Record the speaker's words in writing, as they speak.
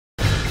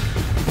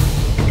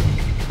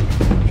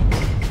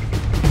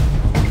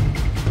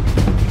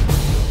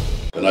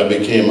when I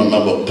became a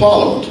member of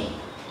Parliament,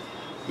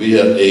 we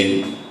had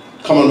a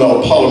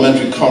Commonwealth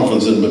Parliamentary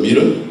Conference in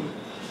Bermuda,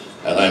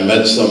 and I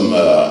met some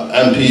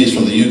MPs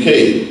from the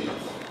UK.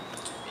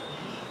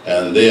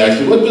 And they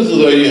asked me, what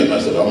business are you in? I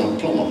said, I'm a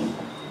plumber.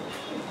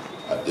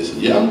 They said,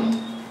 yeah,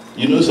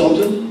 you know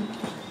something?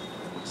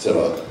 I said,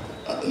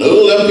 an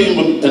old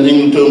MP in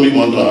England told me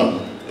one time,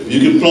 if you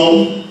can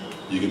plumb,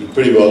 you can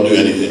pretty well do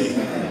anything.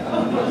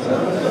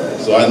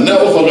 So I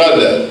never forgot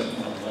that.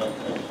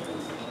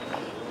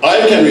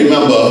 I can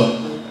remember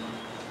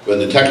when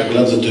the Technical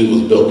Institute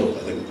was built.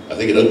 I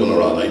think it opened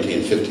around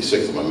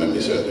 1956, if my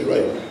memory serves me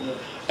right.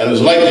 And it was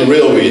like the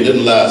railway, it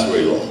didn't last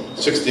very long.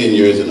 16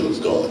 years and it was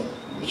gone,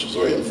 which was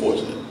very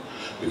unfortunate,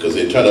 because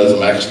they turned out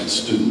some excellent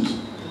students.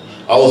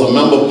 I was a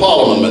member of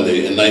Parliament when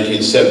in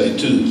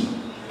 1972,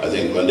 I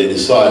think, when they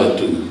decided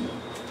to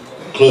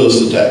close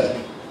the tech.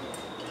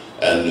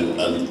 And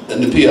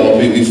the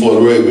PLP, we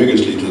fought very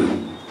vigorously to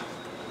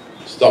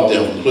stop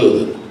them from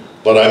closing.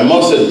 But I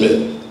must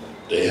admit,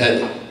 they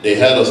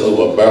had us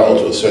over a barrel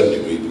to a certain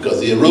degree, because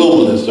the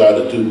enrollment had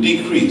started to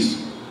decrease.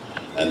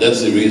 And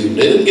that's the reason,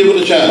 they didn't give it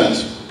a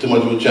chance, too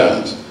much of a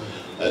chance.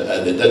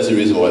 And that's the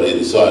reason why they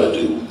decided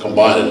to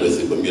combine it with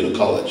the Bermuda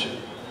College.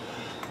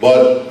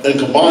 But in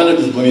combining it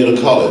with Bermuda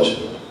College,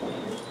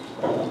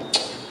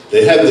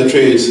 they have the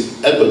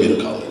trades at Bermuda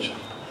College.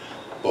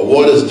 But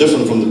what is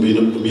different from the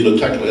Bermuda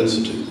Technical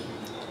Institute?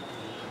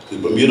 The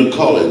Bermuda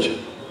College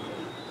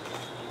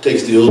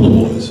takes the older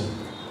boys.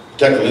 The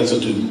Technical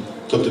Institute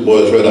took the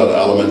boys right out of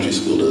elementary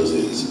school those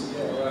days.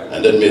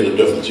 And that made a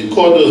difference. You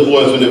caught those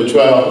boys when they were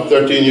 12,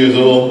 13 years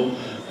old,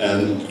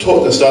 and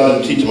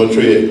started to teach them a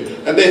trade.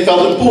 And they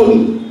felt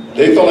important.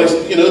 They felt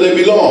like, you know, they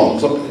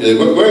belonged. So they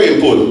were very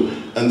important.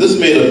 And this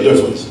made a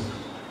difference.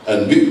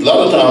 And a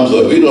lot of times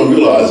we don't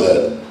realize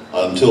that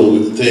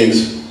until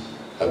things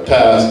have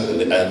passed and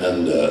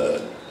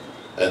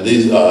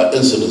these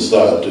incidents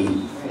start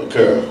to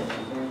occur.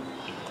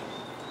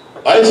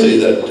 I say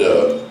that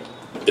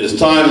it is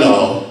time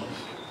now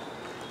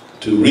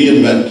to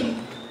reinvent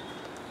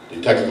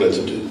the Technical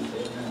Institute.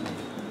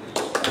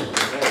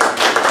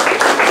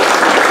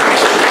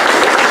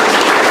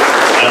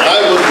 And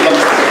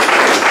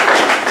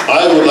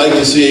I would like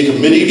to see a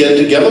committee get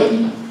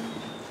together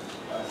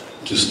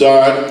to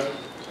start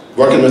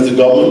working with the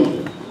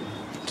government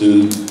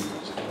to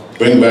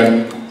bring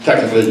back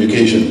technical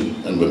education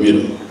in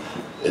Bermuda.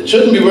 It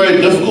shouldn't be very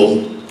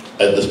difficult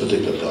at this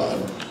particular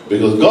time,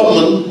 because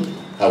government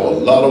have a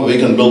lot of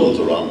vacant buildings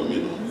around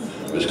Bermuda,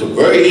 which could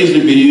very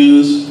easily be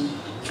used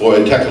for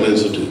a technical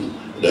institute.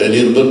 They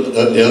need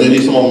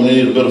some of them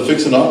need a bit of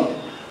fixing up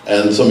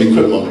and some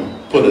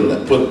equipment put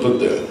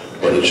there.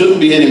 But it shouldn't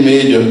be any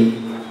major,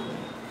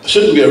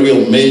 shouldn't be a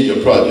real major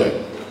project.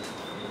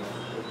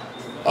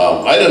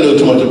 I don't know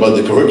too much about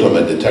the curriculum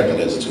at the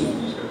Technical Institute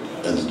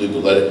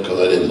because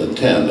I didn't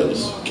attend.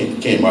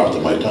 It came after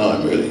my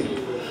time, really.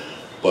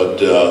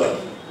 But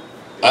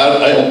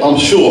I'm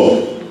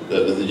sure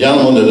that the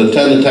gentlemen that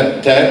attended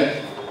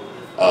Tech,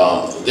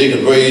 they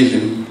could very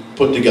easily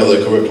put together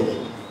a curriculum.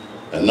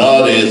 And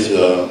nowadays,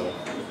 the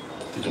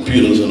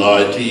computers and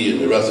IT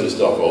and the rest of the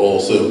stuff are all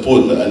so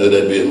important. I know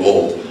they'd be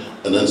involved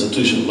in an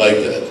institution like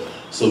that.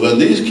 So when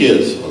these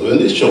kids, when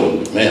these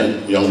children,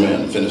 young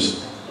men, finish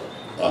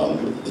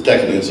the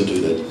Technical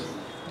Institute at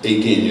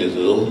 18 years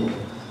old,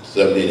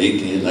 17,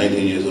 18,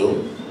 19 years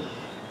old,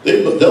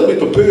 they'll be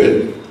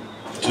prepared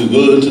to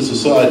go into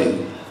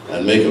society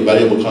and make a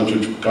valuable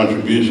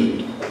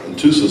contribution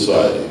to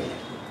society.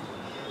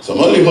 So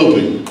I'm only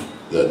hoping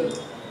that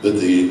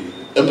the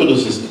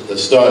impetus that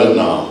started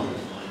now,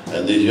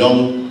 and these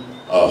young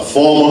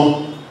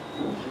former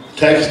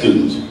tech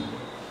students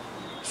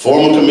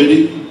form a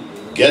committee,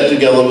 get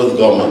together with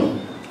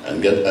government,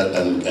 and get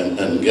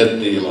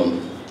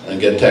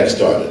tech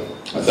started.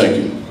 I thank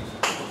you.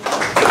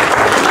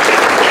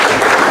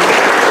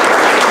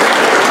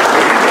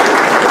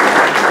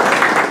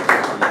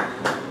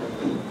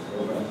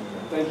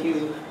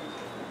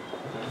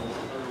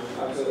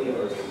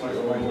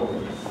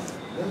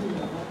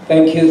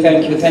 Thank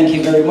you. Thank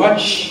you very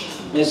much,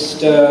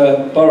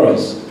 Mr.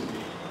 Burrows.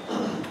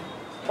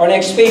 Our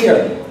next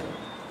speaker,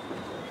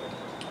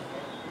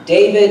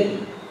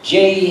 David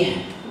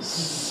J.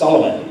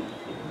 Sullivan.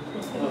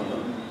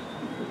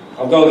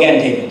 I'll go again,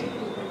 David.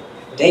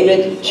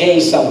 David J.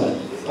 Sullivan,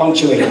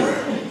 punctuated,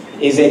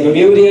 is a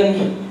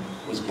Bermudian,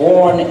 was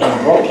born in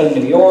Brooklyn,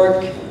 New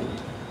York.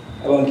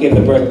 I won't give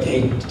the birth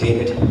date to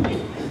David.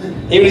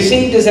 He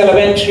received his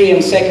elementary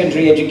and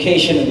secondary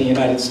education in the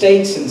United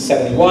States in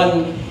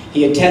 '71.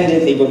 He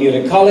attended the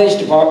Bermuda College,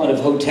 Department of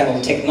Hotel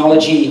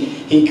Technology.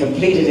 He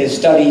completed his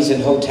studies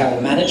in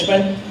hotel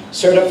management,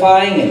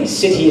 certifying in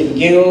City and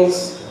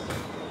Guilds,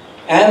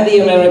 and the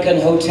American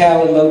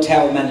Hotel and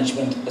Motel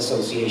Management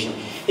Association.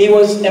 He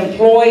was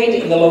employed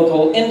in the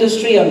local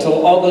industry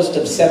until August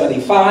of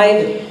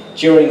 '75.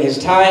 During his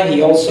time,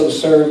 he also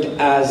served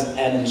as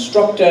an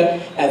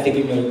instructor at the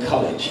Bermuda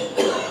College.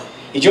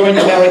 He joined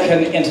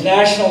American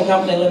International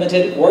Company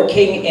Limited,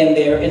 working in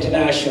their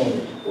international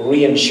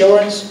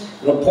reinsurance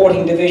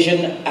reporting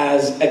division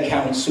as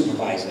account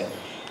supervisor.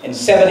 In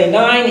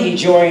 '79, he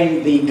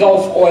joined the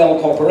Gulf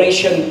Oil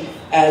Corporation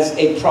as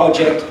a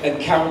project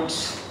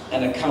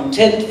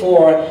accountant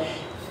for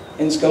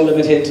Insco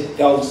Limited,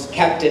 Gulf's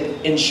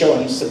captive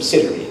insurance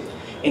subsidiary.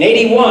 In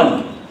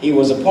 '81, he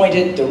was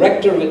appointed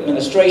Director of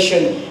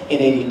Administration. In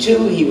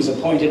 '82, he was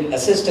appointed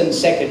Assistant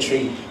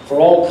Secretary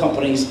for all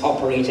companies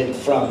operated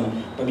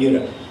from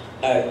Bermuda.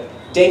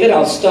 David,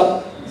 I'll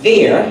stop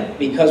there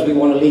because we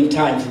want to leave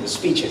time for the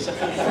speeches.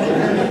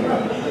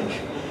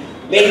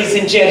 Ladies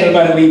and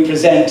gentlemen, we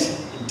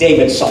present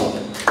David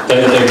Sullivan.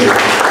 Thank you.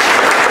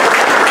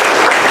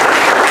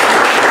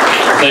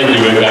 Thank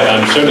you, Rick.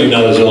 I'm certainly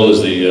not as old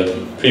as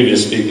the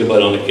previous speaker,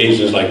 but on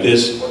occasions like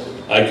this,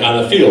 I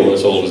kind of feel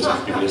as old as the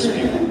previous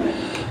speaker.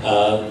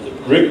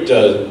 Rick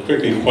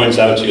quickly points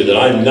out to you that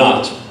I'm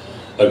not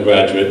a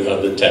graduate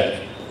of the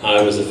Tech.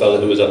 I was the fellow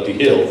who was up the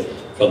hill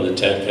from the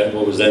Tech at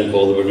what was then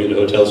called the Bermuda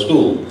Hotel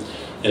School.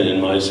 And in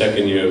my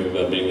second year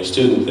of being a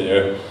student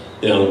there,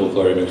 the Honorable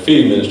Clary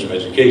McPhee, Minister of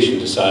Education,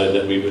 decided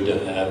that we would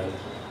have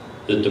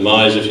the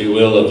demise, if you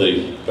will, of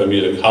the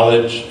Bermuda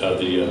College, of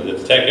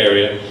the Tech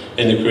area,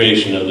 and the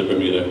creation of the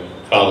Bermuda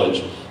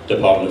College,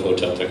 Department of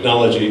Hotel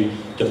Technology,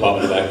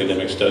 Department of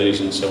Academic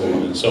Studies, and so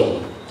on and so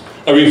on.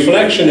 A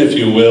reflection, if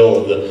you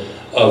will,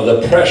 of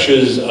the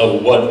pressures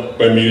of what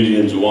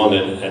Bermudians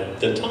wanted at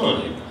the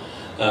time.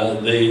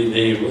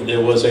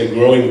 There was a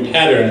growing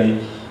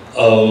pattern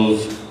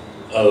of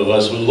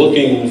us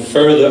looking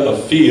further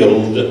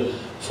afield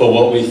for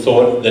what we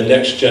thought the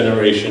next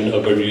generation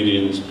of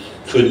Bermudians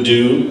could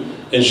do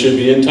and should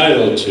be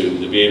entitled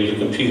to be able to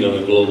compete on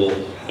a global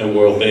and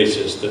world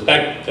basis. The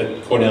fact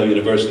that Cornell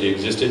University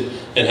existed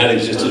and had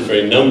existed for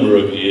a number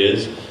of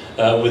years,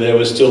 where there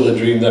was still the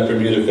dream that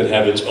Bermuda could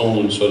have its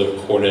own sort of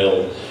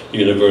Cornell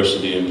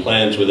University, and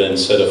plans were then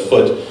set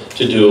afoot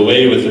to do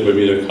away with the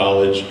Bermuda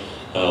College,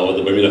 or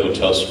the Bermuda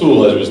Hotel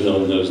School as it was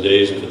known in those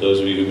days. And for those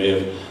of you who may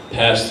have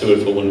passed through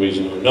it for one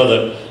reason or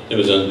another, it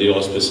was under the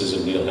auspices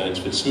of Neil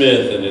Hansford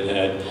Smith, and it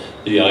had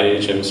the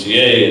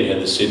IHMCA, it had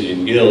the City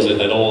and Guilds, it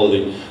had all of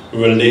the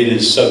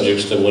related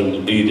subjects that one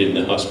would need in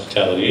the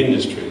hospitality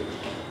industry.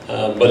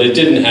 But it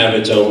didn't have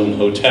its own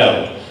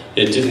hotel.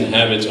 It didn't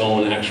have its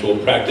own actual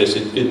practice.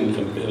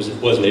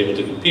 It wasn't able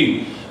to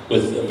compete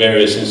with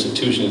various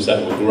institutions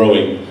that were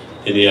growing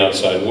in the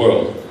outside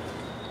world.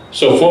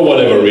 So for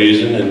whatever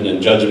reason,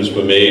 and judgments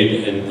were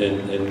made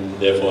and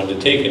therefore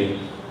undertaken,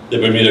 the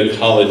Bermuda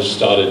College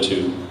started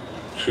to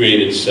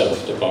create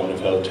itself, Department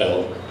of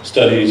Hotel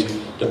Studies,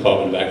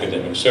 Department of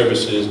Academic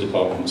Services,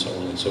 Department and so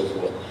on and so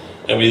forth.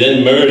 And we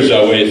then merged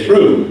our way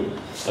through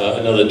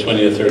another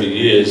 20 or 30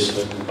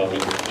 years, probably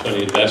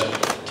 20 at best,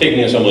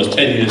 taking us almost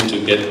 10 years to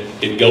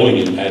get going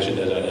in Paget,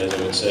 as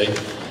I would say,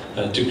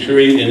 to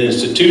create an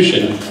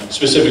institution,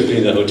 specifically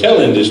in the hotel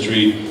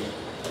industry,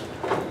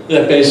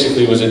 that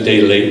basically was a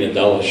day late and a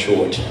dollar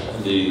short.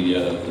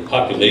 The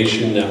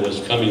population that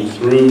was coming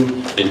through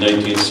in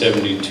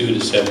 1972 to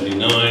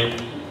 79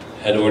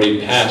 had already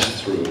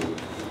passed through,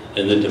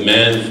 and the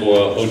demand for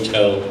a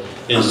hotel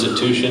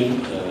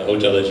institution,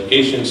 hotel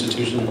education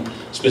institution,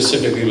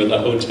 specifically with a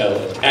hotel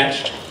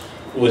attached,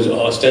 was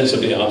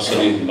ostensibly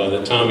obsolete. And by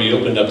the time we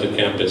opened up the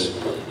campus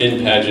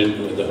in Paget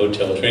with the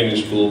hotel training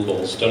school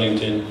called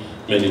Stonington,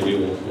 many of you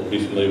will be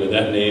familiar with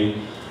that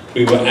name,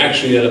 we were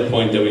actually at a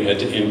point that we had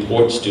to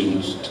import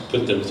students to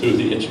put them through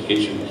the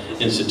Education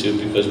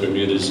Institute because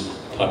Bermuda's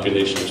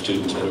population of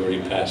students had already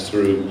passed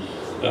through,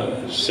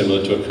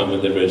 similar to a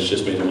comment that Reg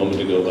just made a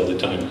moment ago. By the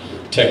time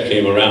Tech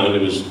came around,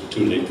 it was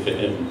too late for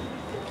him.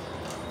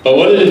 But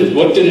what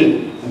did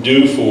it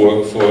do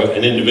for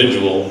an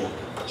individual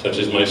such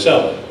as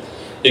myself?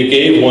 It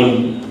gave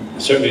one,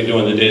 certainly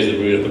during the days of the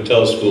Bermuda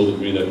Hotel School, the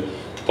Bermuda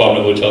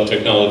Department of Hotel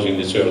Technology in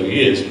its early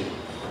years,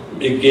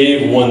 it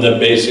gave one the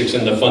basics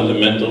and the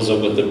fundamentals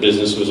of what the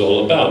business was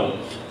all about.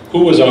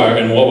 Who was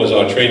and what was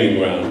our training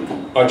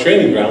ground? Our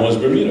training ground was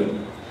Bermuda.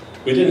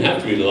 We didn't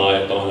have to rely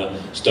upon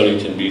a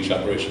Stonington Beach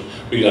operation.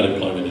 We got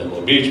employment at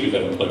Elbow Beach, we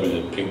got employment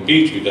at Pink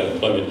Beach, we got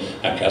employment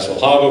at Castle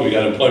Harbor, we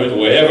got employment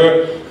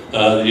wherever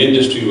the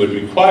industry would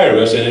require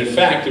us, and in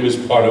fact, it was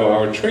part of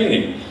our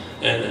training.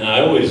 And I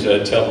always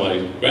tell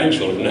my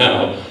grandchildren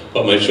now,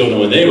 but my children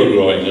when they were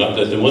growing up,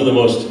 that one of the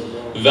most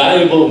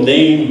valuable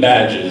name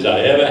badges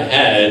I ever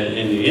had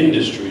in the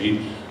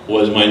industry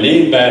was my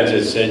name badge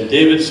that said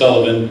David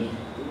Sullivan,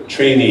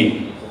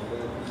 trainee.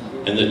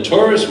 And the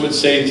tourists would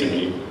say to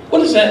me, what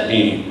does that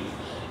mean?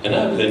 And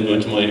I would then go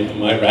into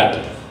my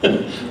rap.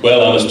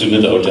 Well, I'm a student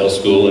at the hotel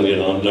school, and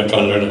I'm not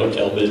trying to learn the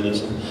hotel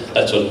business and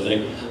that sort of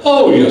thing.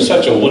 Oh, you're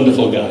such a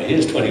wonderful guy.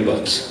 Here's 20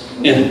 bucks.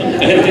 Here's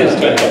 20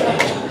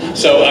 bucks.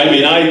 So, I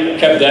mean, I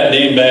kept that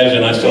name badge,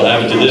 and I still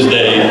have it to this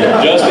day,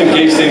 just in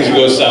case things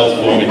go south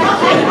for me.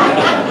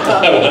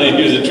 I want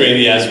to use the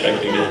trainee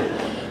aspect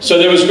again. So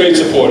there was great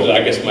support.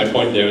 I guess my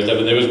point there is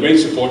that there was great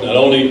support not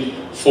only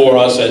for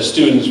us as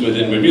students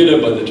within Bermuda,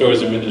 but the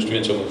tourism industry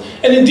and so forth.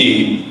 And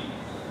indeed,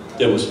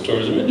 there was a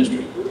tourism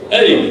industry.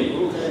 Hey,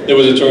 there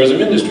was a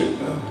tourism industry.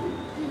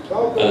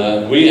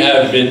 We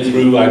have been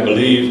through, I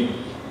believe,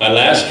 my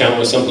last count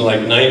was something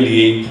like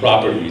 98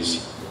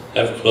 properties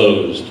have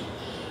closed.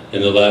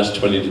 in the last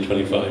 20 to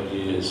 25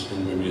 years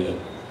in Bermuda.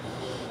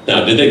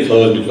 Now, did they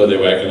close because they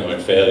were economic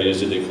failures?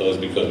 Did they close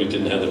because we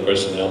didn't have the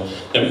personnel?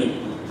 I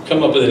mean,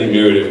 come up with any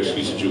myriad of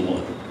excuses you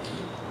want.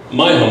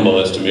 My humble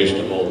estimation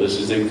of all this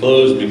is they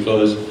closed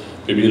because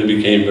Bermuda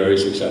became very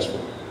successful.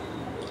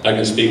 I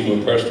can speak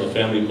from a personal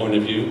family point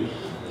of view.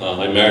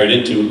 I married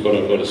into,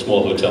 quote-unquote, a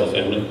small hotel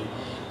family.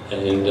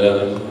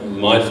 And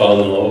my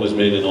father-in-law was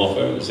made an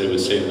offer, as they would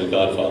say in the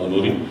Godfather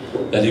movie,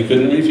 that he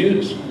couldn't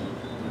refuse.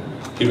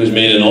 He was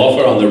made an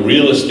offer on the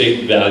real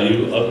estate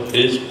value of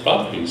his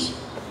properties.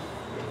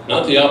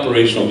 Not the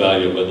operational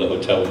value of whether the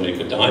hotel would make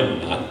a dime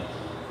or not,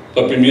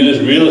 but Bermuda's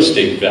real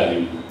estate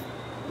value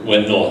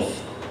went north.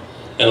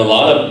 And a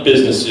lot of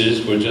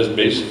businesses were just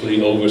basically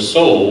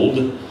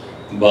oversold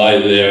by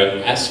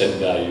their asset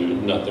value,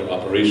 not their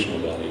operational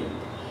value.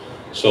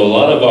 So a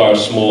lot of our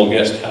small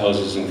guest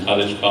houses and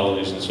cottage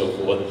colonies and so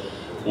forth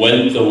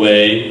went the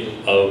way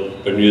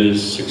of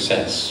Bermuda's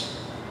success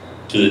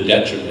to the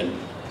detriment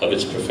of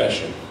its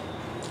profession.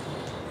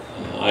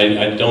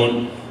 I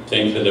don't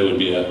think that there would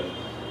be a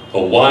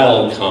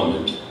wild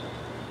comment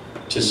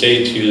to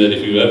say to you that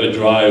if you ever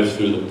drive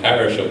through the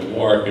parish of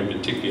Warwick in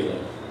particular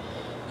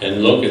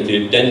and look at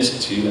the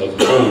density of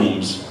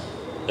homes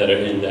that are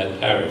in that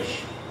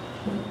parish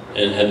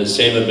and had the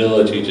same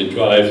ability to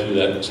drive through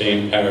that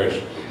same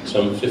parish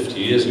some 50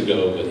 years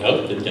ago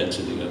without the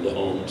density of the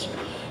homes,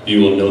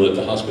 you will know that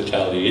the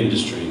hospitality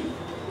industry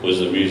was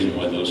the reason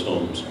why those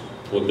homes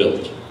were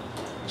built.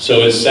 So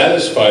it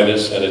satisfied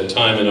us at a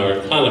time in our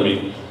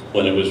economy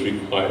when it was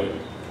required.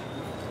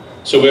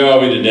 So where are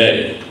we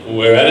today?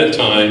 We're at a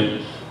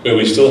time where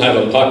we still have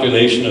a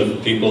population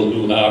of people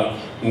who are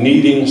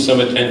needing some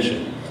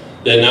attention.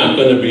 They're not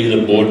going to be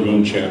the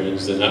boardroom chairmen,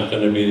 they're not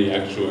going to be the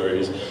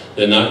actuaries,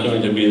 they're not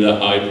going to be the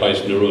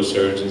high-priced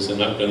neurosurgeons, they're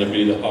not going to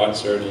be the heart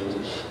surgeons,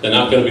 they're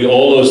not going to be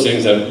all those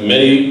things that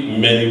many,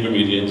 many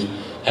Bermudians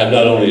have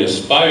not only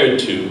aspired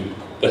to,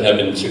 but have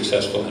been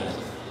successful at.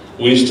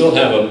 We still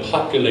have a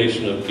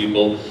population of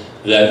people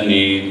that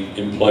need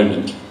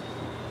employment.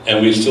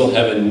 And we still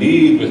have a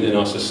need within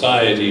our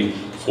society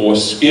for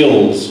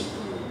skills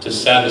to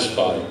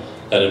satisfy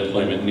that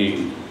employment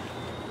need.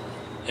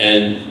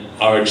 And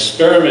our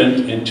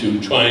experiment into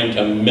trying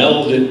to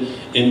meld it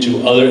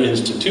into other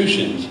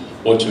institutions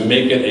or to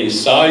make it a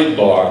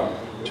sidebar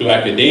to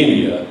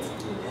academia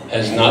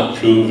has not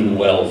proven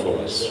well for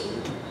us.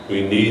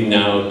 We need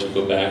now to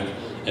go back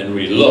and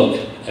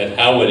relook at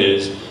how it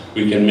is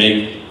we can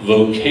make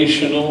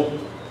vocational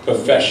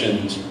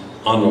professions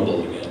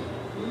honorable again.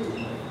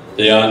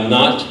 They are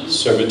not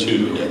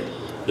servitude.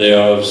 They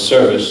are of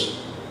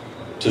service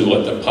to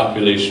what the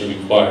population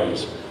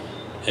requires.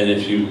 And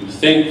if you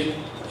think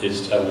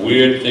it's a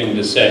weird thing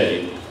to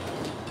say,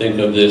 think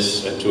of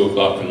this at 2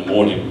 o'clock in the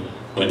morning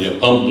when your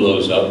pump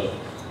blows up,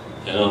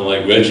 and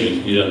unlike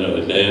Reggie, you don't know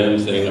a damn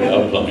thing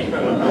about plumbing.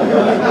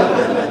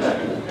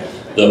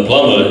 The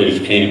plumber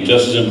became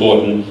just as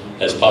important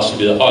as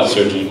possibly the heart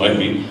surgeon you might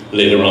be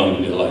later on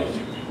in your life.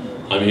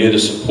 I'm here to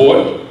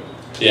support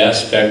the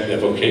aspect that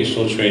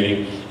vocational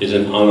training is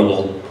an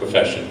honorable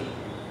profession.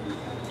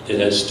 It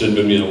has stood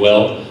Bermuda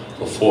well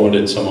for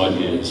 400 some odd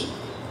years.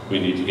 We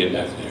need to get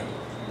back there.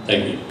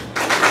 Thank you.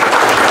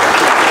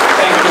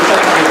 Thank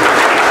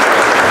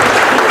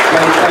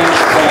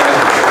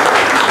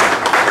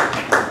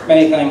you,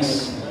 Many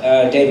thanks,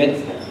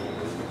 David.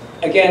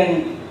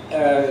 Again,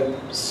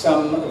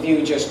 some of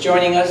you just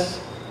joining us.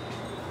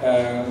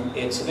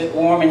 It's a bit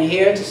warm in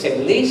here, to say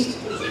the least,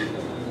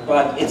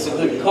 but it's a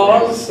good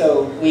cause,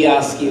 so we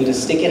ask you to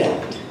stick it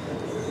out.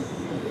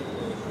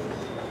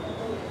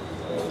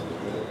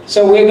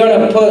 So we're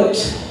going to put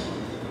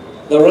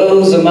the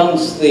rose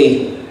amongst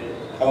the,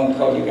 I won't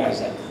call you guys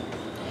that.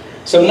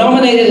 So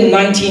nominated in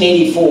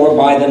 1984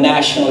 by the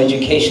National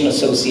Education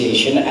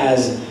Association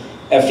as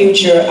a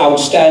future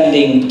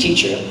outstanding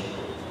teacher,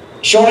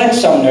 Shawnette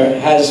Sumner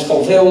has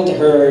fulfilled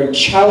her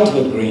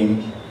childhood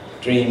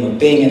dream of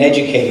being an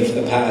educator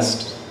for the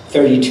past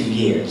 32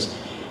 years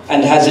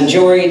and has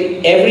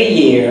enjoyed every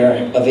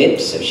year of it,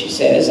 so she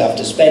says,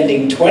 after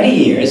spending 20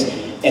 years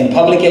in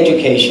public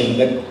education,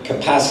 the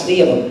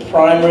capacity of a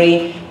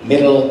primary,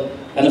 middle,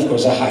 and of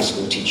course a high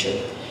school teacher.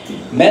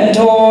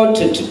 Mentor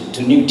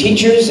to new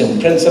teachers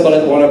and principal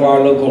at one of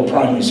our local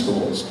primary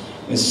schools,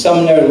 Ms.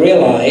 Sumner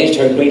realized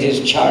her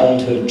greatest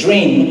childhood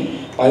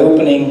dream by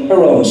opening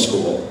her own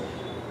school,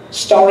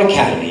 Star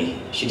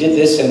Academy. She did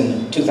this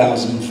in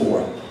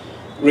 2004.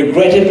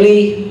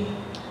 Regrettably,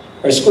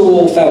 her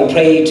school fell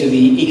prey to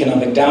the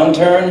economic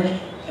downturn,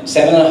 and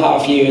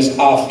 7.5 years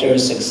after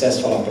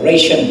successful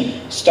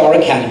operation, Star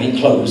Academy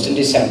closed in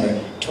December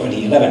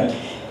 2011.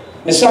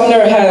 Ms.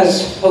 Sumner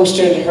has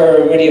hosted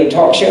her radio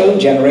talk show,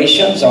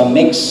 Generations, on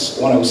Mix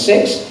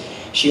 106.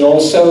 She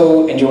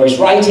also enjoys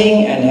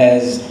writing and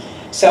has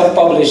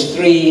self-published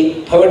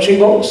 3 poetry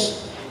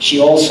books.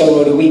 She also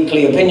wrote a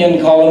weekly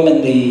opinion column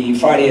in the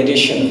Friday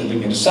edition of the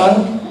Bermuda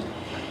Sun.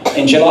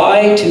 In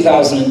July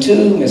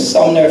 2002, Ms.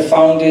 Sumner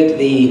founded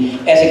the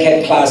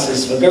Etiquette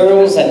Classes for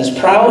Girls and is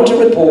proud to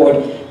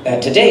report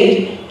that to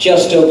date,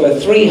 just over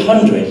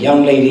 300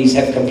 young ladies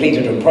have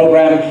completed her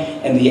program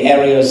in the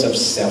areas of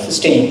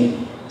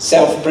self-esteem,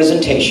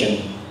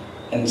 self-presentation,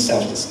 and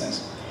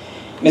selflessness.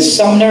 Ms.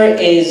 Sumner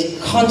is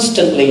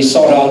constantly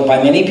sought out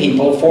by many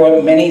people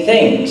for many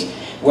things,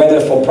 whether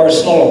for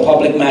personal or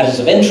public matters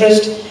of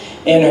interest.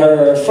 In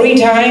her free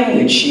time,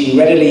 which she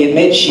readily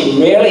admits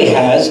she rarely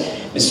has,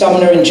 Ms.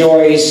 Sumner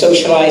enjoys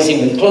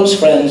socializing with close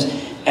friends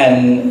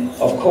and,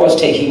 of course,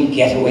 taking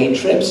getaway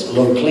trips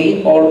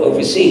locally or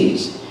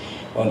overseas.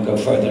 I won't go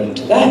further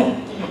into that.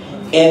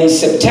 In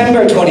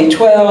September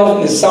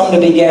 2012, Ms. Sumner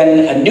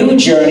began a new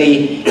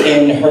journey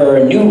in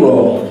her new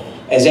role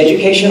as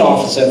Education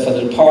Officer for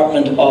the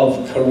Department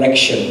of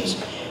Corrections,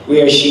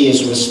 where she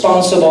is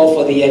responsible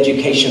for the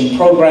education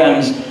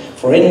programs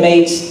for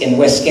inmates in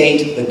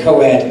Westgate, the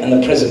Co-Ed, and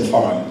the prison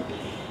farm.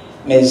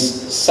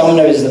 Ms.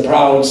 Sumner is the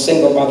proud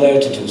single mother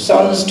to two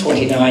sons,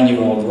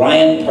 29-year-old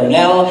Ryan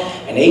Purnell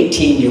and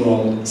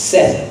 18-year-old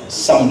Seth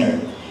Sumner.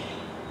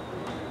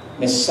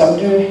 Ms.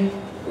 Sumner,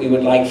 we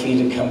would like for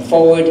you to come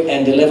forward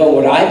and deliver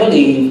what I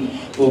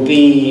believe will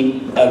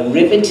be a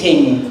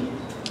riveting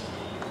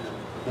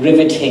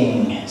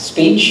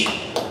speech,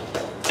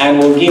 and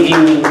we'll give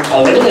you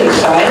a little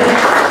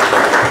insight.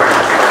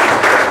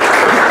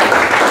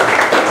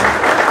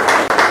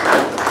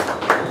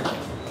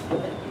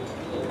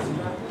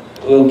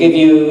 We'll give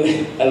you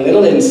a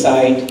little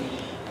insight.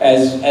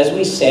 As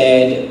we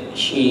said,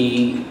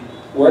 she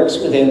works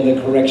within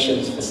the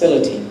corrections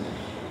facility.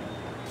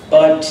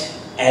 But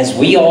as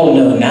we all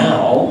know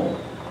now,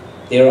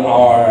 there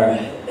are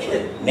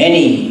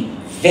many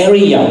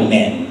very young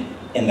men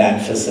in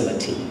that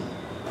facility.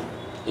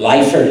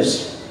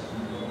 Lifers.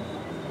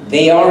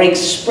 They are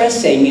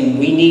expressing, and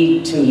we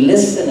need to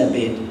listen a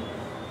bit,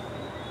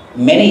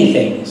 many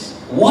things.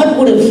 What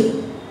would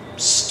have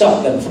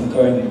stopped them from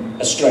going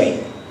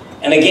astray?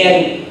 And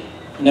again,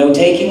 no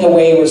taking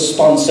away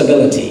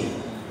responsibility,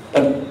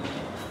 but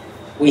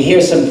we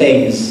hear some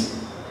things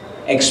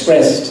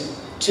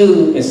expressed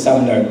to Ms.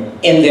 Sumner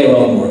in their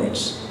own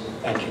words.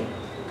 Thank you.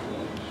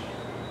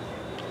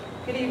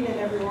 Good evening,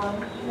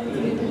 everyone.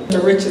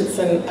 Mr.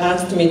 Richardson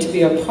asked me to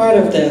be a part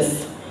of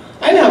this.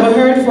 I never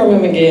heard from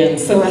him again,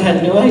 so I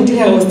had no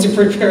idea I was to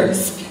prepare a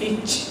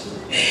speech.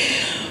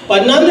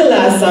 But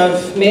nonetheless,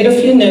 I've made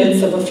a few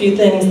notes of a few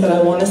things that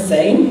I want to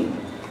say.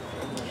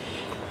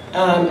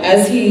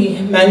 As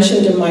he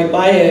mentioned in my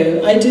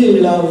bio, I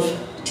do love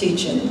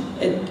teaching.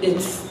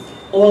 It's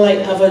all I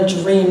ever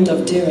dreamed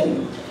of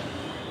doing.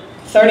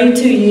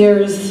 32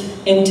 years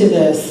into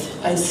this,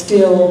 I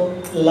still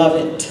love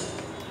it.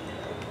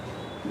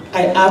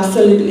 I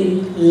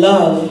absolutely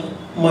love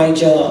my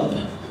job.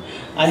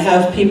 I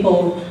have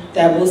people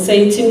that will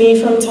say to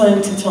me from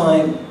time to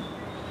time,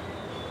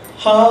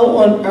 how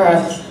on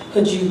earth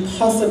could you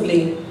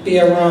possibly be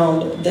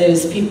around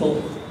those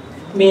people,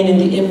 meaning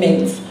the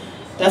inmates?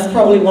 That's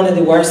probably one of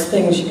the worst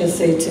things you can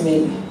say to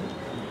me.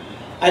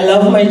 I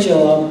love my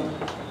job.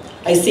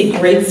 I see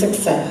great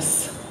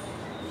success.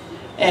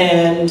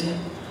 And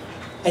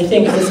I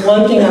think if there's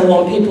one thing I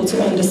want people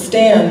to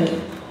understand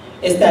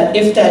is that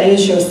if that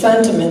is your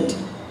sentiment,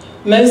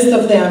 most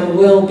of them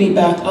will be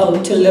back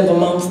out to live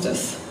amongst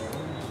us.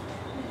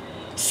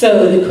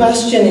 So the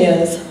question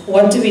is,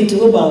 what do we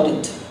do about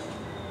it?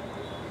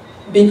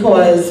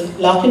 Because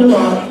locking them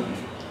up,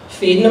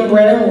 feeding them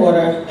bread and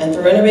water, and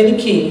throwing away the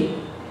key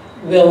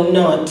will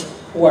not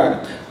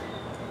work.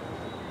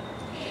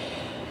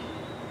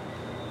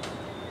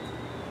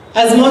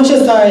 As much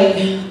as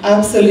I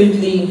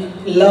absolutely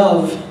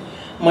love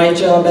my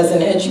job as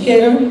an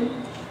educator,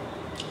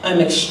 I'm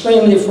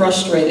extremely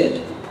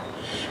frustrated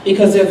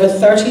because over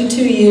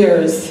 32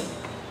 years,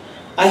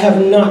 I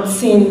have not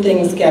seen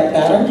things get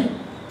better.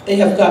 They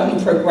have gotten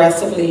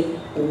progressively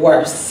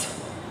worse.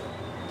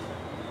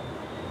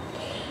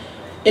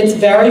 It's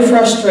very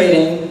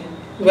frustrating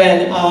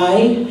when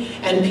I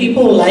and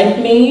people like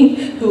me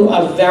who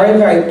are very,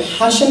 very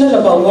passionate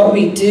about what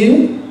we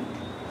do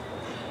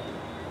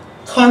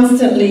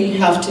constantly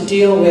have to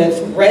deal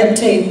with red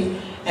tape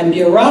and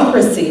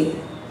bureaucracy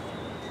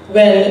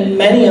when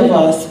many of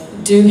us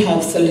do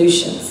have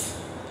solutions.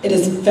 It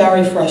is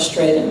very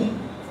frustrating,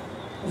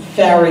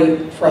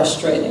 very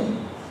frustrating.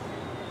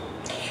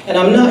 And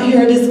I'm not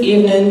here this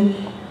evening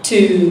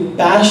to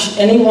bash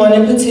anyone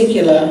in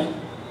particular,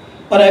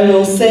 but I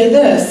will say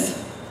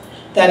this,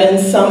 that in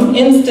some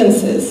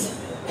instances,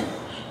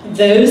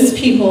 those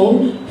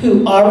people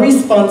who are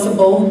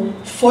responsible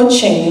for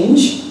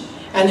change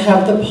and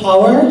have the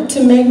power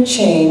to make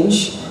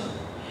change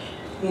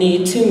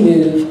need to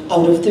move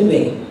out of the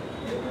way.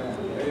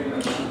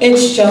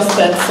 It's just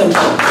that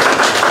simple.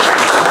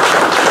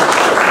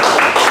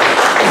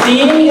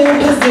 Being in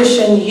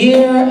position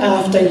year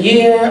after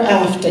year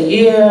after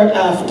year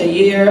after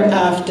year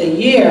after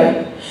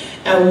year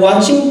and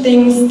watching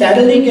things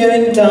steadily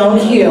going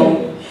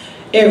downhill,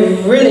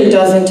 it really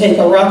doesn't take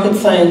a rocket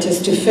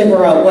scientist to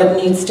figure out what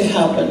needs to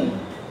happen.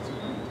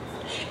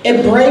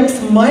 It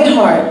breaks my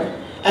heart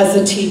as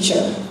a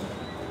teacher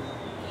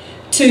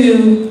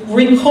to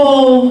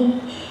recall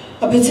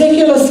A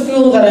particular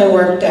school that I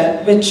worked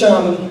at, which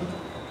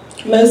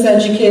most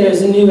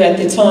educators knew at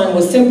the time,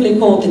 was simply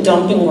called the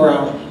dumping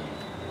ground.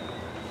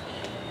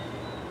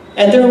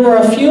 And there were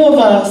a few of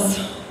us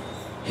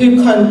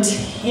who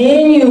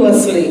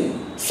continuously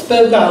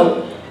spoke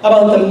out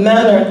about the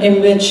manner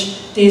in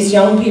which these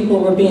young people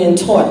were being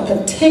taught,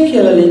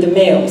 particularly the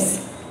males.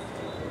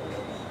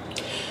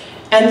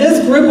 And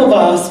this group of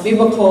us, we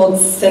were called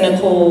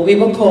cynical, we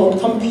were called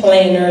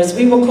complainers,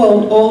 we were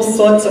called all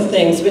sorts of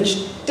things,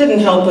 which didn't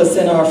help us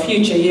in our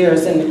future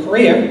years in the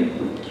career.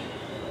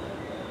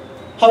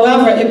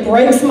 However, it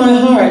breaks my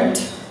heart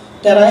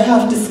that I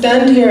have to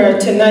stand here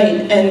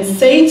tonight and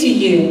say to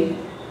you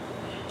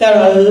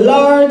that a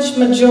large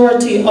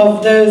majority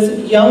of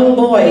those young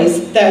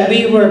boys that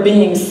we were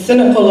being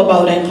cynical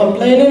about and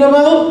complaining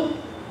about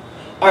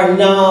are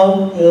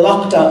now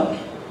locked up.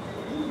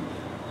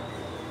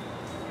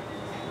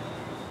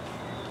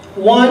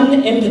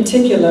 One in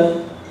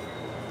particular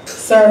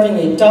serving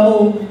a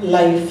double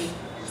life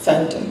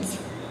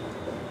sentence.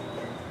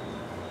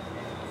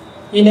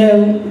 You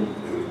know,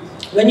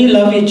 when you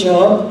love your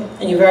job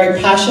and you're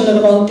very passionate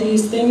about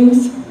these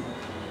things,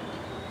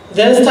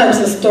 those types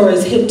of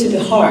stories hit to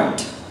the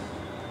heart,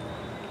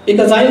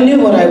 because I knew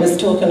what I was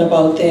talking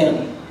about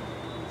then.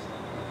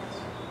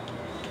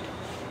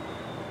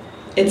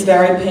 It's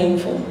very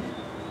painful.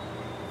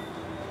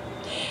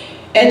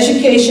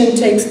 Education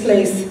takes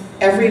place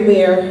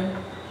everywhere,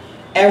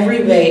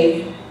 every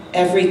way,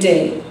 every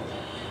day.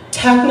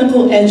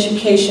 Technical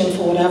education,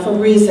 for whatever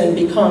reason,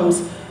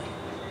 becomes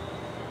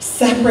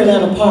separate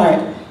and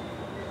apart.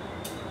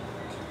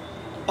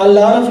 A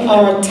lot of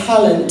our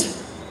talent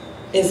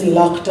is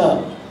locked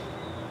up.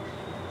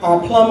 Our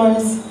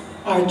plumbers,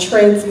 our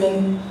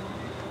tradesmen.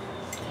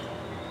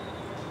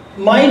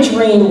 My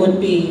dream would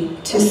be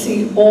to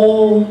see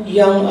all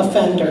young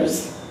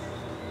offenders,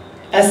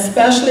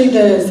 especially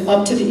those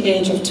up to the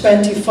age of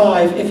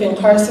 25 if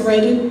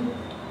incarcerated,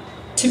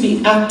 to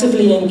be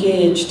actively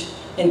engaged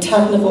in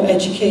technical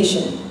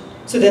education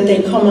so that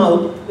they come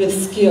out with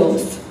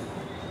skills.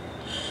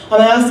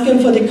 I'm asking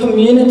for the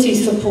community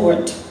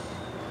support.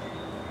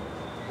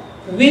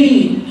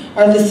 We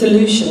are the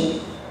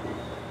solution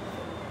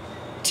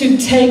to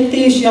take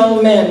these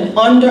young men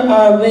under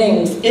our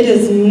wings. It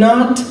is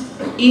not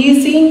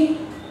easy,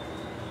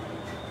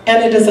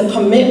 and it is a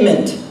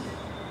commitment.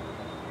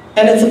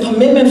 And it's a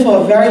commitment for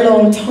a very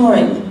long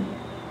time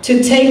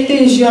to take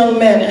these young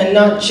men and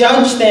not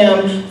judge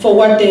them for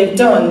what they've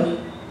done,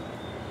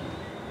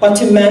 but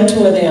to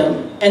mentor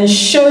them and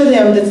show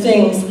them the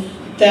things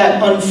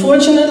that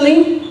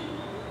unfortunately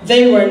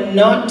they were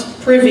not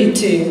privy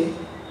to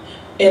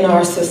in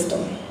our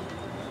system.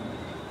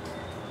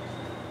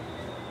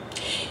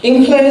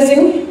 In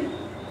closing,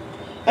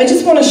 I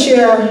just want to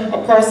share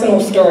a personal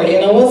story,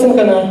 and I wasn't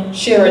going to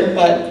share it,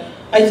 but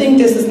I think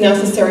this is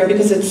necessary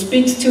because it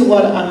speaks to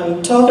what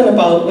I'm talking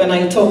about when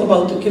I talk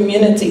about the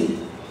community.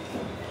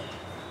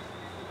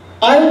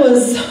 I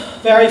was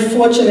very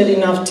fortunate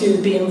enough to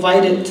be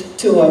invited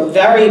to a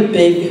very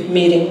big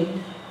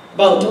meeting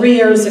about 3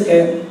 years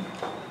ago.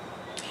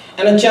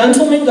 And a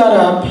gentleman got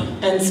up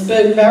and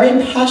spoke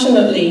very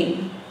passionately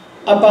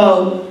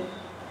about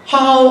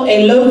how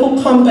a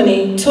local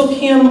company took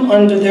him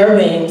under their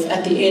wings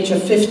at the age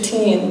of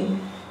 15.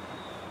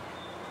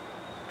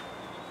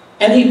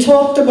 And he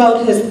talked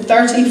about his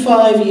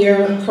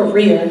 35-year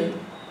career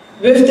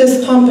with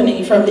this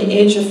company from the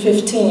age of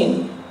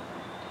 15.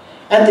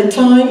 At the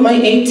time, my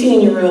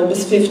 18-year-old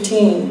was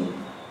 15.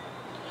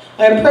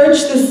 I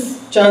approached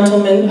this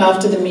gentleman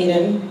after the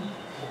meeting,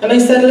 and I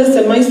said,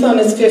 listen, my son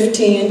is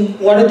 15,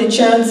 what are the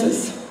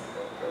chances?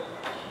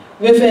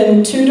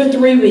 Within 2 to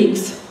 3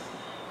 weeks,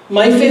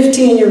 my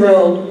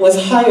 15-year-old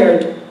was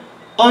hired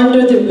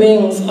under the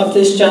wings of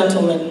this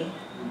gentleman.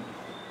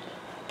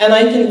 And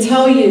I can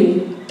tell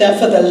you that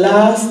for the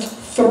last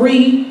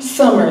 3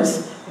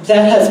 summers,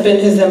 that has been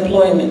his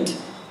employment.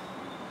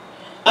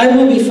 I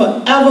will be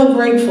forever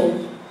grateful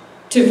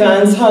to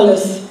Vance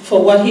Hollis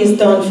for what he's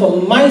done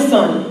for my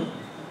son.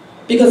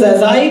 Because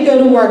as I go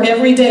to work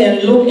every day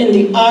and look in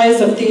the eyes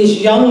of these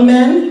young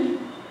men,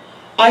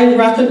 I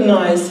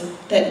recognize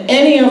that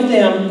any of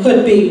them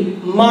could be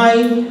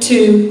my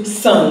 2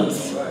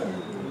 sons.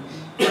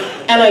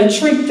 And I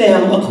treat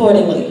them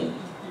accordingly.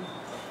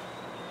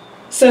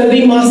 So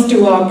we must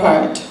do our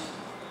part.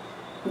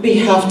 We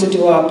have to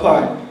do our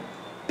part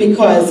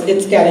because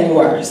it's getting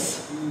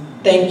worse.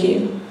 Thank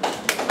you.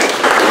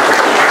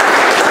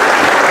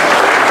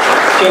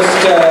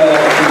 Just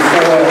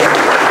before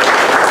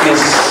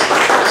Ms.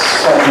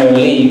 Sumner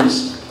leaves,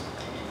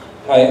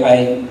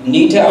 I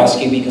need to ask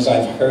you, because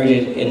I've heard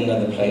it in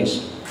another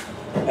place,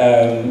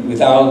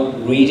 without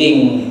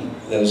reading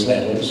those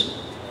letters,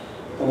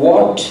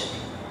 what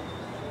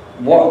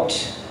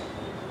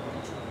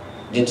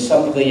did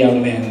some of the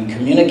young men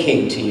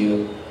communicate to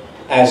you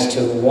as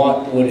to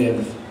what would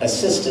have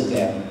assisted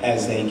them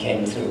as they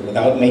came through,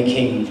 without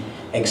making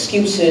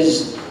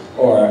excuses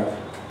or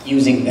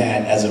using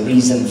that as a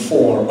reason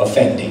for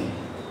offending?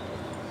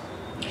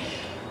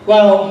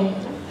 Well,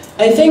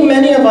 I think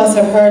many of us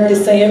have heard the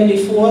saying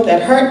before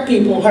that hurt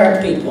people,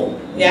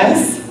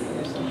 yes?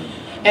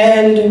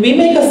 And we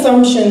make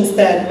assumptions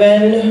that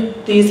when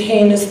these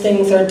heinous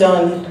things are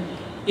done,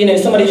 you know,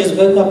 somebody just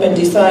woke up and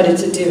decided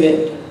to do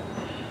it.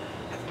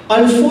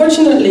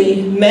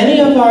 Unfortunately,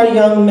 many of our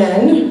young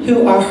men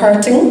who are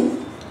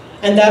hurting,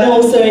 and that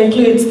also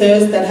includes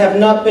those that have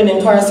not been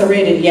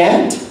incarcerated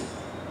yet,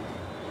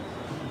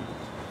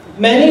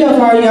 many of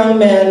our young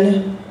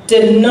men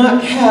did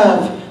not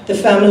have the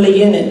family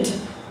unit.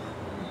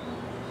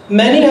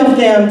 Many of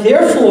them,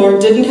 therefore,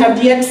 didn't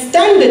have the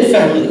extended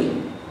family.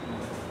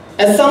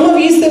 As some of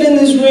you sit in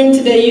this room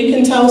today, you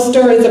can tell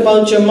stories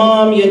about your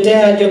mom, your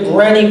dad, your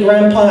granny,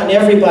 grandpa, and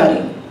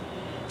everybody.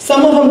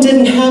 Some of them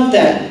didn't have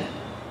that.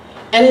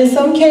 And in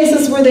some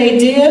cases where they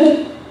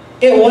did,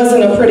 it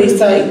wasn't a pretty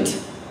sight.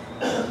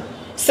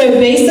 So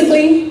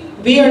basically,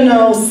 we are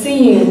now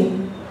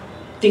seeing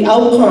the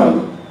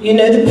outcome. You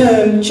know the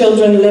poem,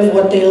 children live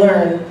what they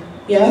learn,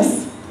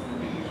 yes?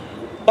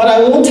 But I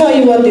will tell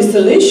you what the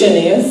solution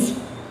is.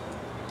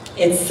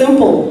 It's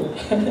simple.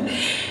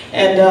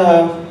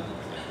 And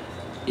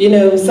you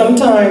know,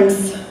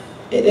 sometimes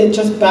it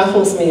just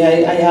baffles me.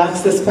 I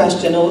ask this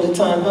question all the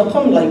time. How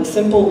come like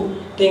simple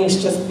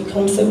things just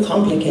become so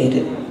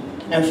complicated?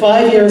 And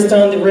 5 years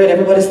down the road,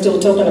 everybody's still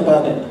talking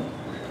about it.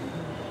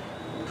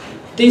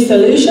 The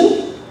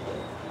solution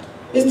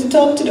is to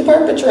talk to the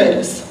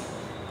perpetrators.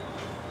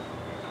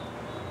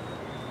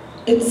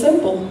 It's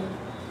simple.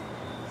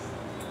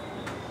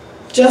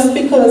 Just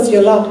because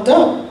you're locked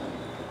up,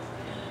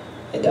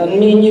 it doesn't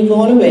mean you're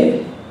going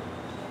away.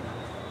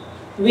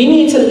 We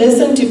need to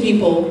listen to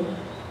people,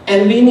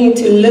 and we need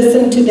to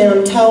listen to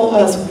them tell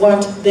us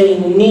what they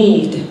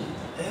need.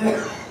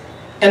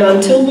 And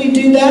until we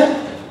do that,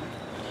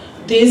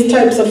 these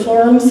types of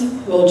forums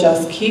will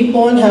just keep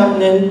on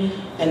happening,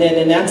 and then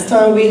the next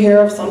time we hear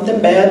of something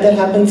bad that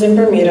happens in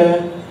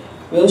Bermuda,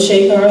 we'll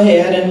shake our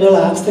head and we'll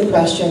ask the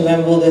question,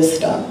 when will this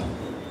stop?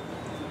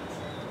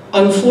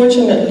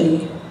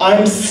 Unfortunately,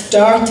 I'm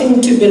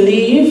starting to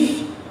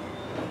believe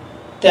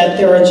that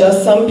there are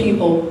just some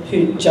people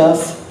who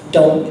just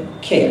don't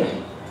care.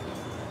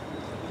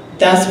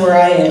 That's where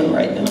I am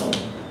right now.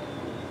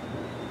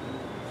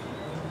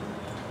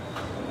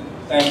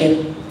 Thank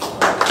you.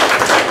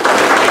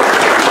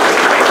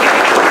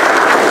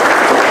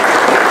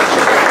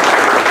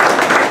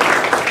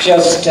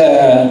 Just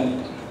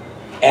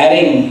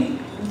adding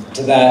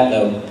to that,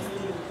 though,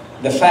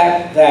 the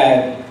fact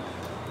that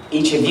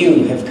each of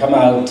you have come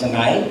out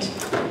tonight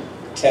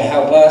to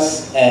help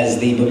us as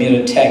the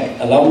Bermuda Tech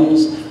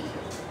alums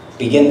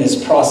begin this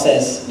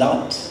process,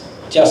 not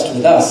just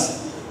with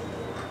us,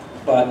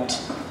 but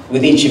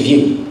with each of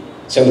you.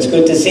 So it's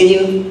good to see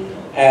you,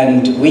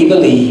 and we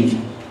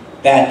believe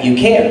that you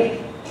care.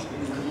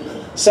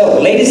 So,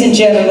 ladies and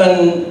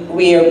gentlemen,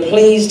 we are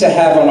pleased to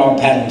have on our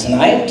panel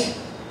tonight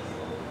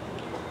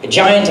a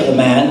giant of a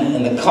man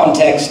in the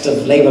context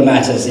of labor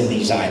matters in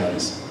these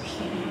islands.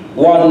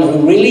 One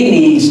who really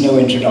needs no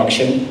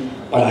introduction,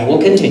 but I will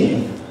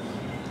continue,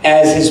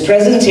 as his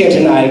presence here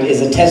tonight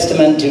is a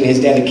testament to his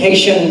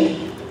dedication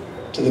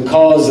to the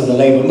cause of the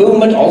labor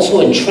movement,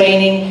 also in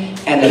training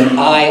and an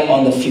eye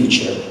on the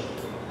future.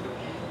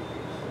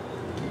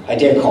 I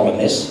dare call him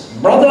this.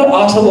 Brother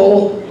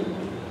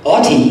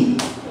Otti,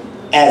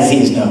 as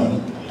he's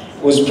known,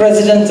 was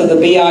president of the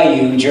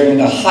BIU during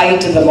the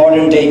height of the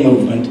modern day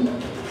movement,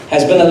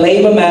 has been a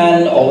labor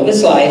man all of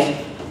his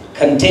life,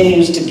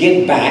 continues to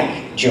give back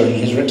during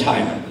his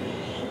retirement.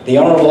 The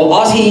Honorable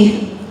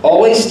Otti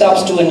always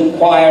stops to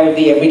inquire of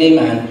the everyday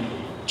man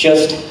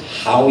just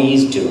how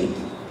he's doing.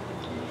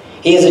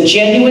 He has a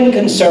genuine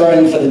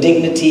concern for the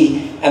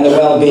dignity and the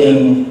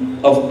well-being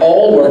of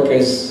all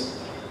workers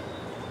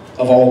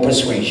of all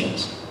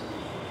persuasions.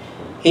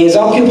 He has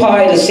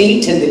occupied a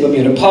seat in the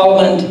Bermuda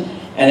Parliament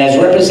and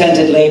has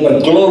represented labor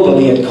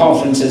globally at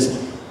conferences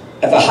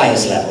at the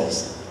highest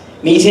levels,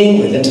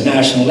 meeting with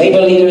international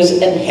labor leaders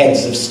and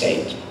heads of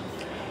state.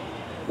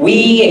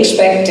 We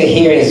expect to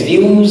hear his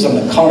views on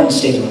the current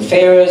state of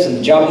affairs in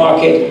the job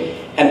market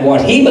and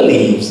what he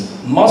believes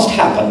must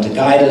happen to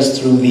guide us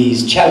through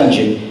these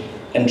challenging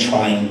and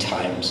trying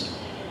times.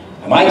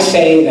 I might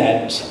say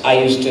that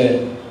I used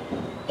to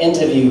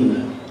interview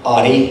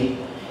Otti,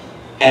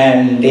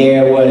 and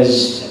there were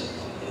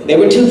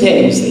two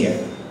things there.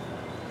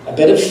 A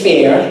bit of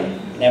fear,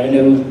 never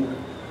knew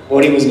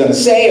what he was going to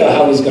say or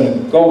how he was going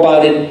to go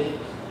about it,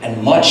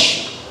 and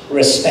much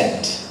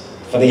respect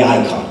for the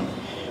icon,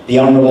 the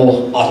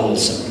Honorable Otti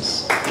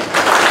Simmons.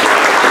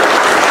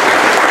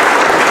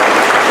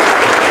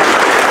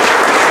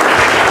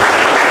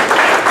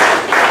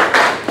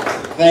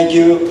 Thank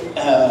you,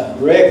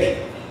 Rick.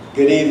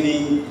 Good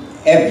evening,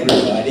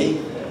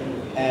 everybody.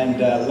 And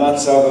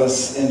lots of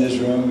us in this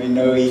room, we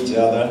know each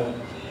other.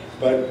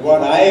 But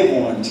what I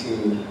want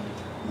to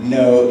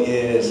know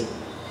is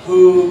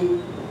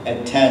who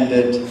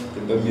attended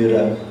the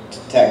Bermuda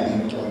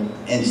Technical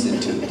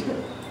Institute.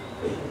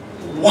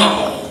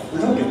 Wow,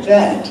 look at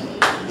that.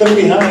 Look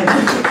behind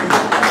you.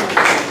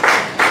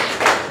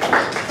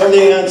 Hold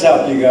your hands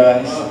up, you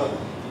guys.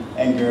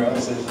 and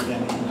girls.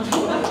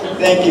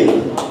 Thank you.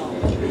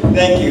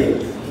 Thank you.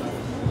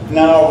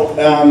 Now,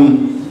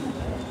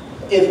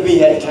 if we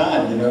had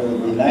time, it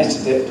would be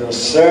nice to do a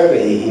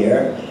survey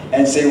here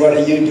and say, what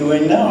are you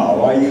doing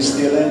now? Are you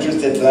still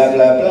interested, blah,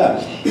 blah, blah.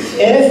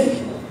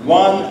 If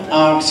one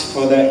asks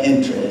for their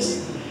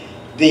interest,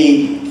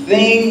 the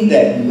thing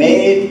that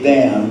made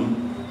them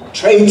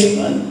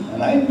tradesmen,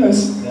 and I know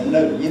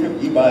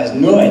you guys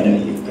know I know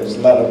you, because a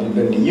lot of you have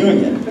been in the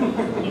union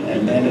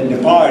and in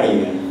the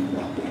party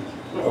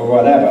or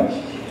whatever.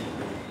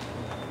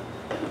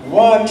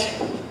 What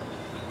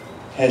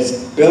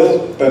has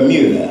built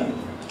Bermuda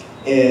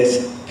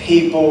is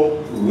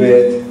people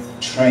with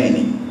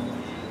training.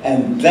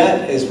 And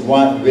that is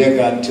what we're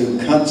going to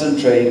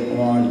concentrate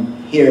on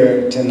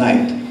here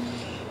tonight.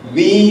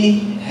 We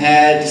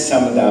had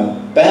some of the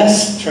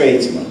best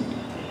tradesmen.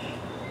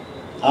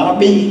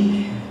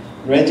 R.B.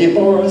 Reggie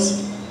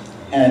Boris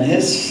and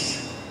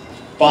his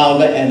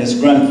father and his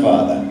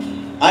grandfather.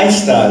 I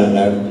started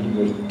out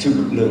with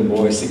two little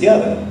boys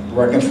together,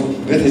 working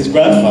with his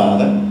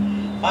grandfather.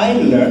 I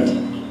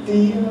learned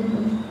the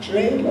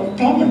trade of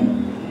plumbing.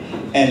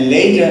 And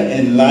later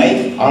in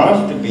life,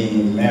 after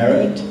being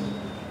married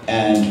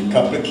and a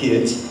couple of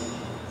kids,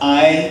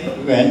 I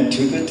went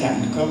to the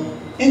Technical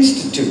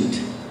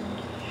Institute.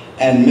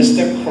 And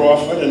Mr.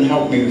 Crawford, and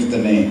help me with the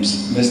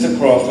names, Mr.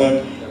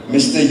 Crawford,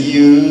 Mr.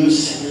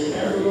 Hughes,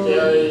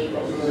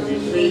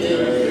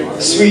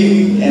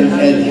 Sweden, and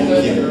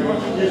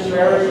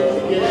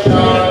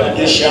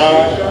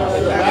Gishard,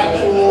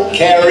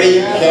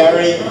 Carrie,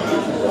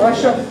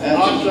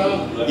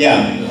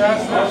 yeah.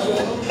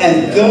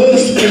 And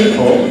those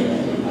people,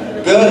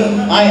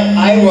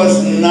 I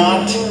was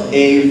not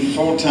a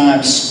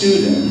full-time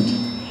student.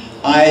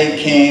 I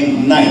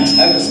came nights.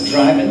 I was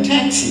driving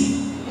taxi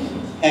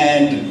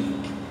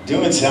and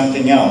doing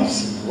something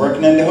else,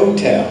 working in the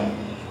hotel.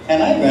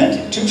 And I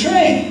went to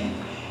train.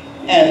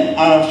 And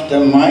after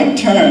my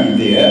term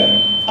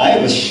there, I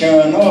was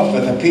showing off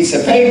with a piece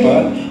of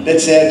paper that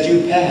said,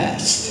 you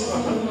passed.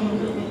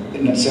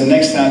 So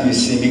next time you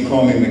see me,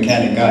 call me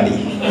Mechanic Gotti.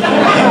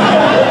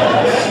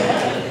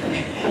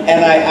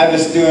 And I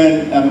was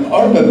doing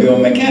automobile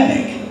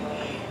mechanic.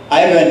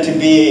 I went to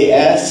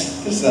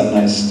BAS. This is a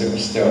nice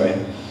story.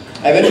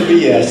 I went to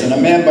BAS, and a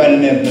man by the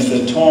name of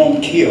Mr.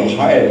 Tom Keel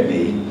hired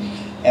me.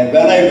 And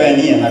when I went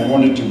in, I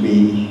wanted to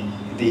be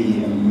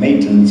the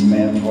maintenance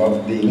man for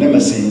the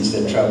limousines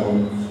that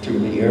travel to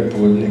the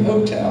airport and the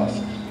hotels.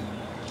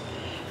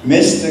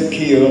 Mr.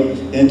 Keel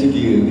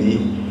interviewed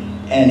me,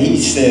 and he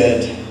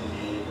said,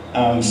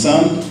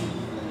 son,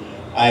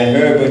 I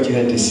heard what you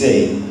had to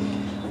say,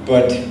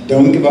 but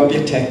don't give up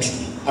your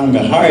taxi. I'm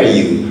going to hire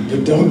you,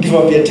 but don't give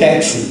up your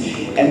taxi.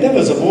 And that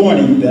was a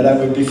warning that I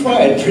would be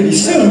fired pretty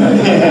soon.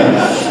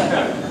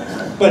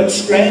 But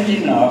strange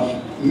enough,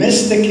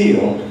 Mr.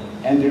 Keel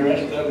and the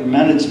rest of the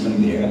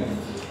management there,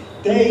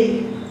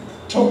 they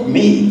took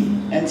me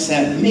and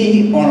sent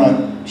me on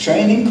a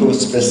training course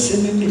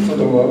specifically for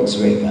the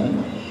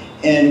Volkswagen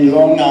in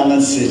Long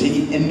Island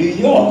City in New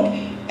York.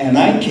 And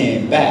I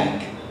came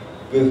back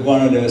with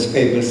one of those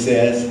papers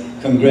that says,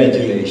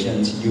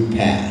 congratulations, you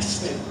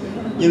passed.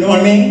 You know what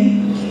I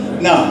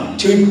mean? Now,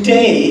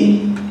 today,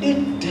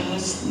 it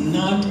does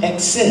not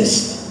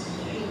exist.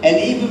 And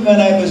even when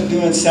I was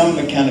doing some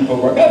mechanical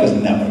work, I was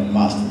never a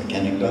master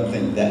mechanic, don't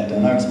think that,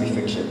 don't ask me to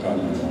fix your car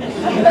no more.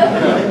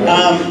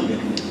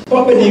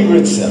 Bobby D.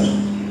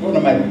 Ritson, one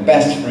of my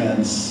best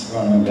friends,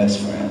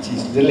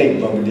 he's the late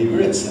Bobby D.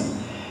 Ritson.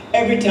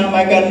 Every time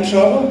I got in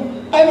trouble,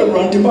 I would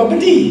run to Bobby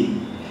D.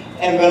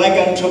 And when I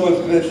got in trouble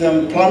with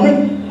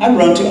plumbing, I'd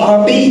run to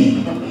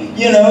RB.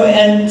 You know,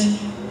 and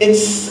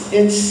it's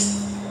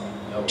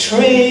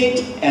trade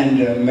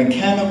and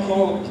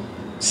mechanical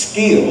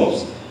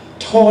skills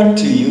taught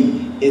to you.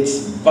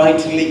 It's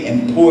vitally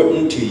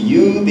important to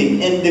you,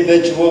 the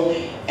individual,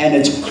 and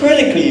it's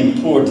critically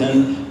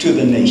important to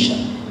the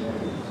nation.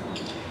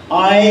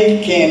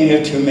 I came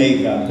here to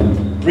make a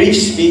brief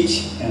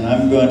speech, and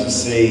I'm going to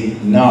say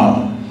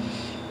now.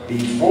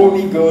 Before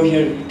we go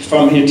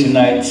from here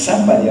tonight,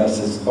 somebody else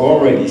has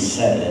already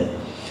said it,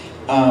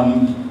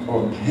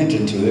 or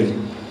hinted to it.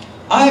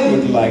 I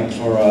would like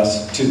for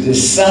us to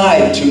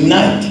decide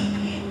tonight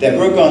that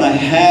we're going to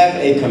have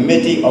a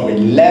committee of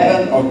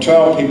 11 or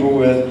 12 people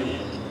with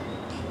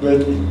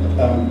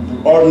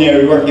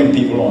ordinary working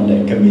people on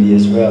that committee,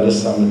 as well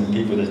as some of the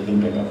people that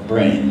think they got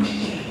brain.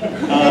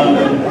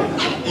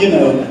 You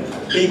know,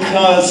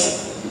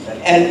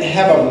 and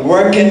have a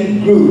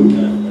working group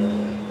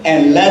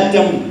and let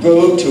them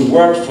go to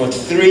work for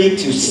 3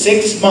 to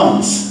 6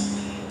 months,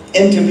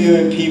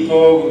 interviewing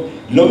people,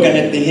 looking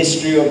at the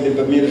history of the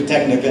Bermuda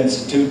Technical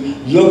Institute,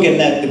 looking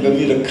at the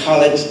Bermuda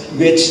College,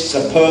 which is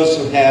supposed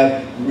to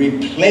have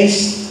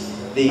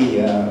replaced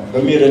the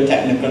Bermuda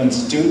Technical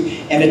Institute,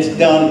 and it's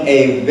done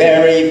a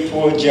very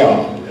poor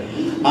job.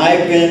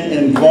 I've been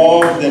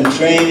involved in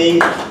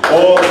training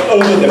all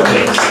over the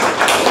place.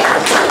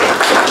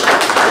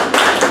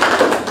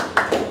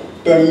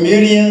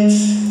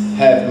 Bermudians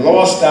have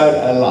lost out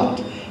a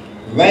lot.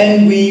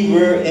 when we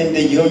were in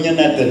the union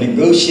at the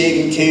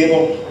negotiating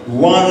table,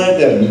 one of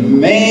the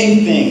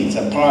main things,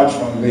 apart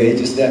from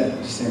wages,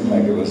 that seemed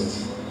like it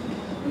was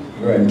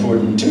very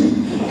important too,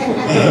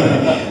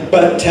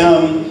 but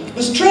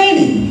was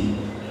training.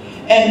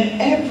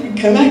 And every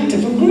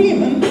collective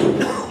agreement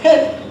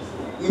had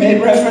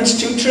made reference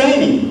to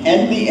training,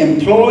 and the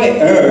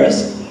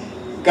employers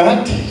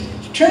got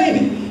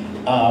training.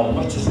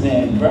 What's his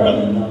name?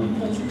 Berlin.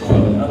 What's he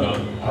called?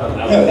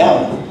 No,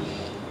 Alan.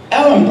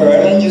 Alan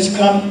Berlin used to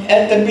come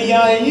at the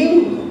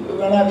BIU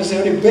when I was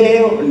at the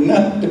Bell,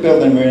 not the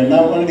building we're in,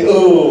 not one of the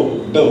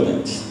old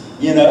buildings,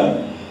 you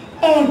know.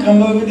 Alan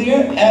come over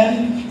there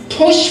and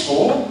push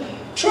for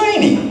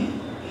training.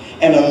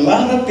 And a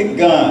lot of the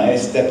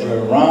guys that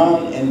were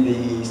around in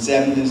the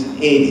 70s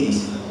and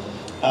 80s,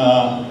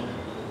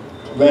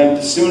 when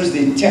as soon as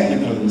the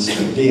technical,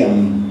 the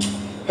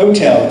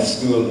hotel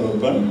school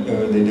opened,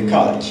 or the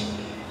college,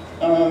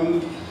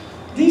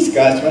 these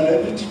guys went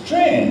over to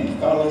train.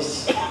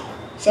 Fellas,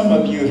 some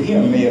of you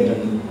here may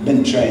have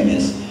been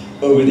trainers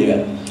over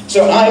there.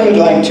 So I would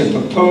like to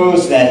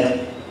propose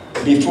that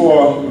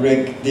before,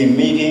 Rick, the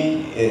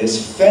meeting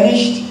is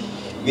finished,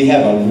 we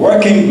have a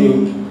working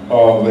group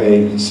of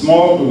a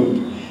small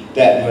group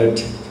that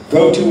would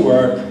go to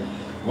work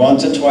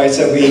once or twice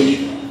a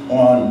week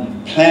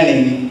on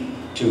planning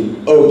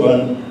to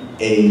open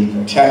a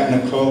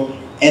technical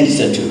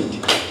institute.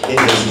 It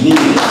is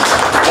needed.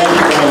 Thank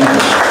you very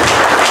much.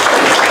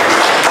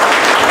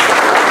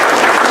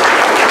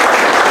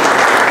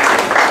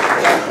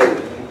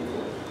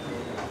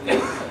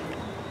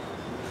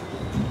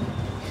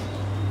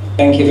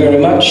 Thank you very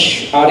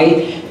much,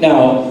 Adi.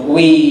 Now,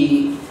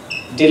 we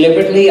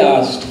deliberately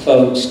asked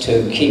folks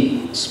to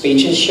keep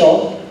speeches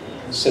short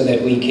so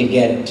that we could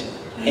get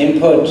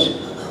input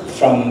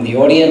from the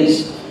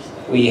audience.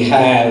 We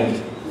have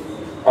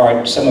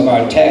some of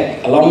our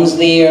tech alums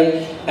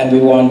there, and we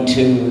want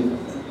to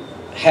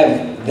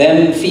have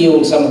them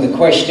field some of the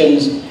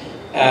questions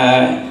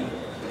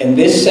in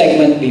this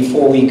segment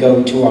before we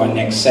go to our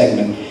next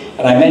segment.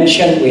 And I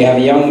mentioned we have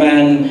a young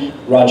man,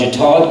 Roger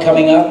Todd,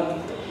 coming up.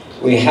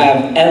 We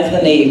have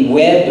Anthony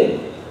Webb,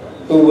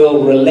 who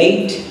will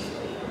relate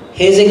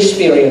his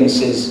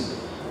experiences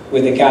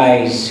with the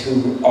guys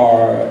who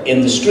are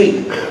in the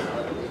street.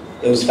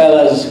 Those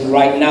fellas who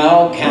right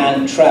now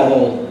can't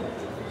travel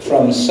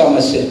from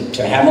Somerset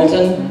to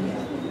Hamilton,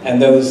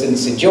 and those in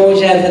St.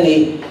 George,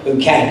 Anthony, who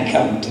can't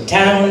come to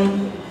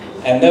town,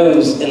 and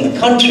those in the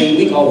country,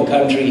 we call the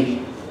country,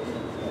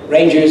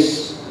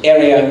 Rangers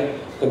area,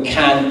 who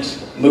can't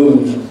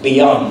move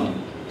beyond.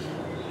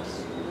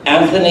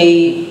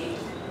 Anthony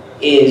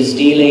is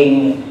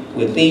dealing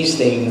with these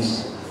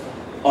things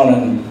on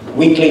a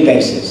weekly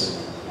basis.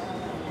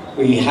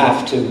 We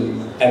have to,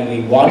 and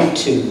we want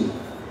to,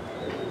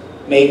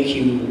 make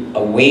you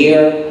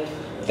aware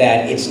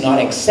that it's not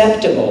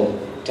acceptable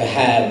to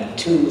have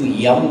two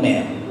young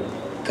men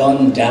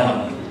gunned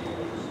down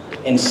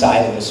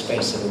inside of the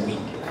space of a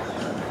week.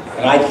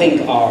 And I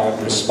think our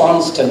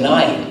response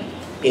tonight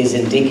is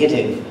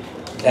indicative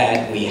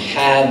that we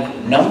have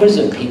numbers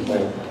of people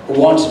who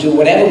want to do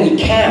whatever we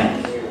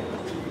can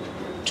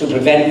to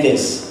prevent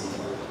this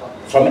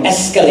from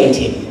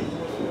escalating.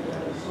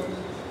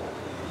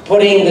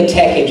 Putting the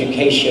tech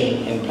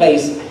education in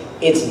place,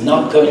 it's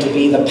not going to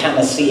be the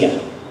panacea,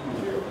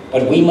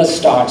 but we must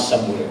start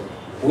somewhere.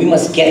 We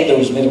must get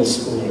those middle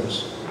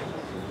schoolers.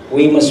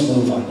 We must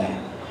move on that.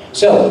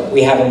 So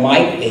we have a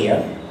mic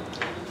there,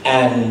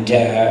 and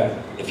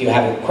if you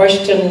have a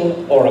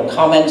question or a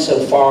comment so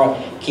far,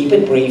 keep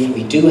it brief.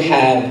 We do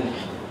have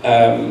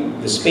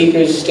the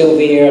speakers still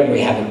there, and we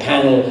have a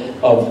panel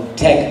of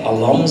tech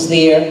alums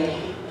there.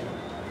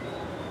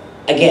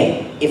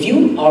 Again, if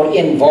you are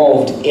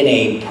involved in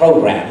a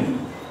program,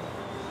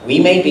 we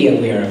may be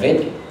aware of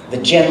it, the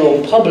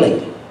general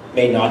public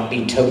may not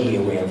be totally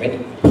aware of it.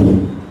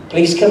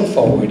 Please come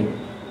forward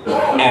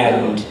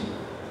and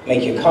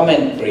make your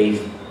comment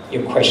brief,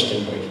 your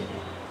question brief.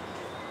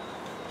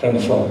 From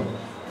the floor.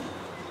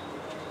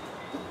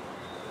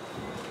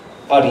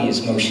 Adi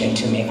is motioning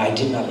to me. I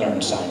did not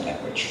learn sign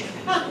language.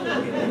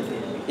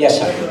 Yes,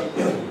 sir.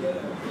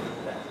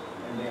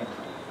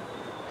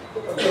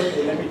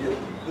 Okay, let me just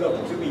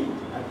look to me.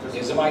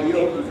 Is the mic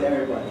open to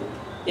everybody?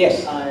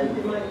 Yes. I'm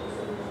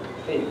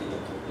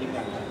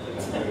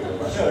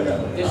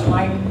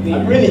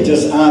really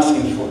just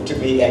asking to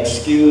be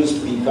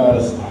excused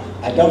because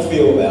I don't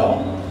feel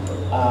well.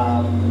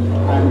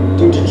 I'm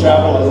due to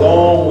travel a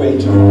long way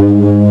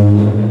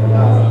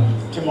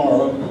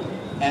tomorrow,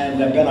 and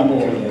then I'm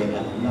over here.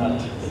 I'm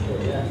not.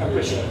 I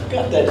wish I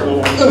got that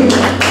long.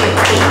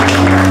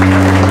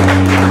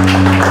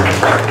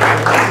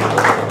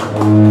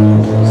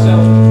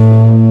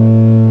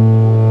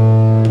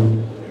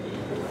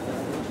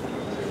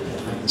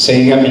 So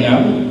you got me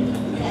now?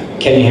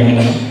 Can you hear me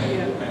now?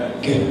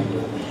 Good.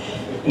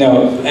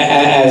 No,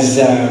 as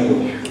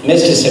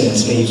Mr.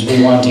 Simmons leaves,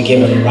 we want to give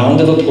him a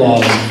round of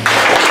applause.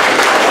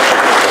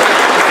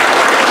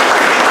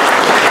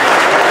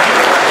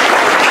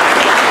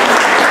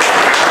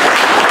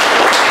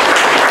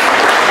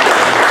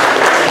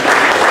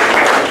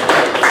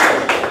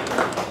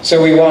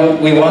 So we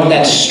want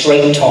that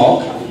straight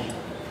talk.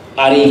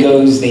 Adi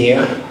goes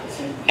there,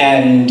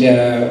 and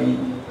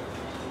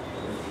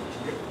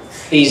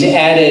he's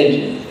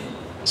added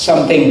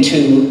something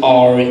to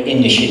our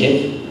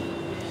initiative.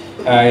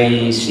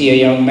 I see a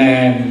young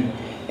man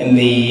in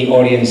the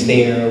audience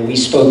there. We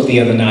spoke the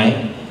other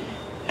night,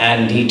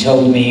 and he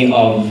told me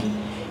of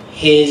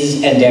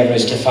his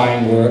endeavors to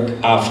find work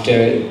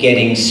after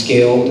getting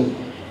skilled,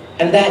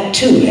 and that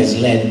too has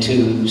led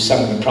to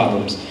some of the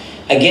problems.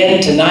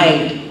 Again,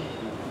 tonight,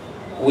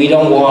 we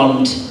don't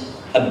want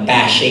a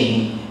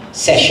bashing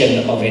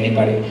session of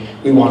anybody.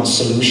 We want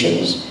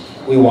solutions.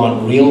 We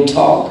want real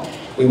talk.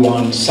 We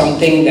want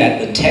something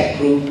that the tech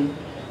group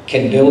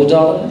can build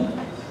on,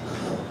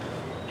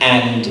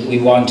 and we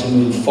want to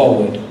move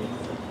forward.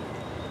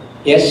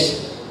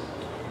 Yes?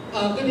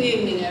 Good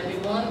evening,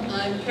 everyone.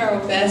 I'm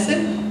Carol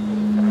Bassett,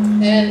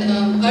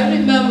 and I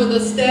remember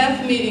the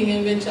staff meeting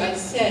in which I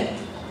sat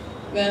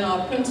when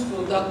our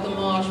principal, Dr.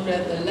 Marsh,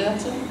 read the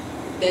letter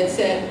that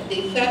said,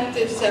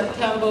 effective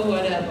September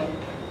whatever,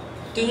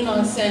 do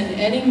not send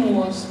any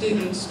more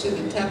students to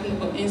the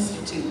Technical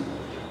Institute.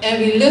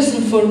 And we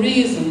listened for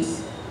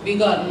reasons. We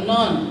got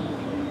none.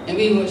 And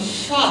we were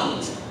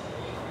shocked.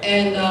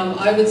 And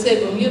I would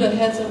say Bermuda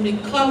hasn't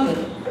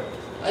recovered.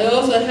 I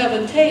also have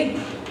a tape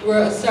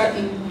where a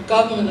certain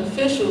government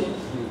official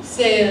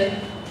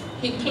said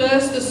he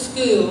closed the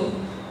school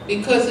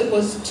because it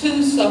was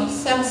too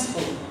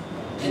successful.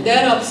 And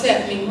that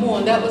upset me more,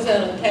 and that was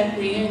at a tech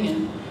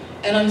reunion.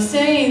 And I'm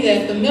saying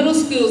that the middle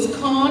schools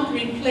can't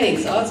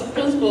replace, I was a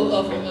principal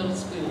of a middle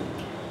school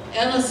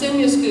and a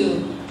senior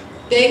school,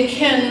 they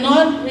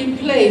cannot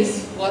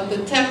replace what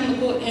the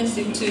Technical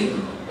Institute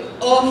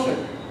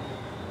offered.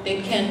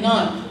 They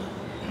cannot.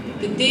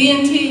 The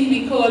D&T,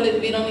 we call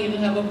it, we don't even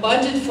have a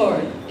budget for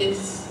it.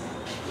 It's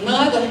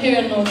neither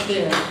here nor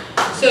there.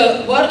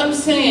 So what I'm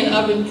saying,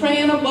 I've been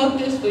praying about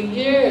this for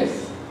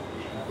years.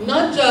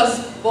 Not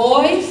just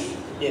boys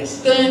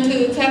going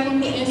to the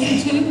Technical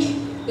Institute,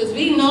 because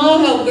we now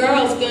have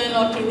girls going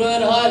up to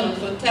Rhode Island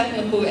for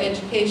technical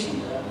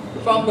education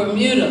from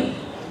Bermuda.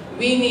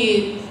 We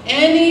need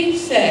any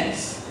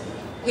sex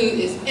who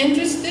is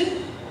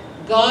interested,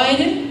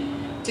 guided,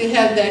 to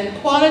have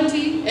that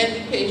quality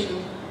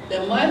education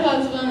that my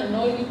husband and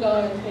all you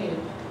guys had.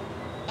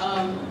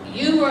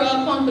 You were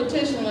our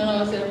competition when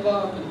I was at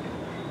Barber,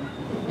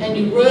 and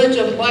you rode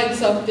your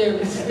bikes up there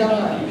with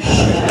style.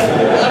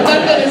 I'm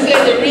not going to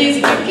say the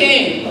reason you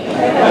came,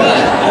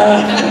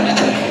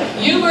 but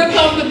you were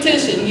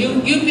competition.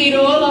 You beat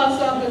all our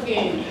soccer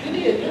games. You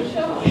did, you're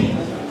sharp.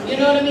 You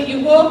know what I mean?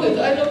 You walk it.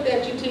 I looked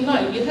at you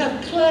tonight. You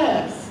have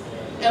class.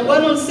 And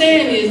what I'm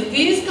saying is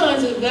these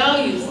kinds of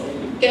values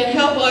can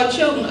help our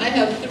children. I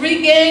have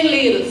 3 gang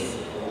leaders,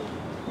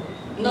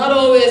 not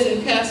always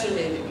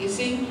incarcerated, you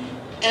see?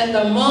 And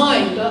the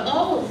mind, the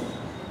ours.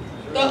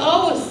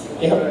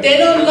 Yep. They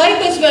don't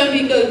like us when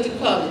we go to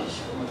college.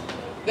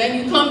 When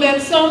you come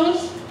back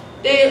summers,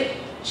 they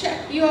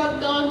check you out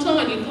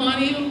downtown. You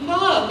can't even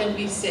park and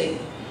be safe.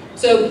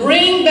 So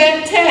bring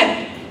back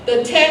tech,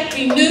 the tech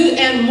we knew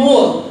and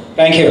more.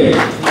 Thank you.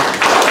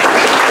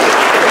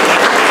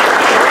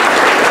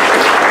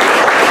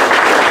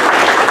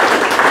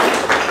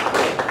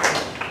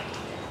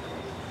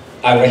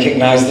 I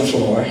recognize the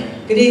floor.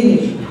 Good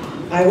evening.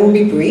 I will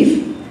be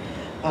brief.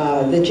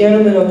 The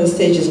gentleman on the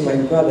stage is my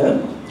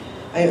brother.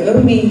 I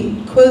only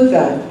quote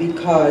that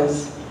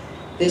because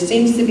there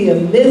seems to be a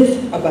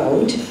myth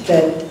about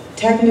that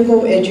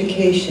technical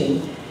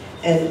education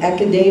and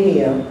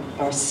academia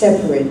are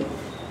separate.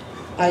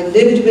 I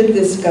lived with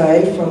this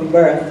guy from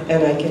birth,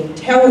 and I can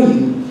tell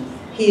you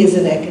he is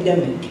an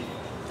academic.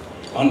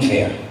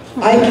 Unfair.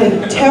 I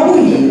can tell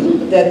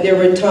you that there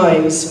were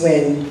times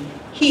when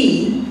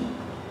he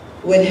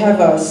would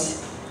have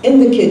us in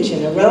the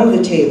kitchen around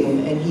the table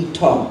and he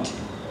taught.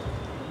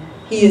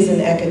 He is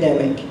an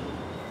academic,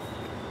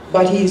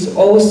 but he's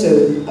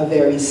also a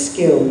very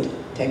skilled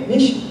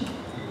technician.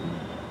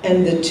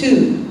 And the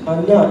two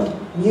are not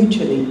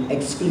mutually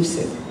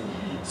exclusive.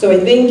 So I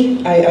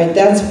think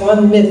that's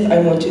one myth I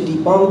want to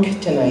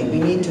debunk tonight. We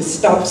need to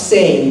stop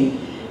saying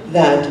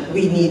that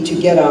we need to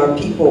get our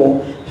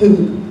people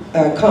who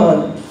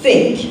can't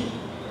think,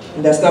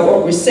 and that's not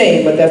what we're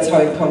saying, but that's how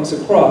it comes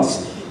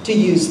across, to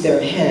use their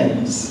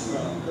hands.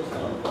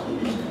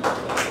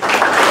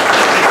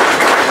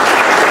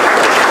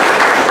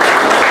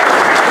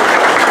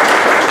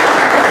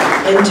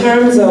 In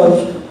terms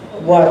of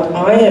what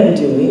I am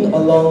doing,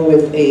 along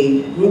with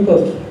a group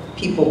of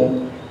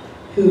people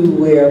who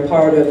were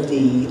part of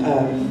the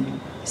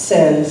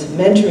SANS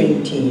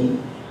mentoring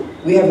team,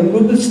 we have a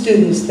group of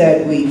students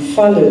that we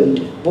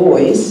followed,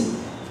 boys,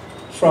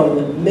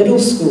 from middle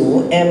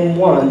school,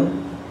 M1.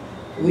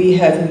 We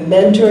have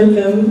mentored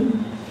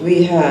them,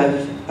 we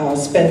have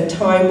spent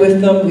time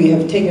with them, we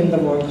have taken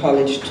them on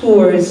college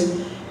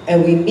tours,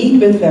 and we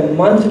meet with them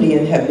monthly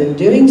and have been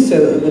doing so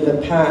over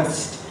the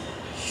past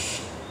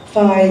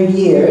 5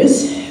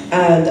 years.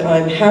 And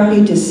I'm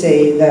happy to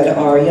say that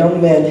our young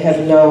men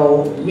have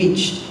now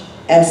reached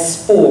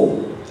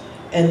S4,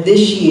 And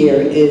this year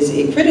is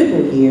a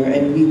critical year,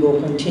 and we will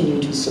continue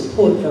to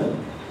support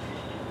them.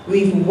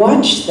 We've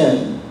watched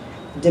them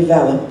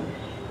develop.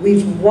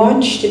 We've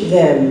watched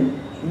them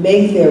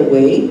make their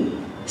way.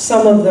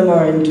 Some of them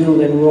are in dual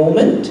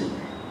enrollment.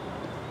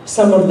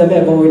 Some of them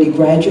have already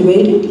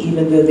graduated,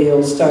 even though they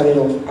all started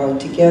off out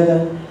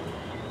together.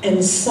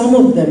 And some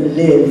of them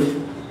live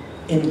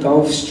in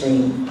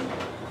Gulfstream,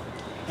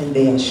 and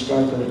they are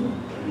struggling.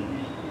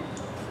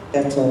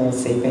 That's all I'll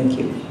say. Thank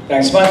you.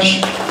 Thanks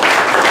much.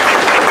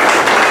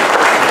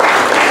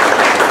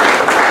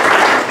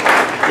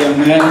 Young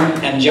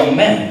man and young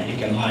man, you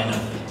can line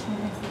up.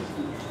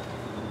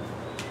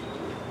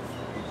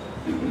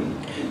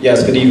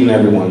 Yes, good evening,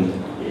 everyone.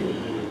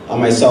 I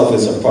myself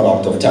is a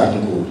product of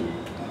technical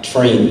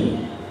training.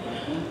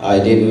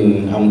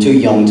 I'm too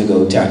young to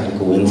go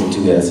technical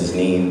institute as its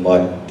name,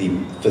 but the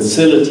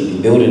facility,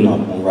 the building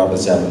up on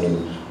Roberts Avenue,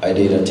 I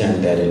did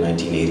attend that in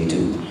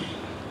 1982.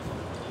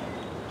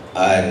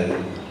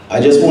 And I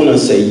just want to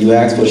say, you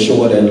asked for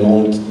short and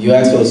long, you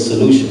asked for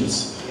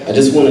solutions. I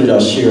just wanted to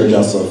share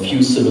just a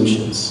few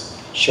solutions.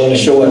 Short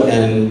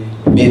and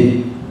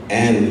mid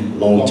and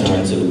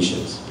long-term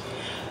solutions.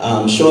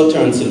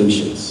 Short-term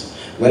solutions.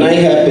 When I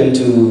happened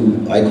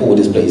to, I call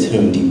this place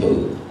Home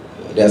Depot,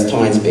 that's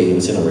Tynes Bay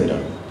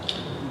Incinerator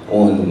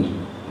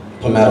on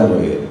Palmetto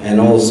Road, and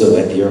also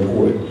at the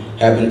airport.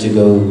 Happened to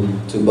go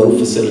to both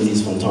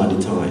facilities from time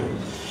to time.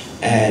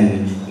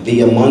 And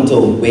the amount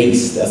of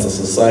waste as a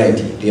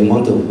society, the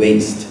amount of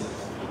waste,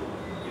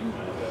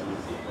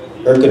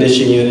 air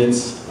conditioning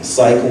units,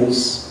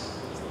 cycles,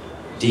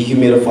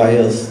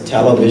 dehumidifiers,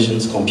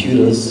 televisions,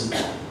 computers,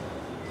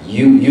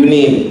 you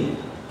name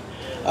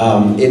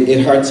it.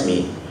 It hurts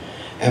me.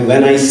 And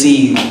when I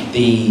see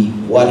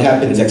what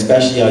happens,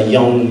 especially our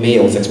young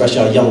males, especially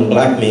our young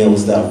black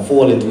males that are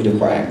falling through the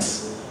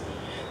cracks,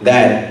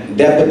 that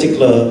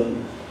particular,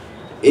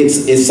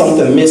 it's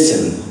something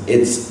missing.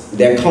 It's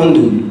their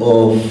conduit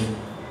of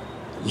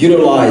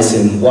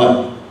utilizing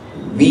what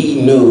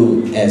we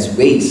know as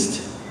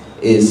waste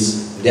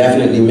is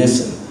definitely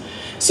missing.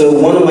 So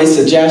one of my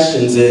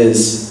suggestions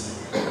is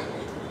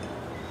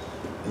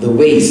the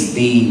waste,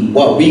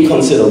 what we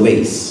consider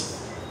waste,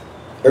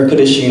 air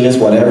conditioning units,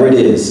 whatever it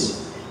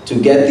is, to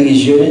get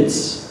these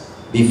units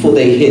before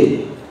they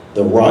hit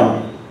the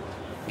rot,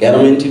 get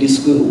them into the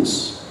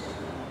schools,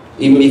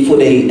 even before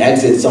they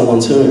exit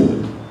someone's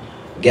home,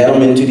 get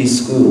them into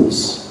these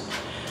schools,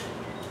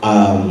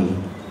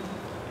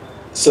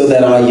 so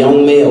that our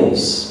young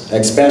males,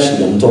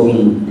 especially,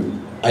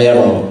 I have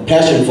a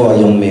passion for our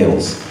young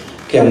males,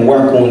 can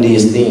work on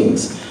these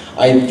things.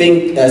 I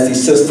think, as the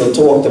sister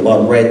talked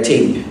about red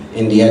tape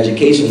in the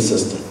education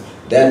system,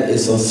 that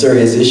is a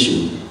serious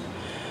issue.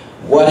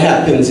 What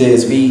happens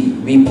is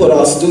we put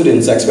our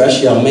students,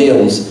 especially our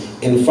males,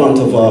 in front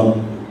of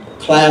a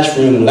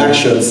classroom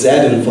lecture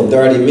setting for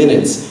 30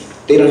 minutes.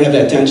 They don't have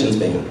that attention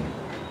span.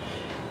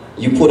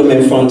 You put them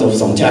in front of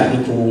some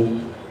technical,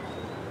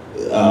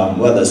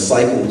 whether it's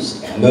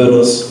cycles,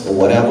 motors, or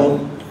whatever,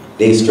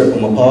 they strip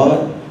them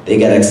apart, they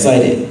get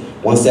excited.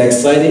 Once they're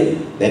excited,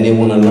 then they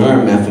want to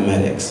learn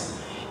mathematics.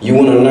 You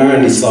want to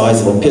learn the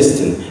size of a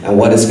piston and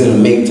what it's going to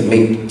make to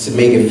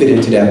make it fit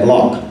into that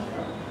block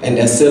and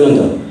that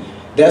cylinder.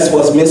 That's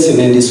what's missing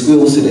in the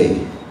schools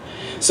today.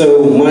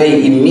 So my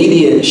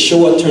immediate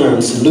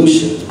short-term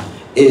solution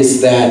is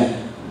that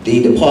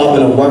the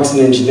Department of Works and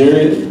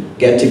Engineering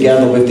get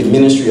together with the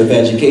Ministry of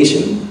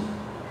Education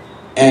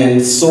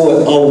and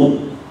sort out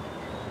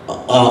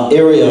an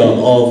area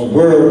of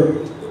where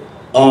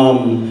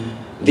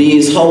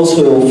these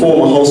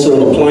former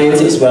household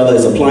appliances, whether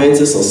it's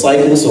appliances or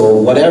cycles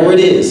or whatever it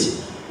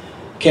is,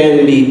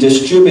 can be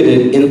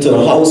distributed into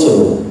the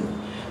household.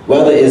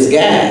 Whether it's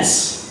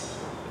gas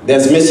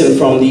that's missing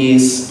from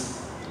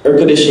these air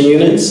conditioning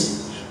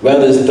units,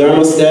 whether it's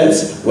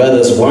thermostats, whether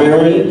it's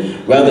wiring,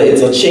 whether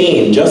it's a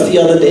chain. Just the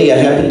other day I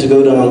happened to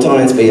go down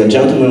Tynes Bay, a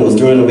gentleman was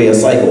throwing away a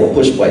cycle, a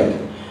push bike.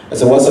 I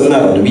said, what's the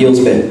matter? The wheel's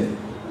bent.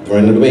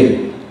 Throwing it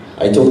away.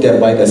 I took that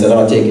bike, I said,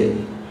 I'll take it.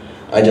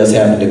 I just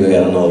happened to go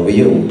get another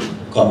wheel,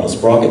 a couple of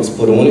sprockets,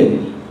 put on it.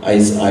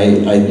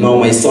 Now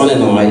my son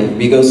and I,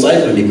 we go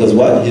cycling because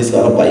what? He's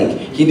got a bike.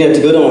 He didn't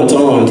have to go down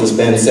town to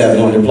spend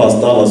 $700+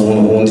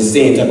 on the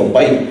same type of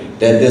bike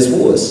that this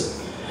was.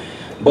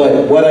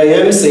 But what I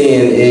am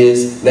saying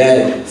is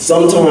that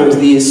sometimes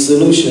these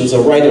solutions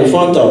are right in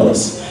front of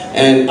us.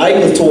 And I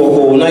could talk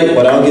all night,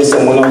 but I'll give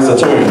someone else a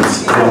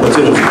chance, an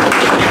opportunity.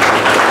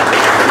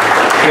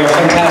 You're a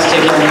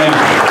fantastic young man.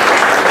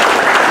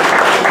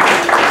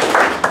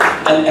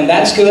 And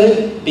that's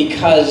good,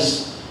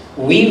 because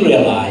we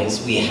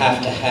realize we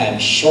have to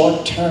have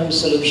short-term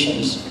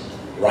solutions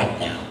right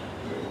now.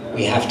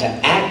 We have to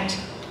act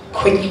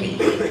quickly.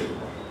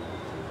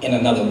 In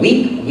another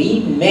week, we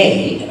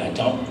may, and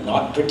I'm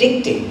not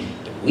predicting,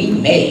 but we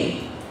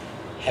may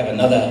have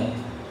another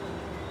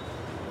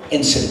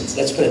incident.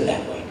 Let's put it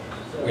that way.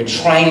 We're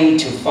trying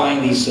to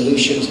find these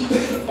solutions,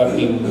 but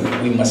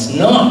we must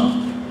not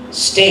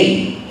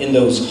stay in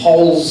those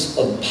halls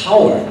of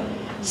power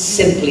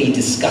simply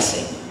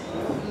discussing.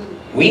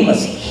 We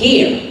must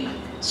hear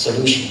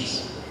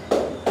solutions.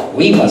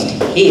 We must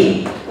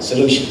hear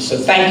solutions. So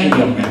thank you,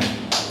 young man.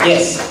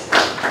 Yes?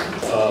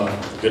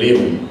 Good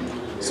evening.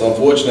 So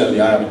unfortunately,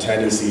 I have a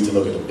tendency to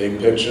look at the big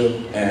picture,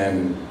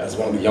 and as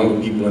one of the younger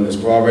people in this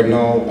crowd right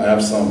now,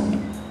 I've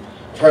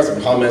heard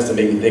some comments that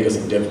make me think of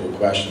some difficult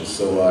questions.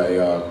 So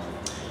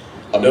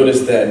I've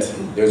noticed that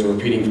there's a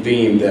repeating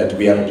theme that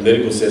we have a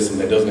political system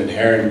that doesn't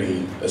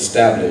inherently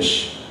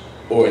establish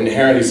or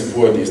inherently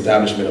support the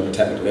establishment of a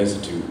technical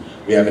institute.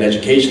 We have an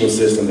educational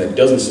system that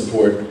doesn't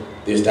support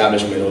the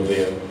establishment or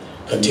the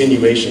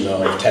continuation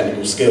of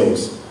technical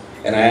skills.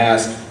 And I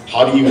ask,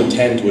 how do you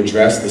intend to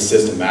address the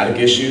systematic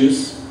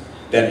issues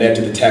that led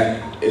to the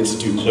Tech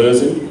Institute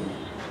closing,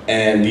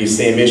 and these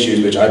same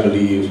issues which I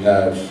believe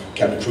have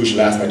kept a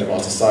crucial aspect of our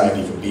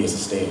society from being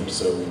sustained?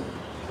 So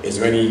is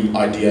there any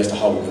idea as to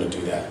how we're going to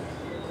do that?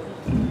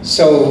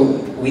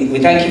 So we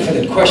thank you for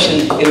the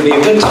question. It'll be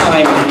a good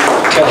time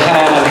to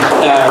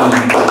have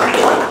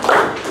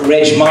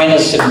Reg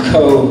Minus and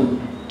co.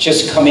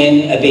 just come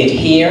in a bit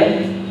here.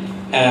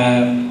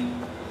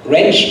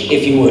 Reg,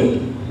 if you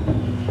would.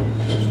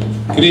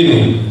 Good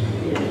evening.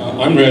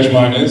 I'm Reg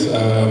Minus,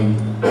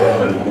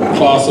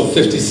 class of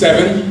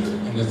 57,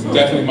 and it's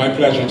definitely my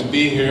pleasure to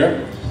be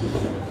here.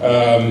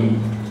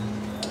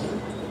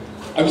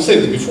 I would say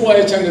that before I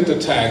attended the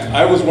TAC,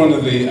 I was one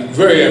of the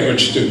very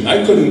average students.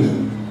 I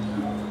couldn't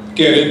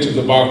get into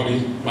the Berkeley.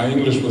 My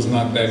English was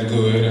not that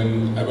good,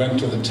 and I went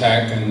to the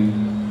TAC, and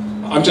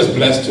I'm just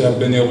blessed to have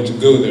been able to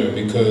go there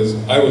because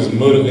I was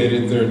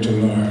motivated there to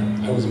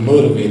learn. I was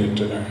motivated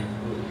to learn.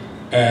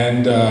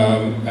 And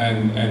I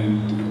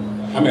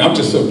mean, I'm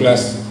just so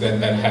blessed that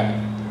that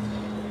happened.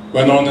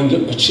 Went on and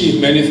achieved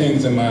many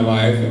things in my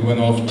life, and went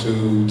off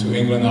to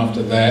England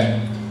after that.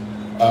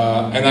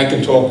 And I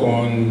can talk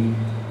on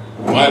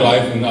my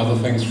life and other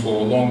things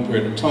for a long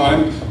period of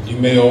time. You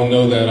may all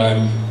know that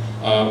I'm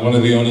one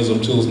of the owners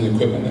of Tools and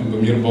Equipment and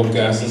Bermuda Bulk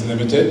Gases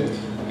Limited,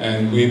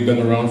 and we've been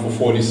around for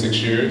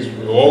 46 years.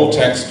 We're all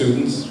tech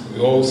students. We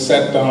all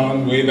sat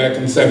down way back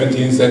in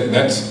 17, said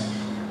let's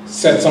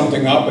set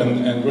something up,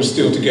 and we're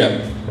still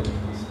together.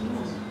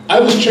 I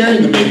was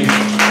chairing the meeting.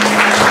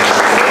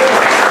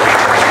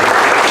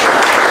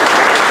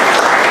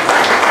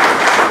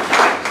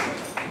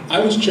 I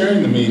was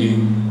chairing the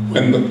meeting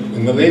when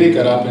the lady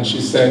got up and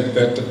she said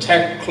that the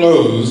tech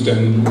closed,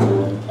 and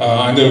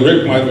I know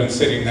Rick might have been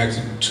sitting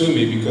next to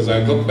me because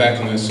I looked back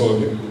and I saw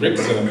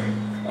Rick's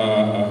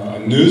a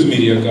news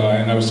media guy,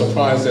 and I was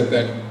surprised that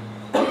that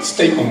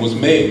statement was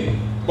made.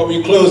 But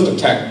we closed the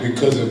tech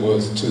because it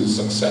was too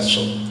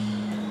successful.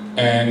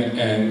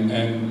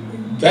 And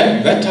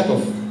that type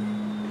of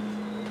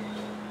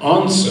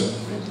answer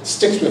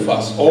sticks with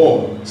us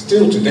all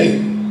still today.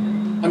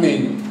 I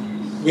mean,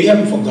 we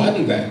haven't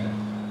forgotten that.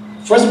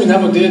 First, we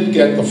never did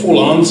get the full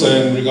answer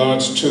in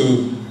regards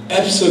to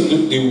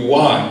absolutely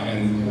why,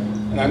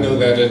 and I know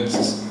that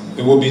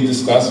it will be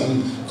discussed,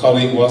 and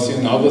colleague Wasi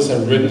and others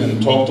have written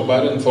and talked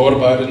about it and thought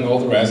about it and all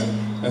the rest,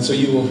 and so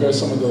you will hear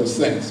some of those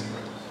things.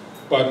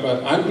 But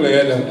I'm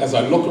glad, and as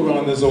I look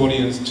around this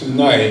audience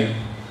tonight,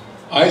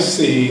 I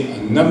see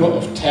a number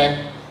of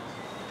tech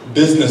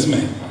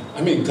businessmen.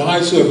 I mean,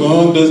 guys who have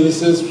owned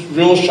businesses,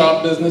 real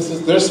sharp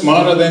businesses. They're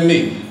smarter than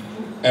me.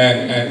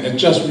 And it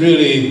just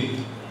really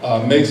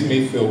makes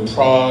me feel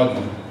proud,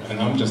 and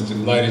I'm just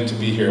delighted to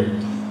be here.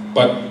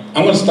 But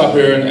I'm going to stop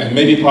here and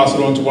maybe pass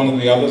it on to one of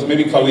the others.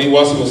 Maybe Khalid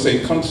Wasi will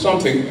say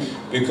something,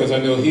 because I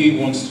know he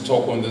wants to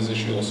talk on this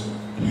issue also.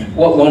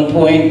 Well, one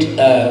point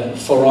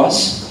for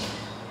us,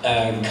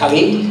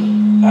 Khalid,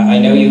 I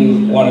know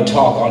you want to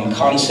talk on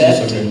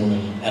concept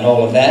and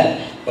all of that,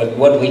 but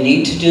what we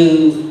need to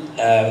do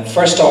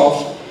first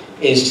off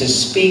is to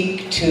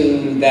speak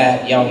to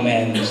that young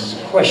man's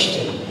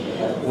question.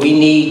 We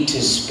need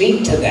to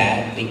speak to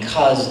that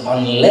because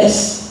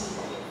unless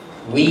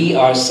we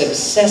are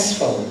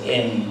successful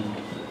in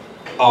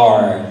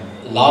our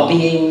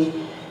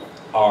lobbying,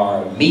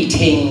 our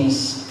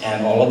meetings,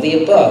 and all of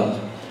the above,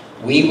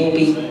 we will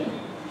be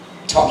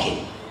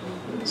talking.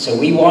 So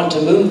we want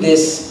to move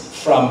this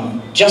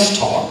from just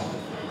talk,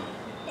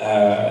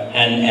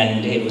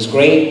 and it was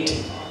great.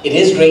 It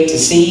is great to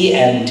see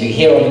and to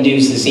hear on the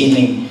news this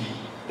evening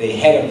the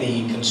head of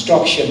the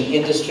construction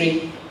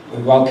industry.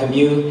 We welcome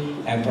you,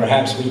 and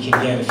perhaps we can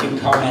get a few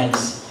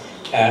comments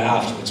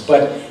afterwards.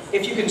 But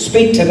if you can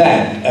speak to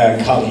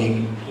that,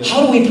 colleague,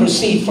 how do we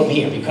proceed from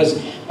here?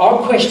 Because our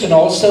question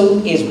also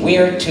is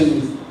where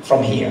to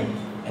from here.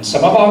 And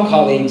some of our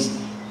colleagues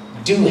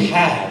do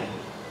have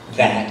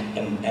that,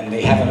 and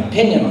they have an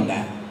opinion on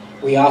that.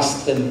 We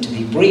ask them to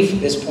be brief at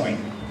this point.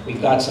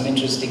 We've got some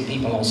interesting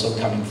people also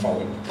coming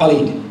forward.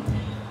 Khalid.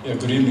 Yeah,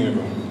 good evening,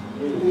 everyone.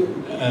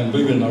 And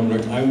believe it or not,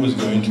 Rick, I was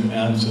going to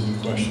answer the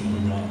question of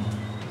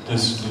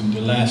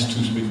the last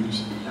two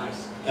speakers.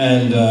 Nice.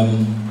 And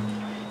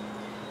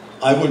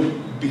I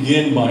would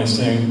begin by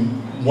saying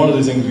one of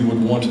the things we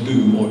would want to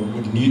do, or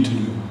would need to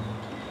do,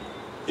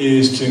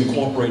 is to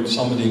incorporate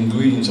some of the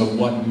ingredients of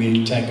what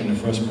made tech in the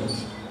first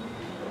place.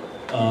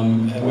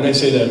 And when I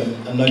say that,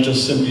 I'm not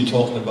just simply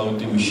talking about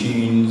the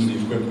machines, the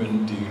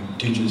equipment, the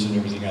teachers, and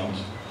everything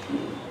else.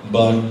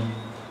 But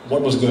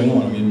what was going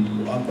on? I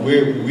mean,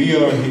 we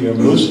are here,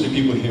 most of the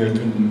people here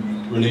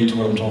can relate to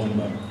what I'm talking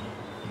about.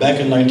 Back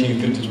in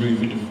 1953,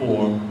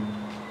 54,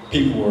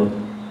 people were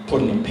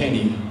putting a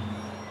penny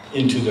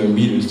into their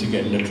meters to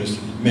get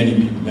electricity. Many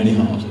people, many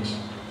houses.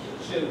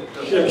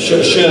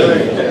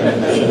 Shilling.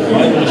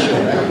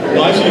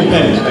 No, I've seen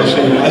pennies. I've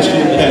seen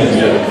pennies.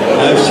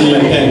 I've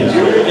seen pennies.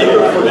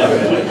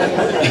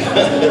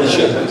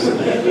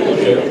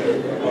 Okay.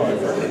 All right.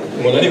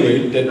 Well,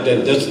 anyway,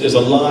 there's a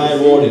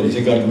live audience.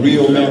 They got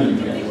real memory.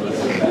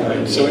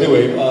 Right. So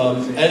anyway,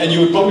 and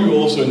you would probably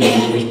also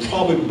know there was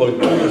probably about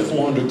 300 or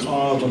 400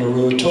 cars on the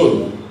road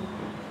total.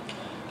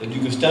 That you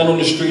could stand on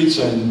the streets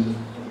and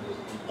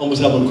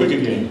almost have a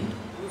cricket game,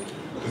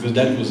 because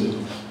that was it.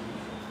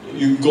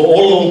 You go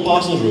all along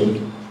Parsons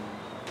Road,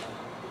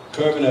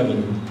 Kirwan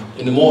Avenue,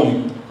 in the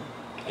morning,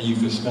 and you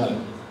could smell it.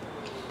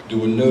 There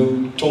were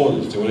no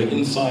toilets, there were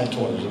inside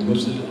toilets, and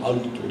most of the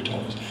outdoor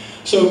toilets.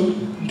 So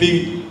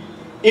the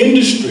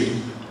industry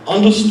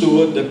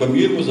understood that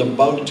Bermuda was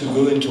about to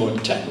go into a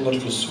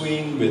technological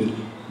swing with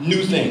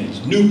new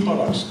things, new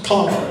products,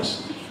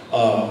 cars,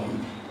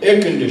 air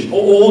conditioning,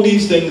 all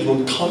these things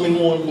were coming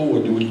on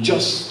board. They were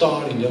just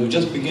starting, they were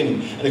just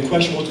beginning. And the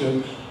question was,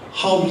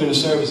 how are we going to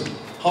service it?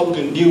 How are we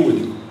going to deal with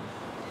it?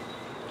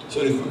 So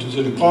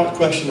the part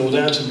question that was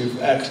answered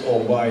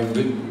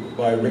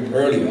by Rick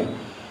earlier,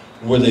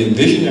 were they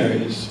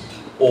visionaries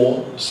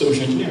or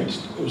social engineers?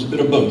 It was a bit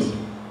of both.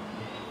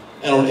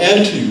 And I would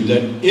add to you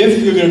that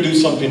if you're going to do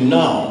something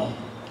now,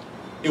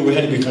 it would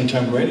have to be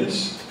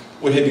contemporaneous, it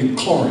would have to be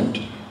current.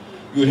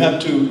 You would have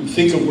to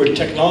think of where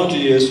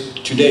technology is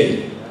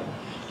today.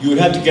 You would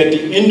have to get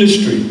the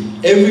industry,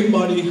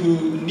 everybody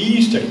who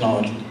needs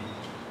technology.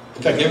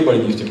 In fact,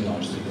 everybody needs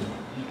technology today.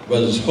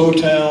 Whether it's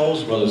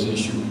hotels, whether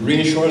it's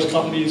reinsurance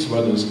companies,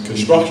 whether it's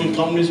construction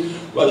companies,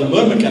 whether it's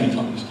motor mechanic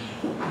companies.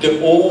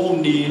 They all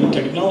need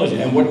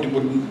technology, and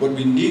what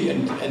we need,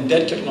 and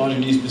that technology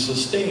needs to be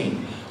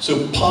sustained.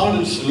 So part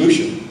of the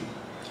solution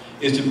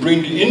is to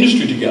bring the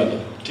industry together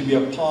to be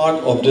a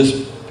part of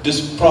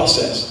this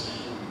process.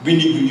 We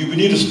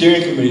need a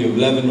steering committee of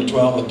 11 or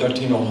 12 or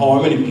 13 or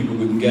however many people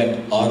we can get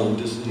out of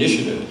this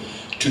initiative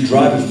to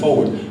drive it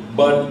forward.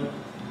 But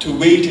to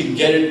wait to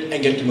get it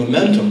and get the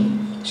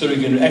momentum so that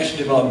we can actually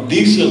develop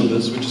these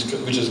syllabus,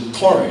 which is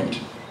current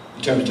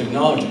in terms of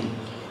technology,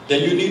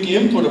 then you need the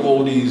input of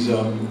all these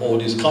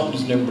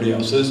companies and everybody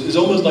else. So it's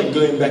almost like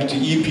going back to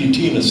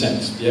EPT in a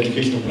sense, the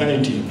Educational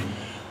Planning Team,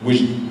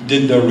 which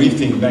did the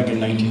rethink back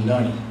in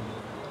 1990.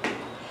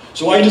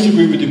 So I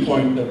disagree with the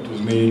point that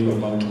was made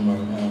about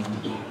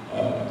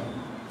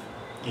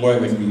Laura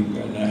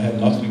McBee, and I have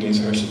nothing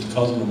against her, she's a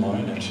cousin of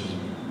mine, and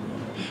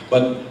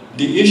but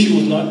the issue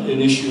was not an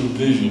issue of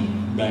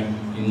vision back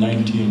in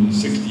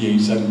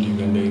 1968-70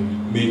 when they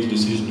made the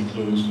decision to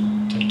close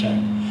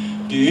Tank.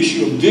 The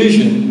issue of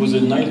vision was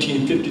in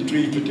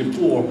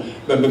 1953-54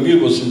 when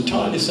Bermuda was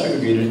entirely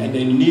segregated and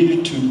they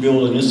needed to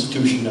build an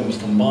institution that was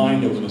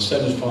combined, that was going to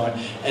satisfy,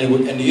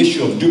 and the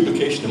issue of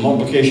duplication and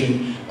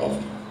multiplication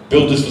of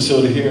build this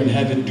facility here and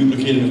have it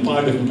duplicated in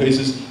 5 different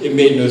places, it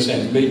made no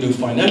sense, it made no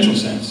financial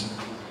sense.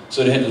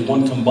 So they had this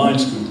one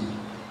combined school.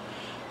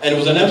 And it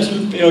was an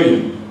absolute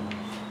failure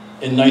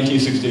in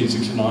 1968,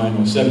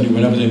 69, or 70,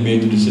 whenever they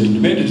made the decision. They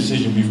made the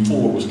decision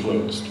before it was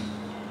closed.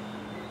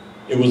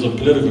 It was a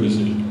political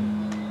decision.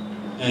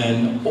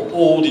 And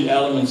all the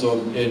elements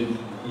of it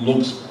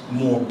looks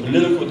more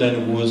political than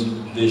it was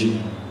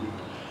visionary.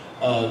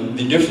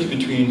 The difference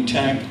between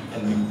TAC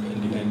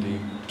and the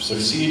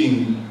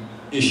succeeding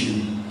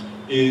issue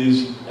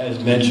is, as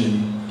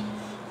mentioned,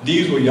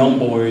 these were young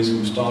boys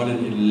who started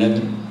at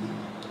 11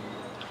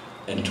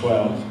 and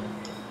 12,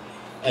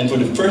 and for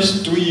the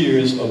first 3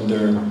 years of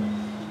their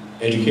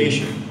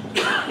education,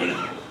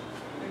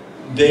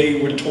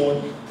 they were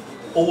taught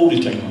all the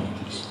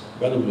technologies,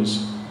 whether it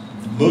was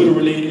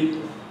motor-related,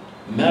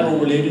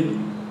 metal-related,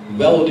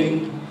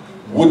 welding,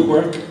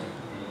 woodwork,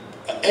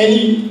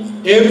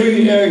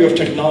 every area of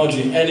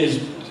technology, and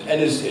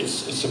it's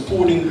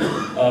supporting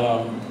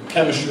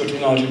chemistry or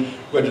technology,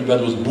 whether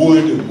it was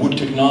wood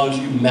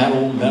technology,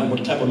 metal,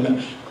 what type of metal,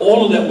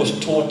 all of that was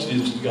taught to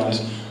these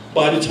guys.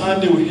 By the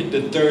time they would hit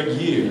the 3rd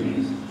year,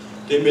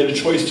 they made a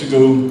choice to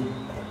go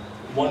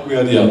one way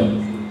or the other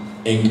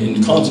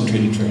in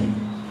concentrated training.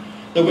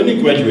 Now when they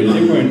graduated,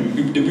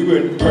 we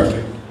weren't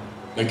perfect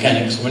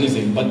mechanics or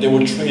anything, but they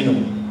were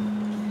trainable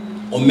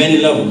on many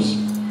levels.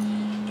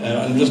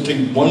 And just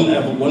take one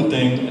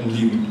thing and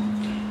leave it.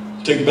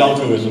 Take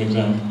Balco as an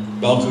example.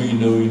 Balco, you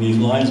know, you need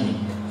linesmen.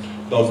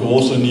 Balco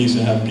also needs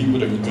to have people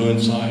that can go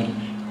inside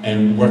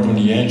and work on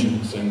the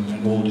engines and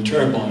all the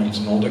turbines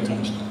and all that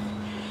kind of stuff.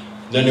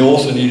 Then they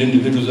also need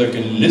individuals that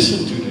can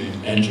listen to the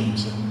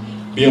engines and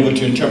be able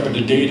to interpret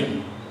the data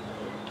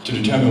to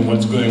determine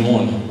what's going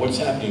on, what's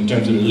happening in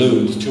terms of the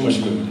loads, too much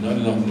load, not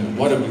enough load,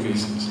 whatever the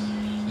case is.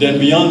 Then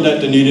beyond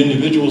that, they need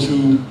individuals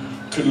who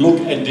could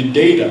look at the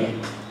data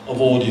of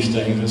all these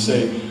things and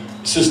say,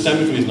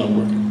 systemically it's not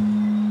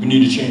working. We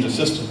need to change the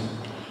system.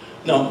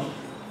 Now,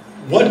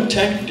 what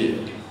tech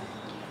did,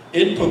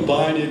 it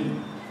provided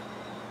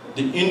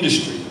the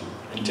industry,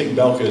 and take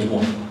Balca as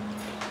one,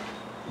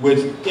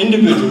 with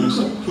individuals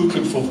who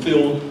could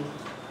fulfill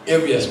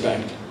every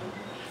aspect.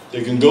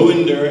 They can go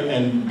in there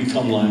and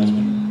become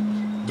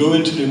linesmen, go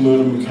into the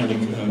motor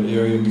mechanic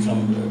area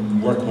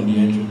and work on the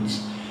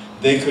engines.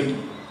 They could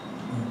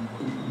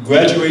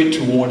graduate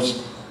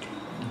towards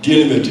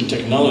dealing with the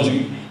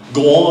technology,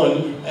 go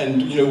on,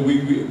 and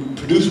we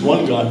produced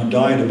one guy who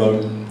died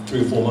about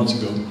 3 or 4 months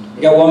ago.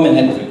 You got 1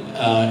 minute.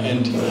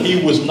 And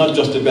he was not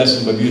just the best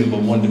in Bermuda,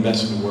 but one of the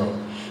best in the world.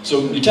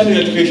 So the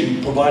technical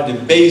education provided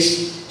the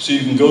base so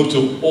you can go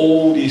to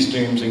all these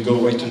things and go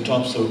right to the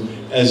top. So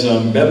as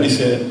Beverly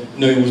said,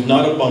 it was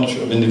not a bunch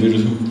of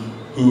individuals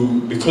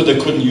who, because they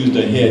couldn't use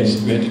their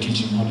heads, we had to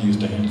teach them how to use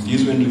their hands.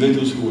 These were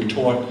individuals who were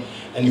taught,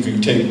 and you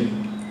could take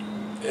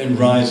and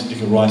rise, they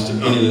could rise to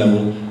any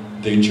level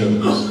they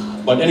chose.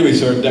 But anyway,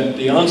 sir,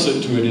 the answer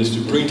to it is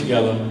to bring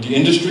together the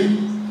industry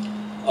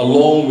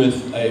along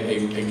with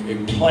a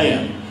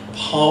plan of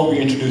how we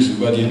introduce it,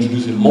 whether you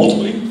introduce it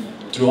multiply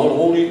throughout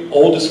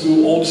all the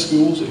schools,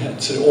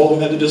 so all of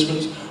them had the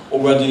disciplines, or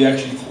whether you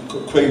actually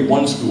create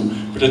one school.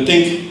 But I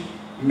think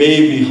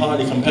may be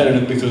highly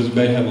competitive because it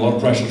may have a lot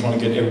of pressure trying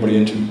to get everybody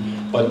into.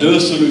 But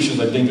those solutions,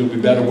 I think, will be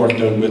better worked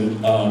out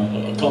with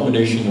a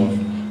combination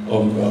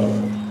of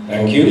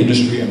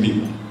industry and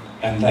people.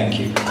 And thank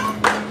you.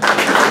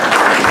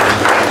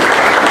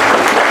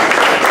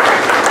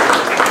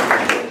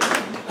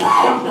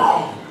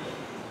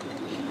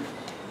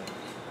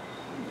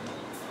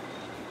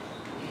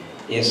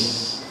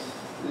 Yes,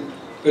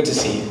 good to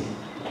see you.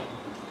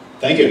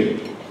 Thank you,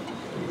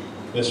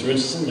 Mr.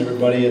 Richardson,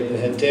 everybody at the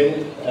head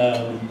table,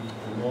 and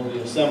all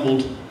the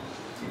assembled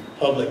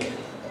public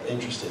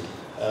interested.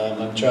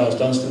 I'm Charles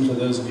Dunstan, for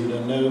those of you who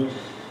don't know,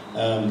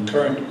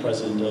 current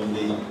president of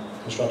the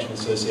Construction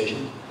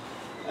Association.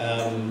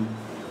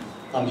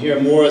 I'm here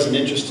more as an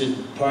interested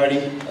party,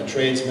 a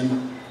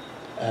tradesman,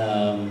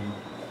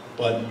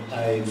 but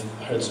I've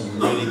heard some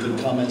really good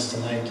comments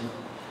tonight.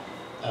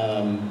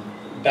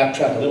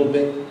 Backtrack a little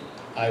bit.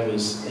 I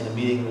was in a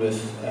meeting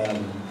with a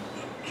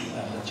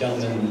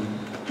gentleman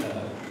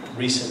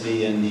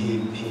recently, and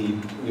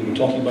we were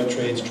talking about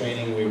trades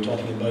training, we were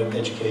talking about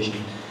education,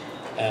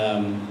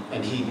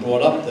 and he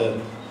brought up the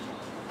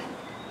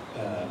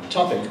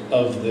topic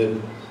of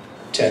the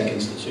Tech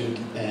Institute,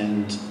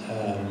 and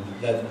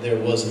that there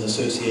was an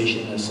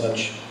association as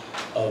such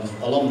of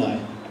alumni,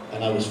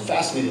 and I was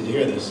fascinated to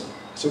hear this.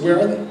 So where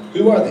are they?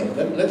 Who are they?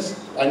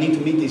 I need to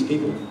meet these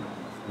people.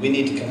 We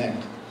need to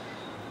connect.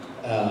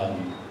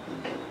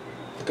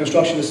 The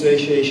Construction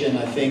Association,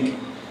 I think,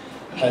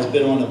 has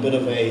been on a bit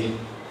of a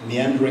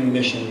meandering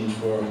mission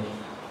for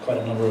quite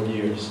a number of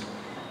years.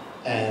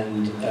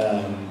 And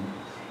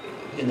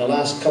in the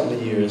last couple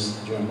of years,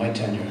 during my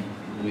tenure,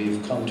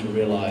 we've come to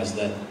realize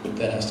that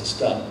that has to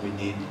stop. We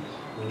need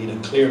a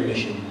clear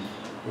mission.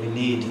 We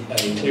need a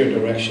clear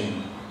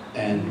direction.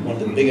 And one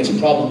of the biggest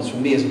problems for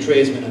me as a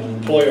tradesman and an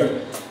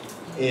employer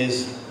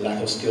is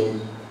lack of skilled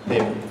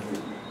labor.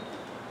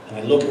 And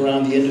I look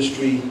around the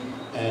industry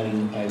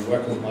and I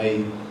work with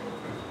my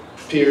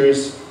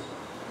peers,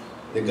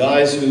 the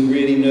guys who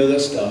really know their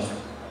stuff,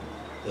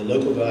 the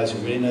local guys who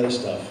really know their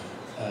stuff,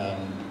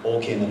 all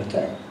came out of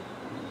tech.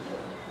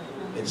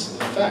 It's a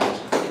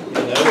fact,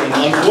 and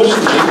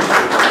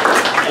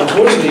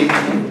unfortunately,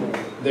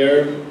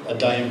 they're a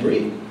dying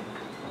breed.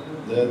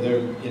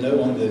 They're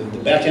on the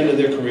back end of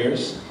their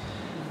careers.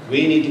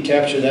 We need to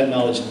capture that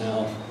knowledge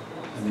now,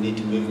 and we need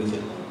to move with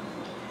it.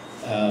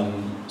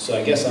 So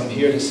I guess I'm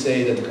here to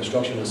say that the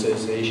Construction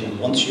Association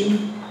wants you.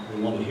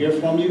 We want to hear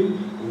from you.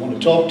 We want to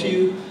talk to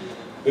you.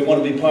 We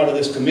want to be part of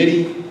this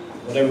committee,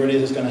 whatever it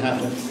is that's going to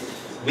happen.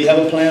 We have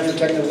a plan for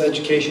technical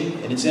education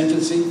in its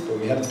infancy, but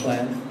we have a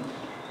plan.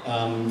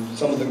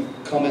 Some of the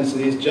comments that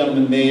these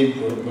gentlemen made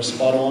were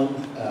spot on.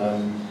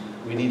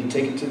 We need to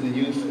take it to the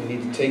youth. We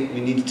need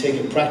to take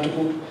it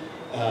practical.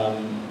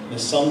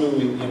 Ms. Sumner,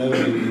 we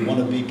want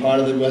to be part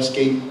of the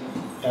Westgate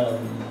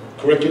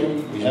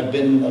curriculum. We have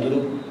been a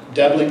little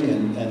dabbling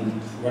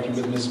and working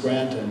with Ms.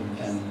 Grant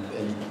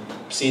and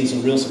seeing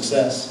some real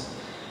success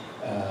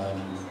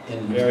in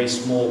very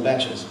small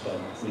batches, but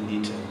we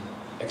need to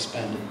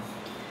expand it.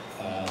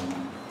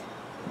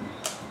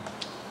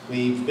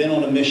 We've been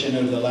on a mission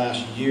over the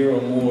last year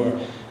or more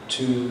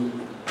to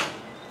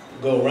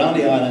go around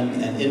the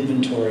island and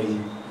inventory,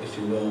 if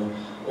you will,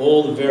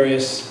 all the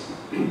various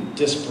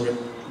disparate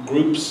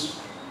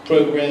groups,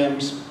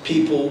 programs,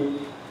 people,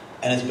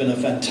 and it's been a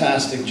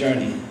fantastic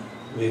journey.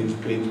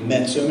 We've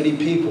met so many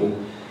people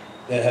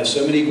that have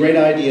so many great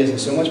ideas and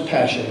so much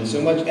passion and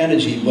so much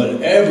energy,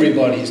 but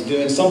everybody's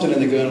doing something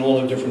and they're going in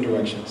all different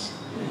directions.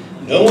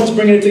 No one's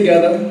bringing it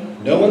together,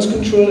 no one's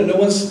controlling, no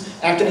one's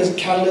acting as a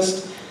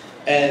catalyst,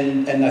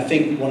 and I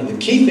think one of the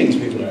key things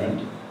we've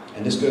learned,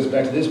 and this goes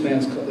back to this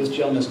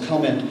gentleman's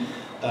comment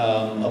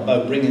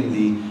about bringing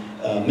the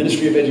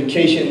Ministry of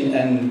Education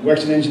and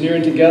Works and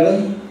Engineering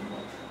together.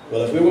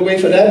 Well, if we will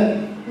wait for that,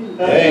 it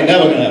ain't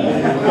never going to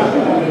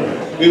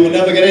happen. We will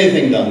never get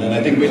anything done, and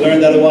I think we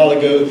learned that a while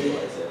ago.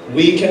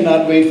 We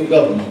cannot wait for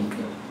government.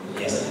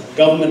 Yes.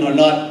 Government are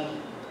not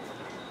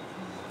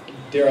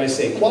dare I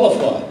say,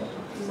 qualified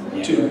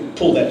to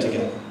pull that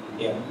together.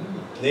 Yeah.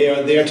 They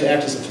are there to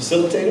act as a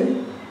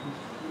facilitator.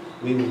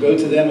 We will go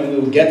to them and we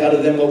will get out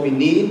of them what we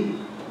need,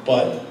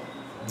 but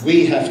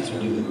we have to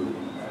do it.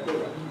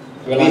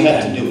 We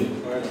have to do it.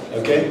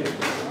 Okay?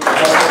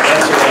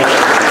 That's what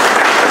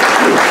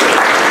I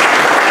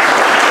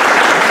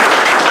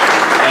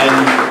And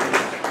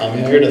I'm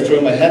here to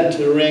throw my hat into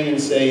the ring and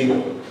say,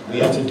 we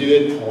have to do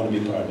it. I want to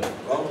be part of it.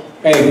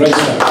 Hey, great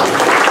stuff.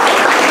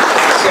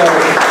 So,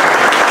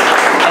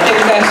 I think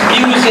that's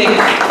music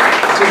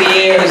to the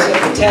ears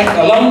of the Tech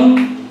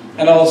alum,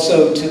 and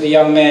also to the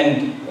young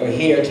men who are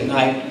here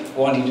tonight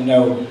wanting to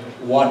know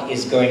what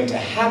is going to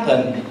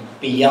happen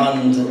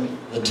beyond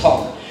the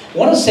talk. I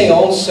want to say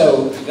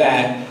also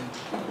that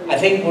I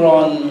think we're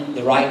on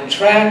the right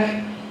track.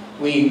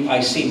 I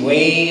see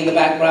way in the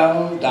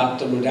background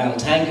Dr. Rudal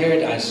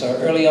Tankard. I saw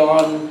early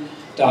on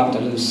Dr.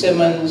 Lou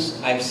Simmons.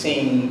 I've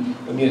seen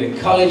Bermuda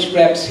College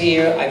reps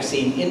here. I've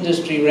seen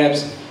industry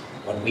reps.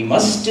 What we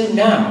must do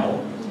now,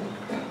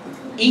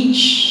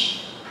 each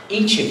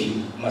of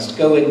you must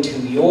go into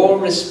your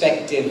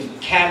respective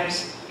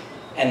camps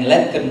and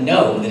let them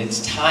know that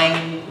it's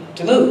time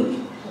to move.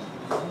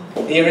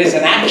 There is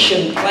an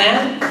action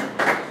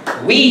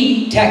plan.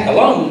 We, Tech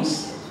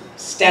alums,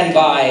 stand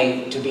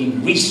by to be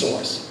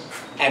resourced.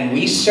 And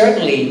we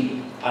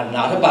certainly are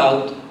not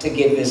about to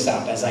give this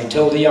up. As I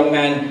told a young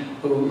man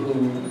who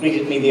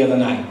greeted me the other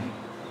night.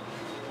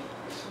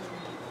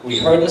 We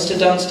heard Mr.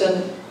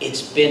 Dunstan.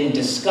 It's been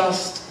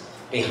discussed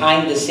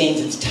behind the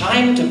scenes. It's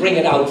time to bring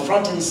it out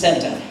front and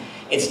center.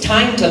 It's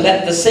time to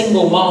let the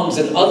single moms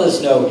and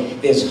others know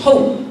there's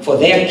hope for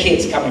their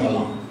kids coming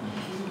along.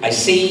 I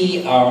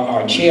see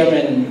our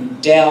chairman,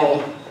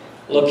 Dell,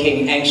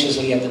 looking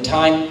anxiously at the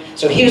time.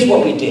 So here's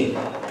what we did.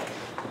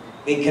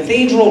 The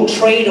cathedral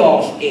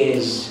trade-off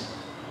is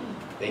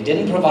they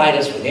didn't provide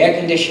us with air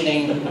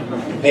conditioning,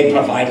 they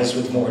provide us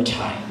with more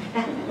time.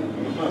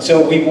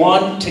 So we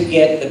want to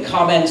get the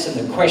comments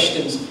and the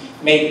questions,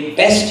 make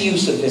best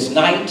use of this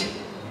night.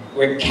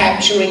 We're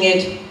capturing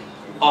it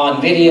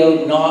on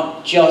video,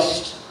 not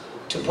just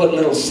to put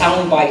little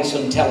sound bites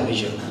on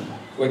television.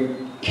 We're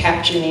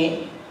capturing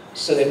it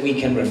so that we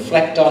can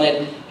reflect on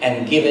it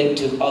and give it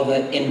to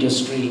other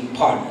industry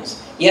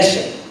partners. Yes,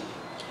 sir.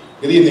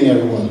 Good evening,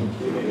 everyone.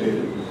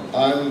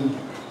 I'm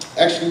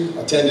actually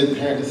attended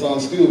Harrington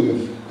School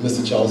with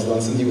Mr. Charles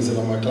Dunstan. He was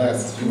in my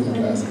classes, few of my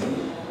classes.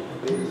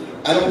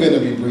 And I'm going to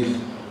be brief.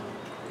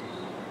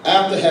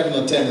 After having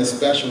attended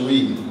special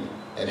reading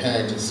at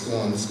Harrington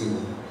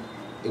School,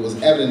 it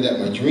was evident that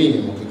my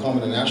dream of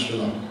becoming an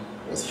astronaut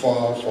was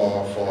far,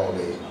 far, far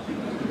away.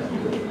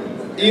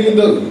 Even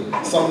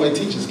though some of my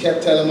teachers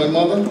kept telling my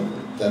mother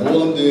that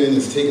all I'm doing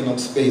is taking up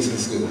space in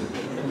school.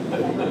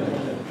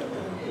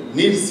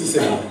 Needless to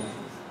say,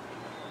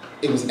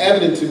 it was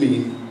evident to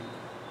me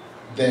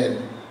that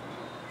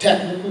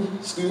technical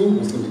school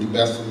was going to be the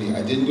best for me.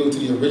 I didn't go to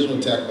the original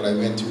tech, but I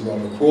went to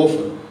Robert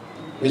Crawford,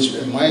 which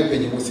in my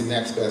opinion was the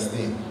next best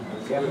thing.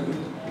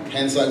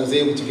 Hence I was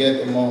able to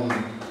get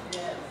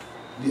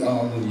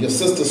your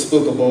sister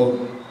spoke about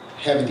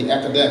having the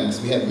academics.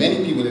 We had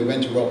many people that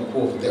went to Robert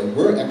Crawford that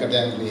were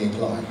academically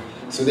inclined.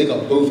 So they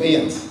got both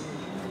ends,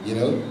 you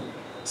know?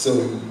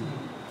 So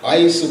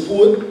I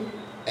support,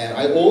 and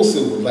I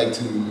also would like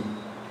to,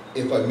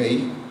 if I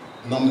may,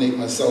 nominate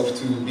myself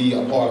to be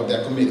a part of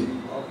that committee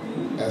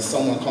as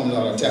someone coming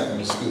out of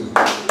technical school.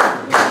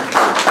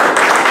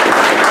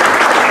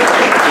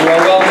 You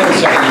are welcome,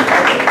 sir.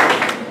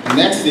 The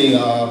next thing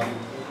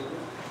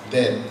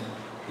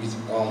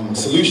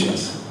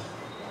solutions.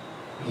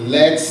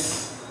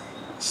 Let's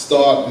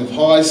start with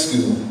high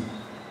school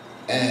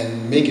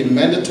and make it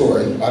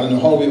mandatory. I don't know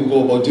how we will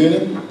go about doing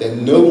it, that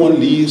no one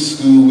leaves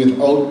school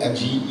without a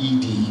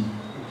GED.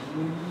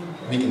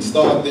 We can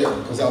start there,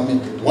 because I mean,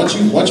 once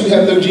you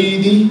have no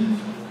GED,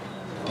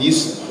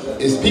 these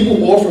is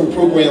people offering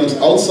programs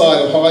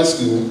outside of high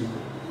school,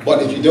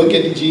 but if you don't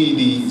get the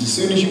GED, as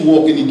soon as you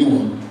walk in the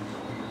door,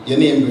 your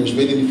name goes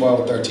right in the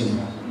file 13.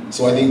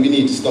 So I think we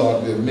need to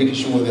start with making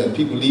sure that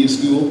people leave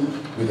school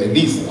with at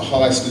least a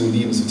high school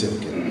leaving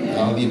certificate. And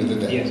I'll leave it at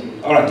that. Yes.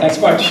 All right, thanks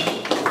much.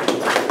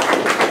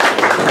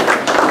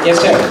 Yes,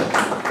 sir.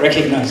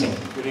 Recognizing.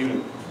 Good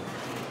evening.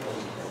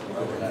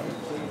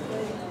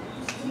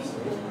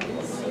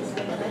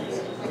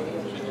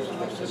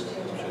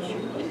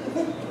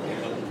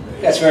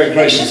 That's very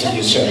gracious of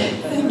you, sir.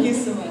 Thank you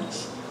so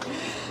much.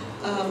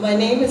 My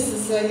name is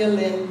Cecilia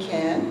Lynn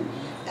Can,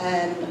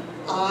 and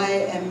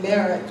I am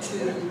married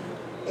to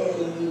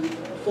a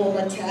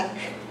former tech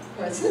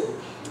person,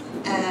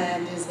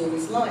 and his name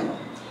is Lionel.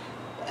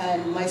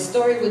 And my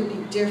story would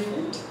be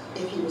different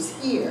if he was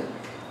here,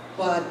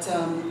 but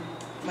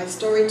my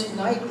story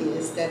tonight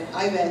is that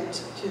I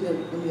went to the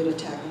Bermuda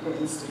Technical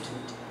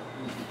Institute,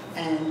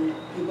 and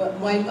you might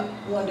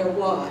wonder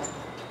why.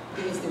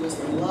 Because there was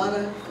a lot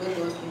of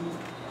good-looking,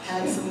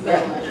 handsome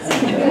guys.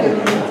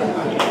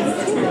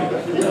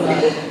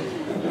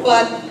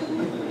 But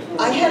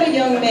I had a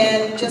young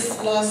man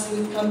just last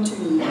week come to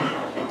me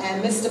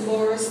And Mr.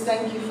 Boris,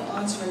 thank you for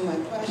answering my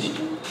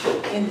question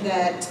in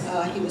that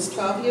he was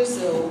 12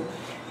 years old,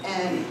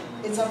 and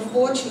it's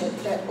unfortunate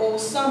that all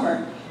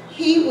summer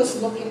he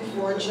was looking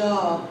for a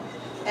job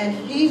and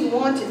he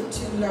wanted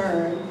to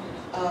learn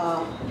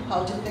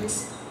how to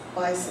fix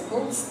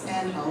bicycles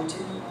and how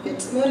to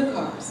fix motor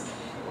cars.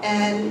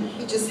 And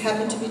he just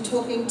happened to be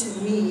talking to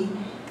me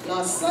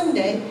last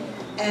Sunday,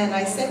 and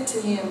I said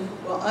to him,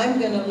 well, I'm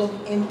going to look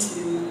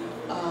into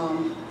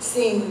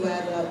seeing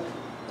whether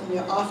in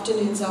your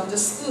afternoons after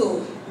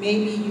school,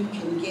 maybe you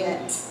can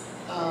get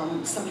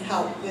some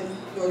help with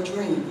your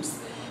dreams.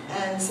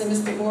 And so,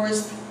 Mr.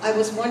 Morris, I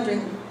was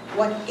wondering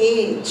what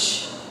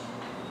age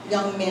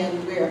young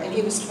men were, and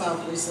he was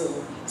 12 years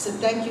old. So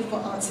thank you for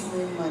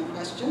answering my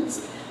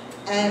questions.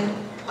 And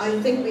I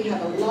think we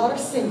have a lot of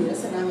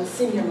seniors, and I'm a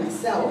senior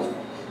myself,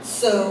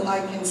 so I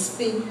can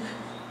speak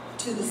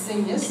to the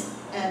seniors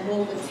and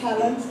all the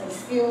talents and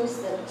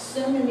skills that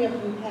so many of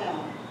you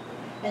have.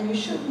 And you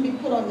shouldn't be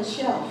put on the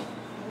shelf.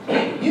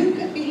 You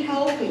could be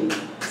helping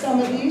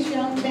some of these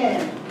young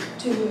men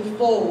to move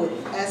forward,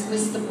 as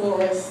Mr.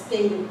 Boris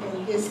stated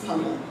in his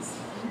comments.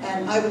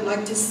 And I would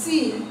like to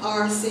see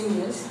our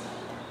seniors,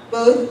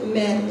 both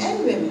men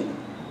and women,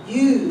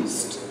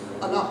 used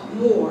a lot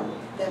more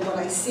than what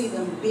I see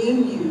them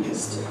being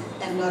used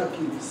and not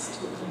abused.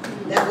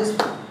 That was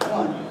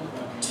one.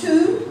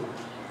 Two,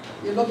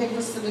 you're looking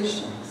for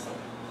solutions.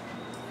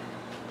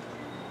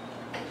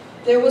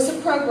 There was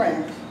a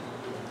program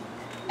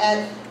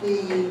at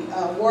the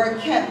Warwick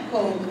Camp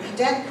called the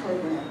Cadet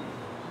Program.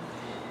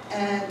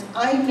 And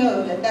I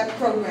know that that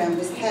program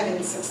was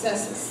having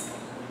successes,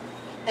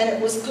 and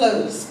it was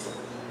closed.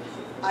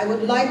 I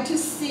would like to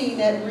see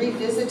that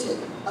revisited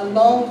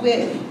along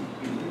with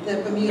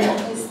the Bermuda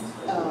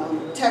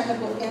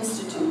Technical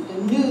Institute,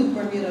 the new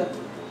Bermuda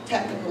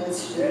Technical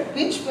Institute,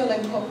 which will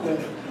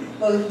incorporate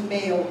both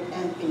male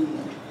and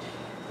female.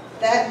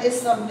 That is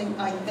something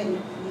I think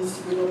needs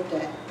to be looked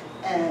at.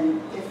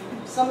 And if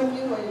some of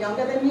you are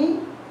younger than me,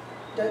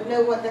 don't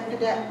know what the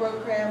cadet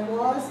program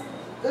was,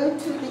 go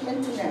to the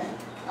internet.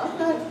 I'm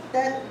not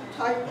that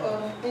type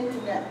of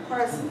internet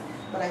person,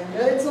 but I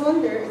know it's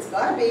on there, it's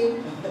gotta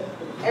be.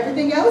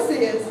 Everything else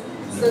is.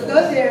 So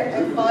go there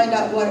and find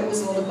out what it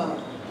was all about.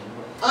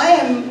 I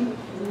am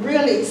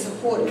really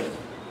supportive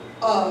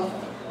of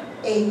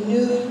a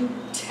new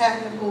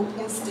technical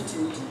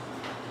institute.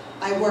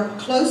 I work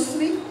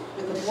closely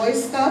with the Boy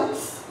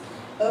Scouts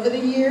over the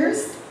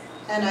years,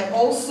 and I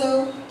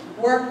also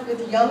work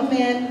with young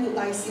men who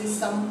I see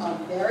some are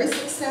very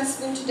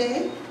successful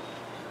today,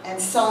 and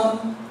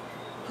some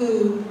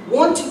who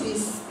want to be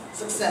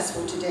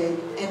successful today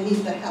and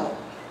need the help.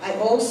 I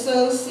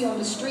also see on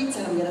the streets,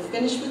 and I'm going to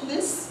finish with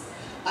this,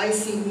 I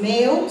see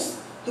males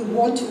who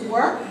want to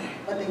work,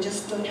 but they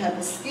just don't have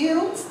the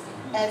skills,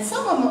 and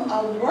some of them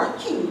are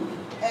working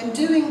and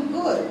doing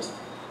good,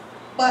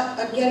 but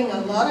are getting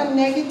a lot of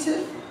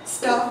negative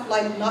stuff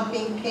like not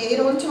being paid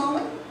on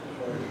time,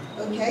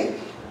 okay?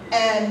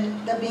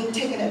 And they're being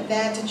taken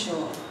advantage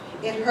of.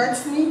 It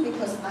hurts me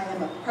because I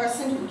am a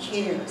person who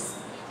cares.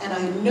 And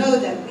I know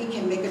that we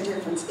can make a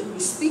difference if we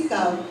speak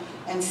out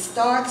and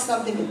start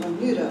something in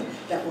Bermuda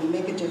that will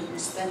make a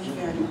difference. Thank you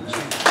very much.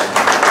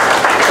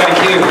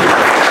 Thank you.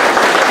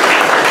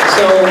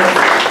 So,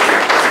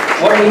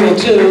 what we will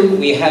do,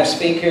 we have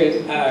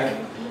speakers,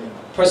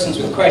 persons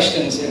with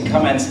questions and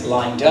comments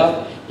lined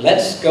up.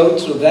 Let's go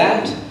through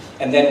that,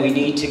 and then we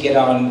need to get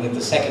on with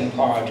the second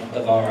part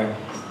of our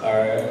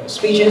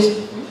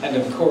speeches. And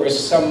of course,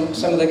 some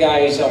of the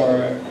guys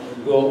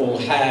will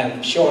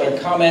have shorter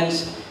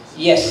comments.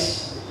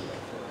 Yes,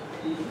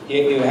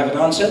 you have an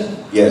answer?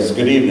 Yes,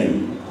 good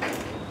evening.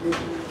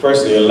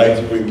 Firstly, I'd like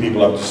to bring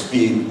people up to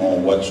speed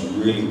on what's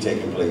really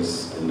taking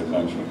place in the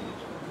country.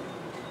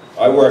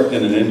 I worked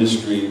in an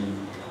industry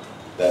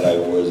that I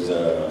was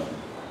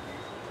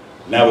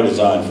never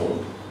designed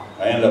for.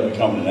 I ended up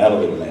becoming an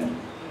elevator man,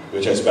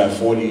 which I spent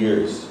 40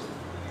 years.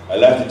 I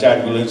left the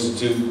Technical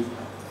Institute,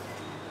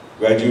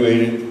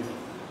 graduated,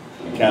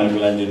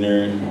 mechanical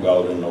engineering,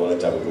 welding, and all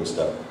that type of good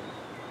stuff.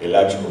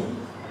 Electrical.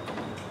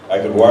 I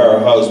could wire a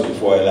house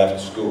before I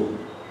left school.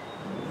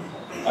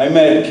 I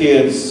met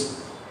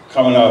kids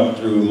coming up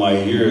through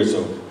my years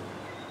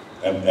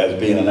as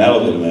being an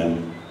elevator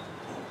man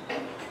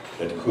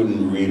that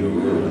couldn't read a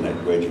rule and had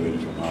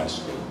graduated from high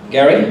school.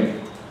 Gary,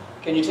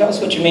 can you tell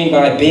us what you mean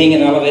by being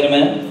an elevator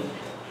man?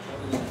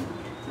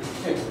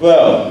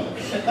 Well,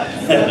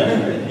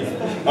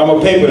 I'm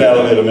a paper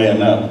elevator man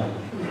now.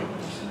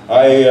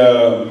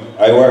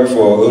 I worked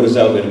for Otis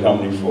Elevator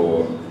Company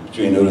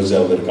between Otis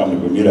Elevator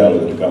Company, Bermuda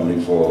Elevator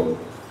Company for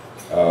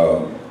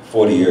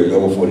 40 years,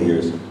 over 40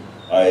 years.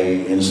 I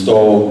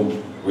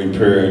installed,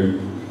 repaired,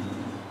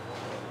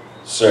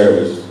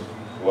 serviced,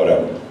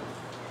 whatever.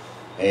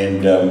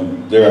 And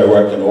there I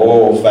worked in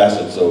all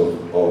facets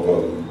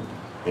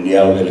in the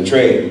elevator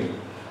trade.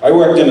 I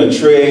worked in a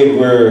trade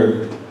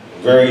where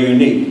very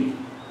unique.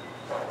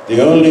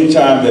 The only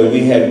time that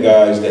we had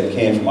guys that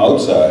came from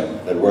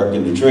outside that worked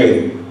in the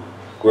trade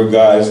were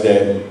guys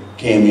that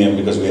came in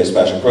because we had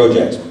special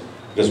projects,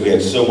 because we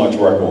had so much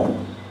work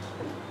on.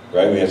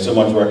 right? We had so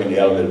much work in the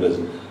elevator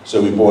business.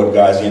 So we brought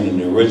guys in, and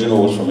the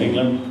original was from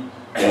England,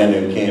 and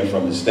they came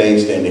from the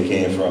States, then they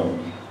came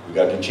from, we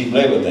got the cheap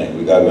labor thing,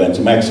 we got went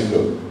to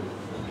Mexico.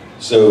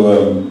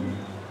 So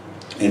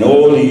in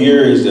all the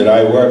years that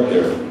I worked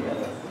there,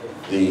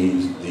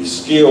 the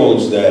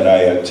skills that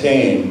I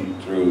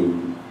attained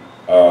through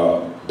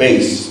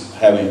bass,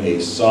 having a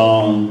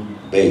song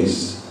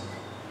bass,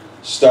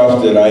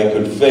 stuff that I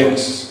could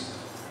fix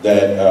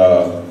that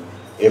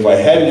if I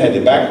hadn't had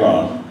the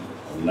background,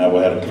 I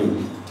never had a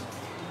clue.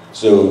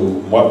 So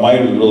what my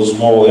little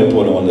small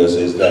input on this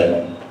is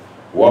that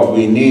what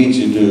we need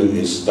to do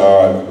is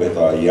start with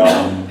our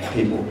young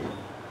people.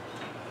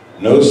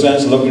 No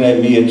sense looking at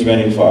me at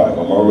 25.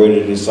 I'm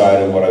already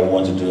decided what I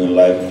want to do in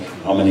life,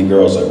 how many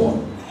girls I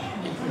want.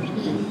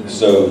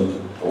 So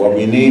what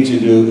we need to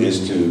do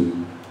is to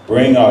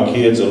bring our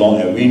kids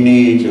along, and we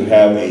need to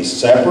have a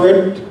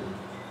separate,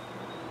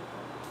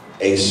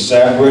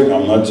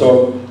 I'm not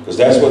talking, because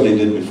that's what they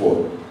did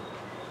before.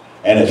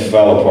 And it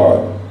fell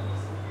apart.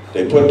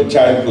 They put the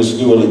technical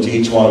school into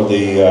each one of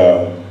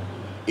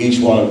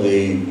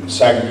the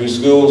secondary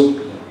schools,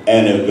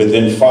 and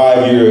within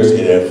 5 years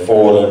it had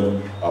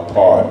fallen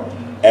apart.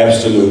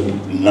 Absolute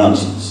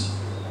nonsense.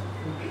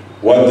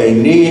 What they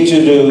need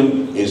to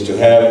do is to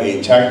have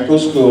a technical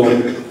school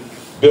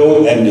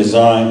built and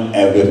designed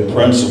and with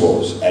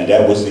principles. And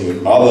that was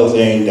the other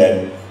thing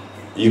that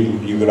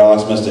you could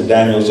ask Mr.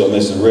 Daniels or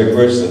Mr. Rick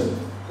Richardson.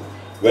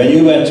 When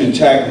you went to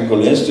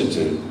Technical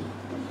Institute,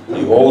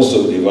 you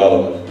also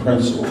developed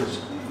principles.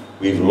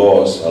 We've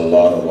lost a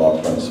lot of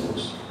our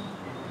principles.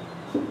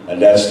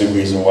 And that's the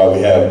reason why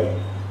we have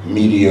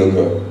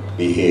mediocre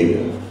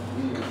behavior.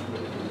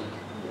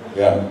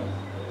 Yeah.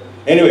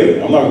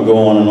 Anyway, I'm not going to go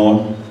on and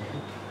on,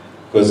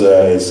 because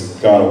it's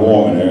kind of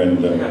warm in here,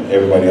 and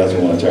everybody else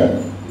will want to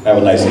turn. Have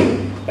a nice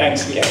evening.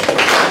 Thanks again.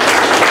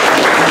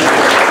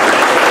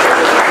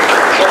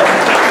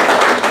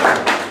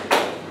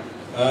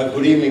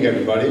 Good evening,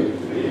 everybody.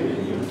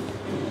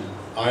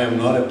 I am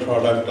not a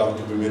product of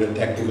the Bermuda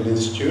Technical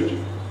Institute,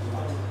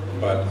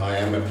 but I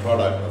am a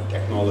product of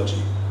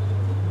technology.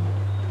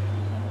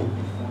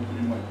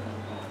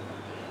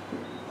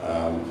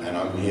 And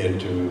I'm here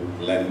to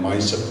lend my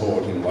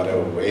support in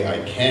whatever way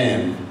I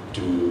can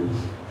to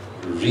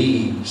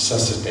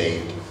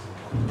resuscitate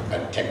a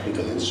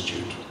technical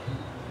institute.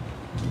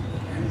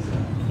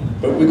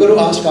 But we've got to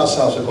ask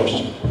ourselves a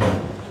question.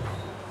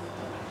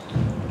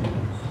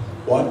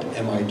 What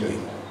am I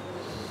doing?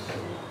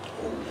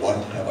 Or what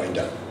have I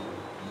done?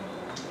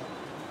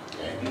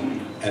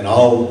 Okay. And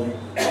I'll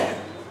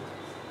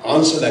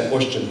answer that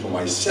question for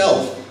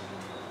myself.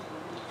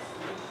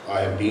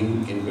 I have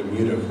been in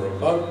Bermuda for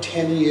about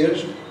 10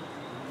 years.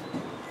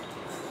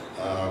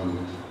 I've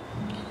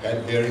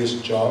had various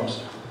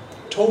jobs,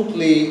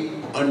 totally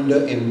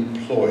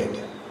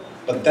underemployed.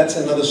 But that's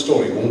another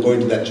story, we won't go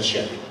into that just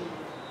yet.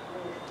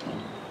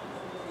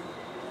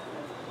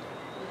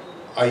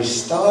 I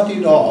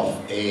started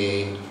off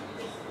a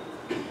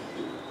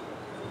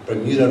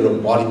Bermuda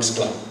Robotics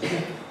Club.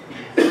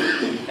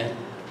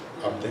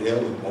 Up the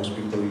hill, most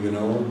people you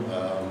know,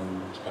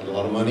 spent a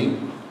lot of money.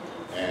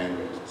 And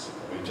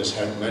we just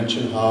had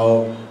mentioned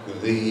how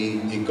the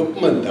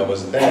equipment that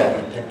was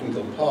there, the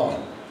technical part,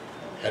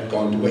 had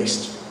gone to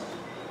waste.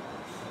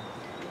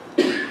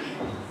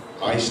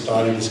 I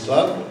started this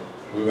club.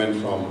 We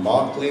went from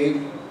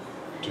Berkeley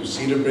to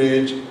Cedar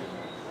Bridge.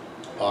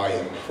 I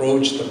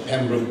approached the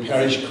Pembroke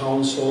Parish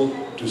Council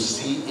to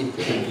see if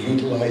we could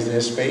utilize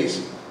their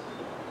space.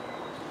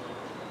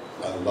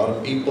 A lot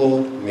of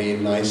people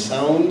made nice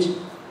sounds.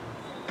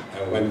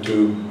 I went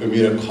to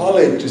Bermuda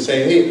College to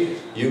say, hey,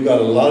 you've got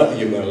a lot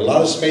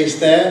of space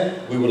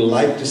there. We would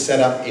like to set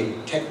up a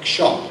tech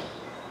shop.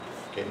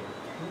 Okay,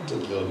 it's a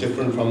little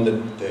different from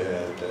the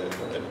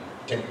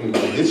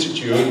Technical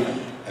Institute,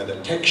 and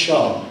the tech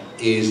shop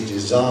is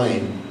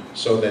designed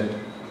so that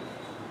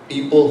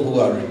people who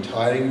are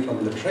retiring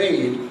from the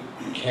trade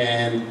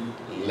can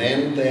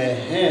lend their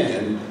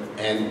hand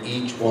and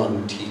each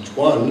one teach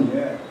one,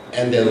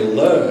 and they'll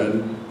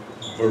learn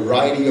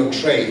variety of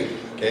trade.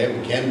 Okay,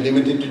 we can't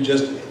limit it to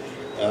just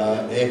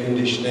air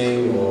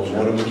conditioning or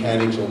motor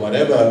mechanics or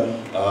whatever.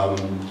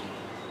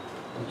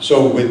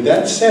 So with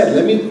that said,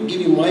 let me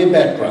give you my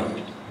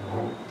background.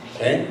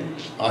 Okay,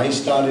 I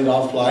started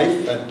off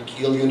life at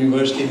Keele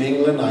University in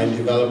England. I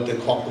developed the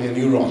cochlear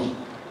neuron.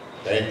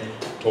 Okay,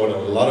 taught a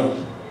lot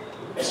of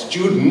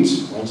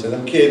students, I won't say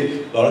them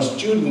kids, a lot of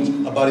students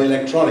about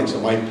electronics. So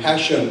my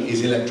passion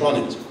is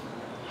electronics,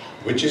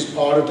 which is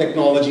part of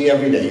technology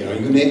every day. You know,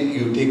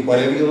 you take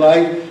whatever you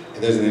like.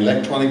 There's an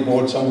electronic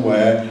board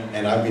somewhere,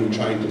 and I've been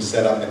trying to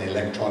set up an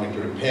electronic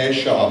repair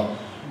shop.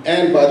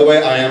 And by the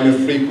way, I am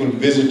a frequent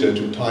visitor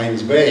to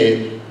Tynes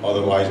Bay,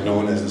 otherwise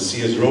known as the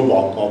Sears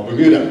Roebuck of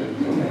Bermuda.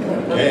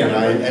 Okay, and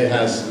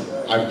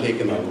I've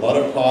taken a lot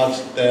of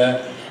parts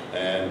there,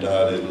 and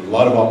there's a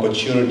lot of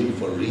opportunity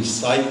for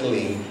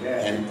recycling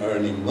and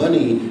earning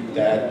money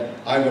that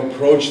I've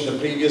approached the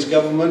previous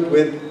government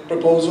with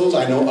proposals.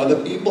 I know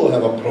other people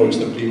have approached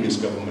the previous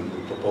government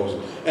with proposals.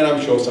 proposal. And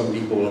I'm sure some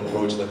people will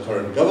approach the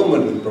current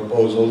government with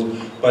proposals,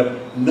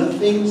 but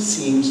nothing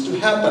seems to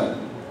happen.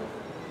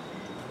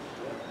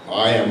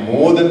 I am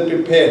more than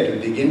prepared to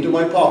dig into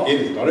my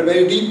pocket. It's not a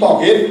very deep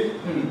pocket,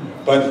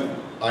 but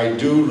I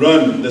do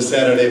run the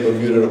Saturday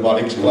Bermuda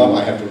Robotics Club.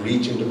 I have to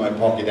reach into my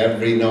pocket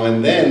every now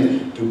and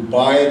then to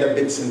buy the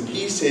bits and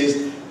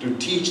pieces to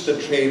teach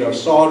the trade of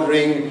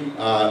soldering,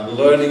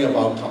 learning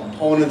about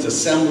components,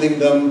 assembling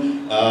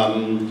them.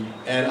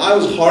 And I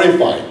was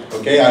horrified,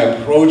 okay? I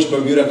approached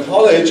Bermuda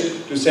College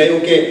to say,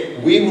 okay,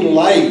 we would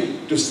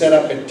like to set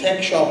up a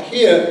tech shop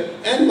here,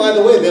 and by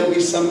the way, there'll be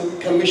some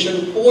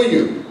commission for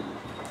you.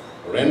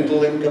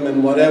 Rental income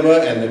and whatever,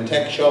 and the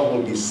tech shop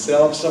will be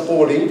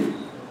self-supporting,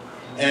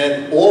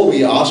 and all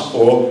we ask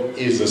for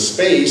is the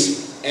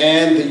space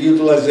and the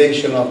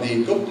utilization of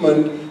the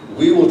equipment.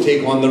 We will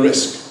take on the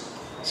risk.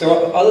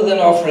 So other than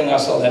offering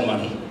us all that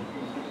money,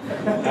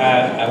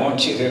 I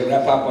want you to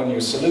wrap up on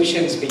your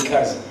solutions,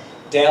 because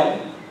Dell,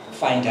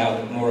 find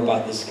out more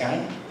about this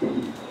guy,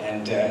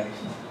 and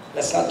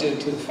let's not do it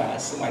too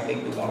fast. They might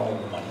think we want all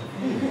the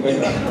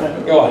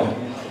money. Go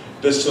on.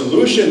 The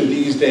solution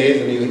these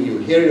days, and you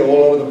hear it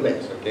all over the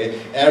place,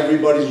 okay?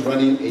 Everybody's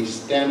running a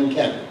STEM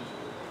camp.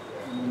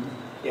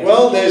 Yeah.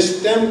 Well, there's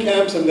STEM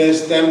camps and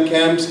there's STEM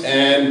camps,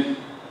 and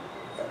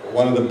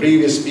one of the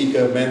previous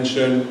speakers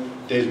mentioned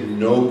there's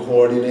no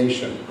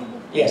coordination.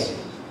 Yes.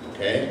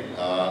 Okay?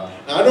 Now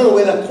I don't know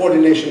where that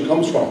coordination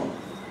comes from.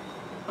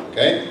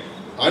 Okay?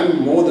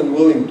 I'm more than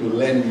willing to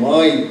lend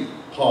my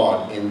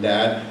part in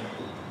that.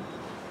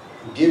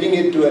 Giving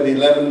it to an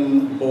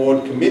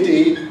 11-board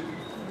committee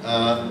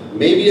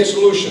may be a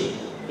solution.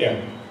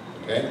 Yeah.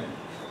 Okay?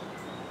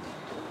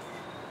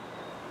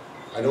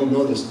 I don't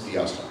know this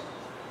answer,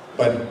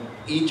 but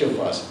each of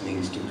us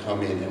needs to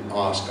come in and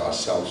ask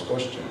ourselves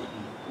question: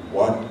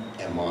 what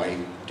am I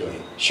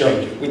doing? Sure.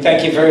 We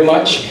thank you very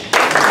much.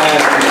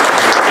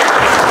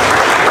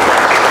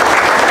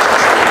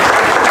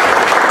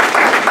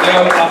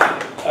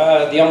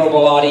 The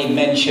Honorable Adi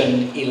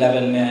mentioned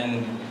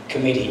 11-man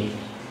committee.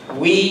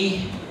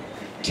 We,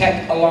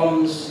 tech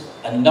alums,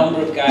 a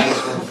number of guys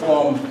will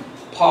form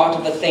part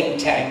of the think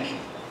tank,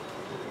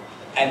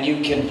 and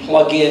you can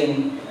plug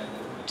in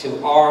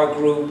to our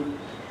group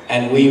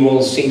and we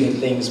will see that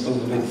things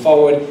move a bit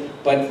forward,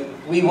 but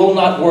we will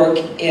not work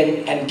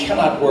in and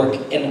cannot work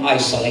in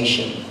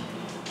isolation.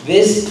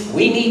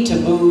 We need to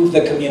move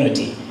the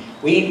community.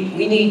 We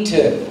need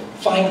to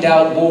find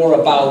out more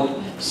about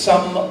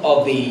some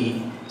of the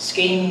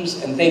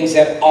schemes and things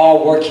that are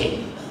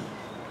working.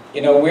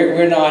 You know,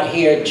 we're not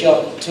here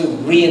just to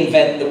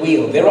reinvent the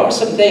wheel. There are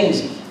some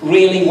things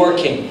really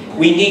working.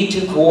 We need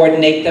to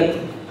coordinate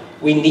them.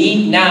 We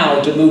need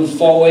now to move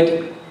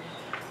forward.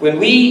 When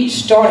we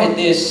started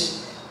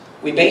this,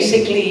 we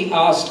basically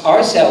asked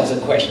ourselves a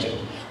question.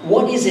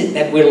 What is it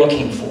that we're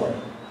looking for?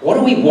 What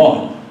do we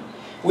want?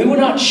 We were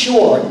not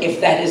sure if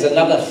that is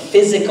another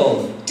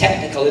physical,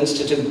 technical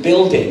institute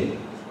building.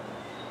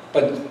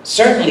 But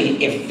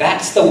certainly, if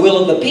that's the will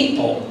of the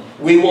people,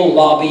 we will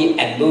lobby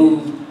and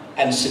move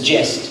and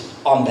suggest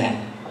on that.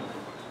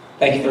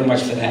 Thank you very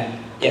much for that.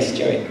 Yes,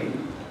 Jerry.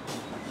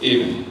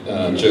 Evening.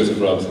 Joseph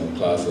Robinson,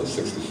 class of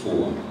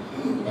 64.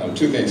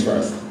 Two things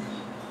first.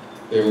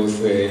 They will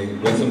say,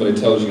 when somebody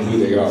tells you who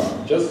they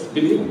are, just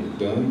believe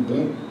them,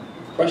 don't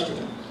question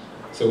it.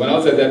 So when I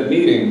was at that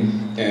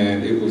meeting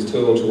and it was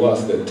told to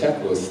us that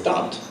tech was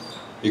stopped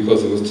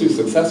because it was too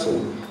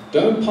successful,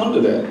 don't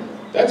ponder that.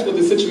 That's what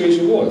the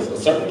situation was. A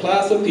certain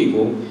class of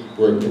people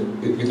were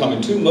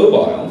becoming too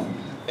mobile,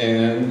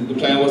 and the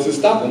plan was to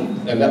stop them,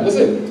 and that was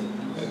it.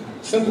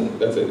 Simple,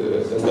 that's it,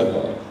 that's that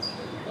part.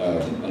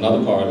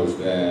 Another part is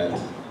that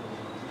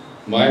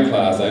my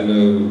class, I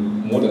know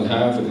more than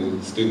half of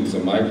the students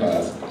in my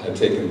class had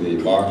taken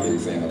the Barclay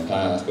exam and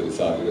passed, but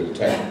decided to go to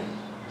tech.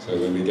 So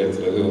when we get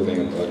to the little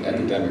thing about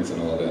academics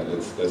and all that,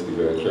 let's be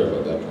very clear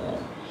about that part.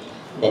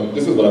 But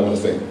this is what I want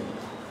to say.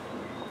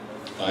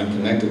 I'm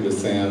connected with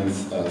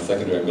Sands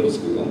Secondary Middle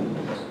School,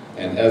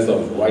 and as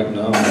of right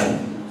now,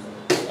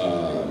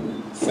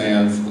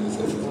 Sands,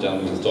 as the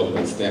gentleman was talking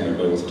about STEM,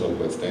 everybody wants to talk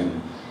about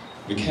STEM.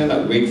 We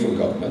cannot wait for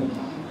government,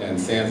 and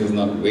Sands is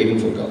not waiting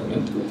for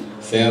government.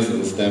 Sands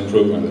is a STEM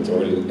program that's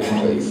already in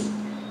place.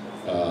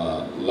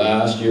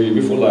 Last year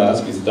before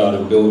last, we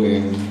started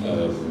building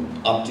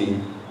Opti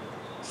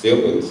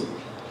sailboats.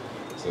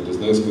 So there's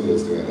no school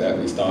that's doing that.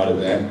 We started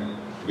that.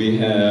 We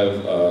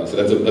have, so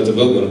that's a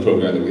boat building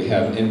program that we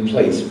have in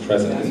place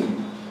presently.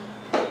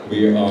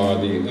 We are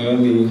the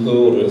only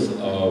holders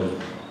of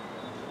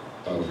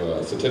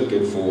a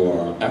certificate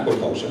for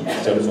aquaculture,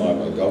 certified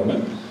by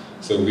government.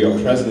 So we are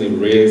presently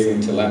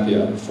raising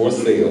tilapia for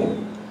sale.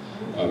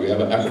 We have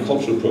an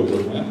aquaculture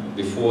program.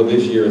 Before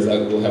this year is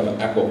out, we'll have an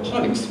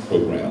aquaponics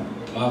program.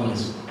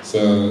 Marvelous.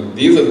 So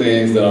these are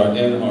things that are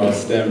in our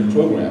STEM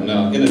program.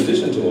 Now, in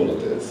addition to all of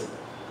this,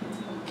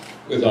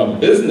 with our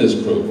business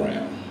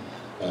program,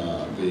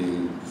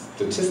 the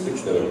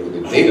statistics that are,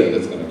 the data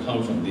that's going to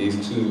come from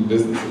these two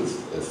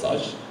businesses as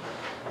such, is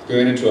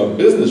going into our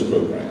business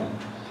program,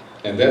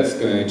 and that's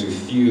going to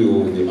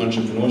fuel the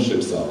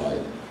entrepreneurship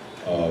side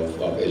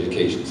of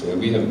education. So when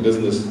we have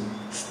business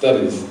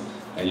studies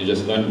and you're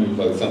just learning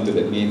about something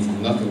that means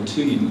nothing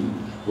to you,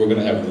 we're going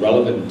to have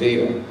relevant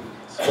data.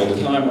 So by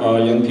the time our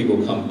young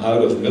people come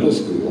out of middle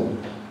school,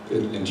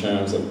 in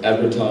terms of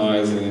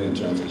advertising, in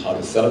terms of how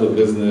to set up a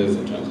business,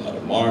 in terms of how to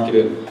market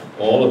it,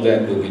 all of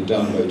that will be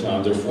done by the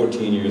time they're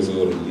 14 years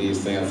old and leave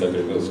San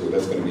Secretary Middle School.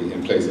 That's going to be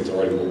in place. It's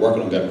already, we're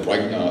working on that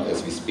right now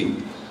as we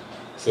speak.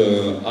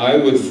 So I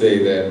would say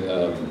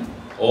that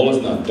all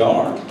is not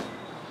dark,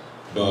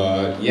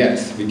 but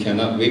yes, we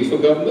cannot wait for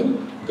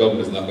government.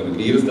 Government is not going to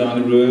lead us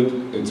down the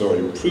road. It's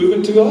already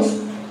proven to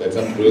us that's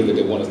not the road that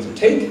they want us to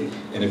take.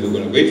 And if we're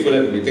going to wait for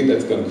that and we think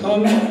that's going to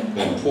come,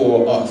 then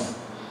poor us.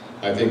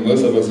 I think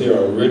most of us here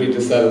are really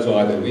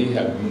dissatisfied that we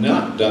have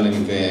not done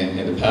anything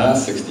in the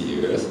past 60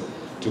 years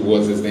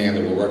towards this thing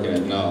that we're working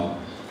at now.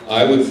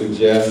 I would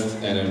suggest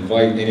and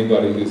invite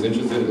anybody who's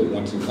interested that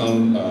wants to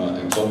come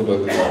and talk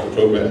about the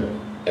program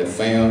at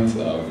SANS.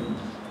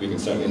 We can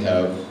certainly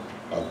have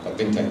a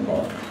think tank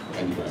part.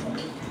 Thank you very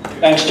much.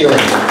 Thanks,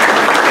 Stuart.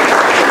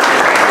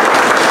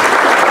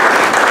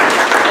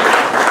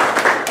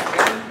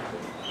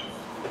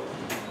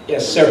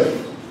 Yes,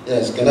 sir.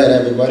 Yes, good night,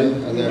 everybody.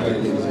 How's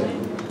everybody doing?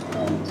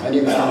 My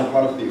name is Sean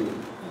Potterfield.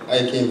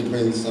 I came to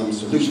bring some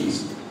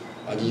solutions.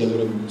 I'll give you a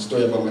little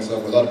story about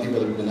myself. A lot of people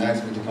have been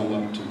asking me to come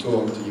up to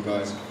talk to you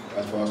guys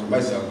as far as for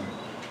myself.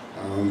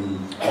 I'm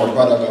a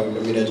product of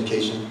a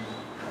education.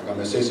 I got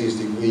my associate's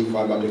degree,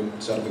 5 other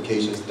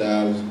certifications,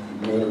 DAOs,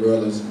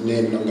 Motorola's,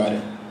 name it, I got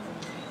it.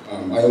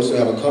 I also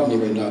have a company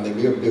right now that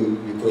we have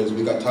built because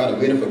we got tired of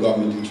waiting for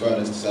government to try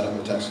to set up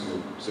a tech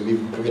school. So we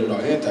created our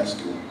own tech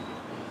school.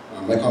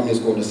 My company is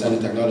called Ascending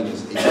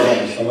Technologies.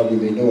 Some of you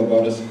may know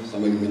about us,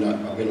 some of you may not.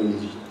 I've been on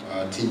the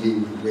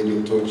TV,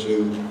 radio, talk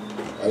show.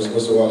 I was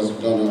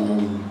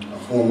done a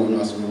form on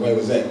us on Where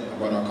Was That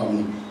about our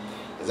company.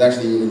 It's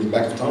actually in the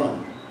back of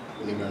time,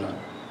 believe it or not.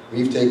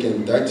 We've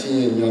taken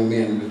 13 young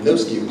men with no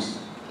skills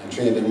and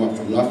trained them up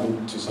from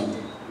nothing to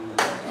something.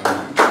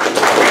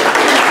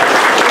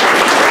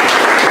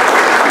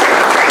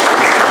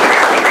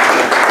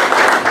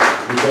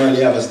 We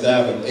currently have a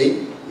staff of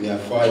 8. We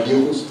have 5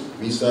 vehicles.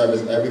 We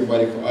service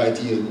everybody for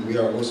IT. We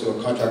are also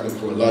a contractor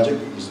for Logic.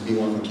 We used to be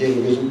one for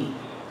Cablevision.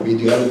 We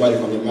do everybody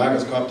from the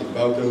microscope to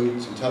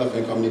Belco to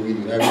telephone company. We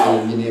do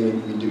everything, we name it,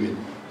 we do it.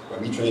 But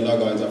we train our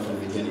guys up from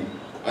the beginning.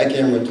 I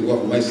came here to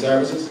offer my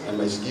services and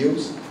my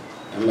skills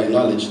and my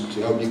knowledge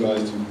to help you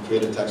guys to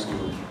create a tech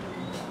school.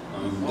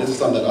 This is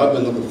something that I've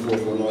been looking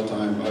for a long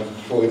time. I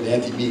fought with the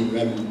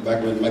NTB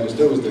back when Michael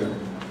Still was there.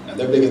 And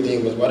their bigger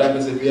thing was, what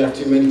happens if we have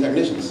too many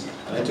technicians?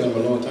 And I told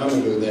them a long time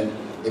ago that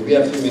if we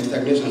have too many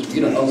technicians, we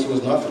don't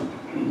outsource nothing.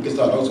 We can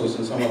start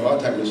outsourcing some of our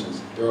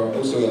technicians. There are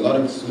also a lot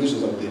of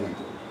solutions out there.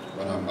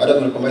 But I just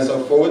want to put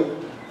myself forward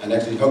and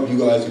actually help you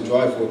guys to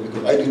drive forward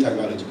because I do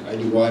technology. I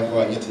do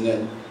Wi-Fi,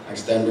 internet,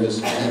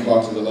 extenders,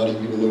 boxes. A lot of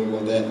people know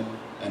about that.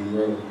 And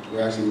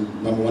we're actually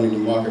 #1 in the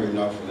market right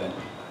now for that.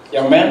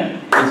 Young man,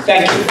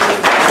 thank you.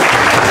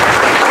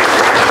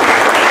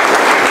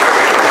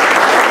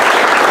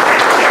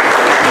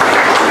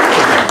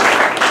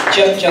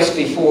 Just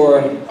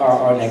before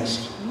our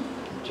next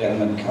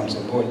gentleman comes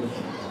aboard,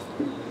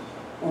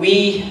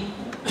 we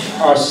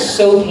are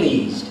so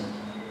pleased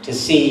to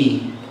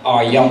see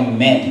our young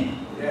men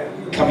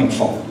coming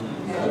forward.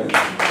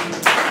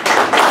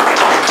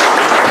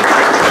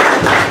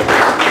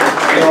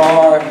 There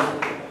are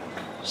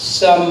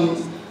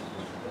some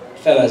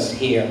fellas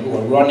here who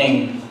are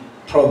running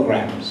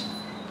programs,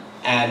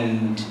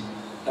 and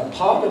a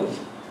part of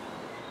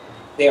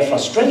their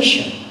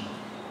frustration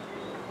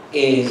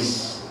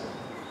is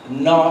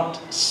not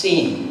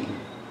seeing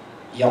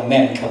young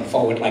men come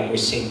forward like we're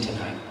seeing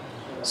tonight.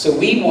 So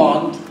we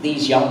want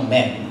these young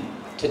men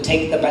to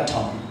take the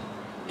baton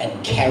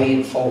and carry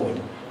it forward.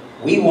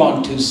 We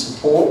want to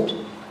support.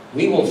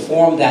 We will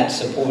form that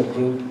support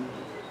group,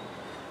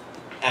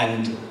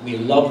 and we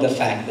love the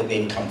fact that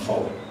they've come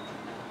forward.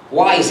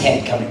 Wise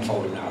head coming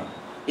forward now.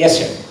 Yes,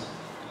 sir.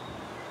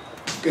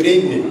 Good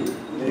evening.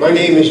 My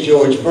name is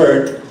George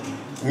Burt.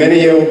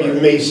 Many of you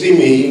may see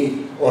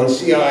me on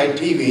CI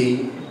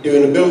TV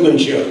doing a building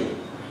show.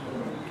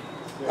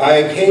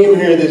 I came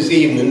here this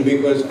evening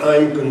because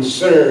I'm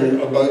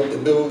concerned about the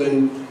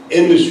building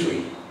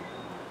industry.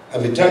 I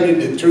will tell you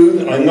the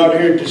truth, I'm not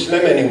here to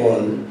slam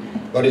anyone,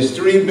 but it's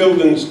 3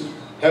 buildings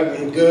have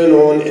been going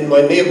on in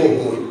my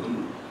neighborhood,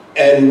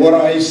 and what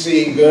I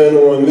see going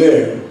on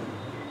there,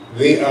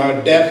 we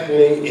are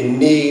definitely in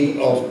need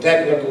of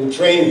technical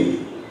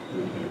training.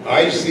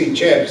 I see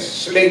chaps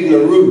slating the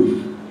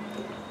roof.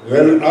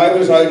 When I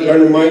was out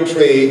learning my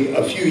trade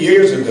a few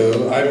years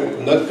ago,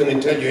 I'm not going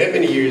to tell you how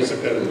many years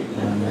ago,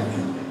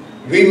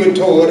 we were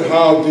taught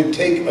how to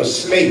take a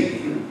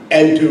slate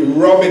and to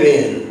rub it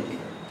in.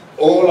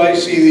 All I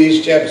see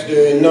these chaps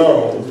doing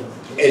now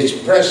is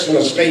pressing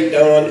a slate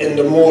down in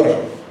the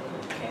mortar.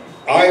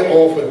 I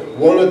offered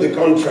one of the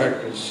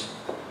contractors,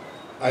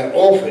 I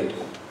offered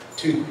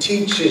to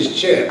teach his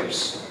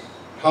chaps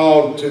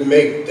how to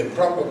make the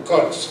proper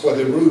cuts for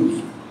the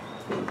roof.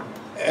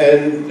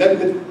 And let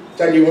me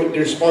tell you what the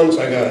response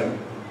I got.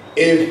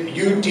 if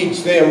you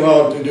teach them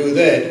how to do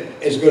that,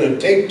 it's going to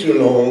take too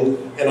long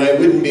and I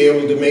wouldn't be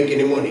able to make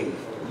any money.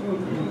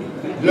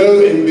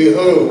 Lo and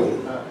behold,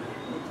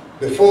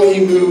 before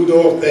he moved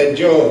off that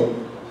job,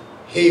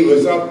 he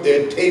was up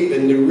there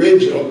taping the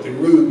ridge of the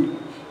roof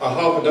a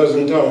half a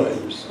dozen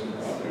times.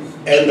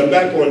 And the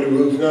back on the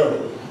roof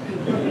now.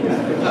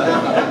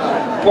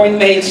 Point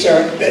made,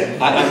 sir.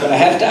 I'm going to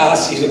have to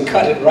ask you to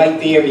cut it right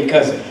there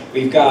because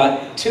we've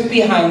got two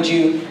behind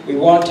you. We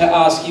want to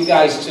ask you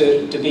guys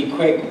to be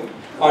quick.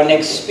 Our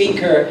next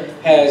speaker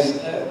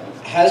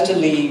has to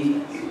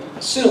leave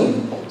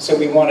soon, so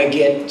we want to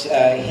get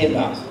him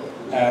up.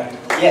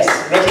 Yes,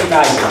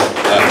 recognize him.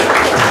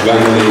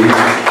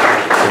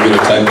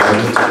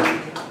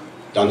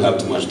 Don't have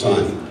too much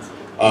time.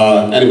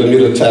 Any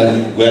Bermuda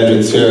Tech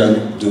graduates here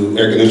do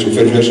air conditioning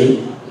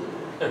refrigeration?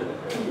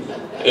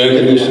 Air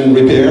conditioning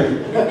repair?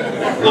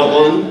 Not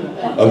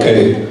one?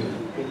 Okay.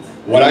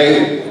 What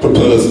I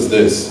propose is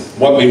this.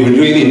 What we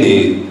really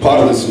need, part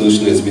of the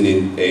solution is we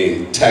need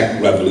a tech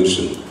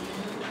revolution.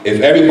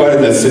 If everybody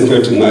that's sitting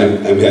here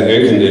tonight and we have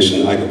air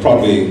conditioning, I could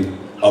probably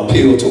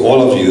appeal to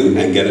all of you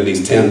and get at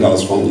least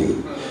 $10 from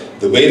you.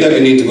 The way that we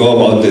need to go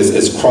about this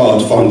is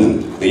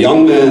crowdfunding. The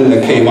young man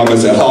that came up and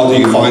said, how do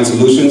you find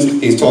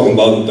solutions? He's talking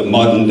about the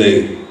modern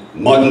day,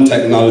 modern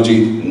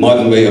technology,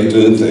 modern way of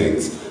doing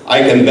things.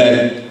 I can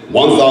bet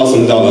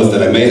 $1,000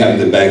 that I may have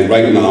in the bank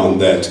right now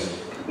that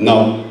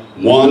now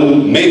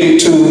one, maybe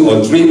 2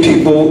 or 3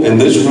 people in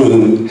this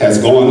room has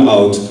gone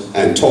out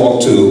and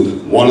talked to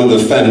one of the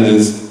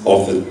families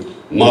of the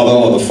mother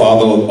or the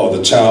father or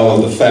the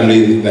child or the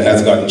family that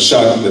has gotten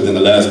shot within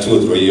the last 2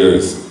 or 3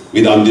 years.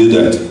 We don't do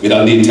that. We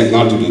don't need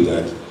technology to do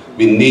that.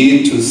 We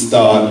need to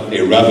start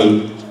a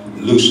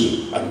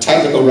revolution. A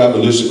tactical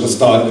revolution could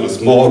start in a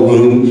small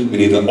room. We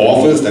need an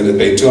office that we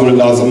pay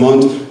 $200 a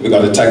month. We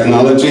got the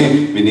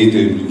technology. We need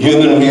the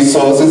human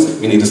resources.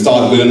 We need to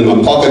start building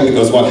a pocket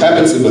because what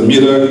happens in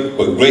Bermuda,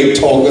 we're great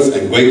talkers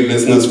and great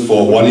listeners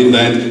for one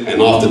event,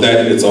 and after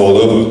that, it's all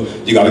over.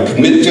 You got to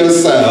commit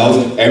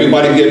yourselves.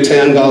 Everybody get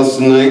 $10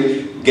 tonight.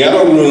 Get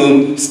a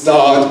room,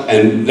 start,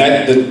 and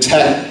let the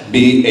tech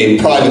be a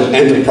private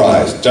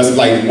enterprise, just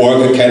like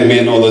Work Academy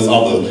and all those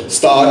other.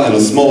 Start in a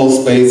small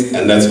space,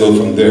 and let's go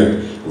from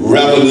there.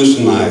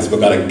 Revolutionize. We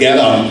gotta get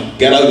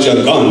out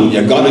your gun.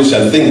 Your gun is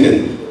your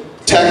thinking.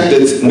 Tech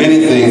did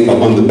many things, but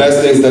one of the best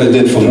things that it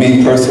did for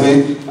me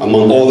personally,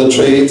 among all the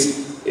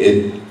trades,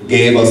 it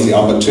gave us the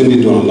opportunity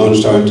during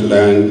lunchtime to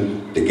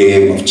learn the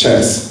game of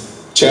chess.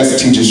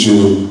 Chess teaches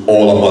you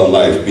all about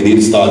life. We need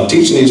to start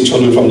teaching these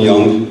children from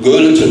young, go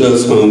into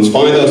those homes,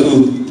 find out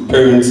who the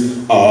parents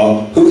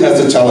are, who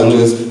has the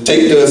challenges,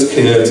 take those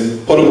kids,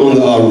 put them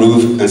under our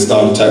roof, and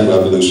start a tech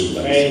revolution.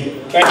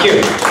 Thank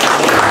you.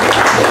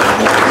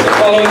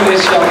 Following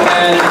this young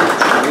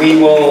man, we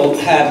will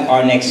have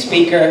our next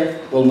speaker.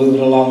 We'll move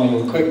it along a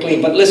little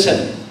quickly. But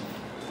listen,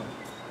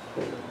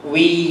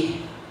 we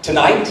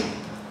tonight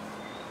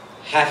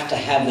have to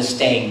have the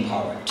staying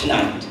power.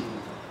 Tonight.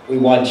 We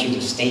want you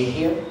to stay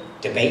here,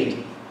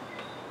 debate,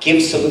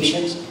 give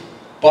solutions,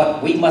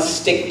 but we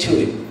must stick to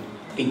it.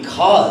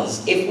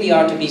 Because if we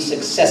are to be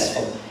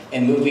successful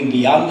in moving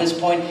beyond this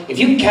point, if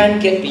you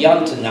can't get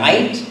beyond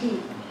tonight,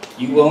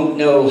 you won't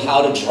know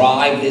how to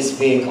drive this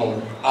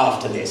vehicle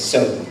after this.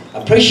 So,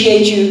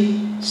 appreciate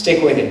you,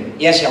 stick with it.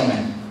 Yes, young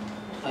man.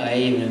 Good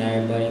evening,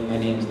 everybody. My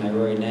name is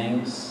Roy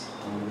Daniels.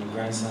 I'm the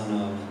grandson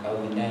of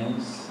Alvin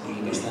Daniels. You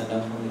can stand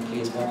up for me,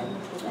 please, Bob.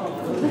 I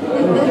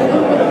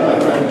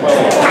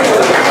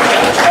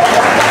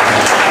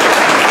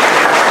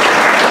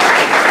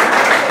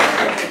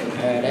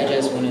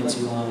just wanted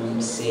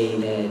to say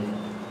that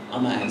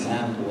I'm an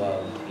example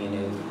of,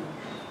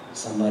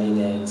 somebody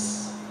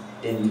that's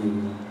been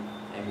through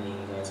everything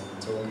you guys have been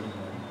talking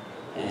about.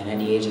 And at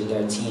the age of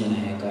 13, I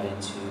had got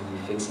into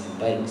fixing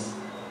bikes.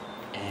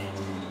 And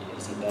it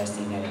was the best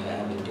thing that I could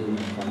ever do. And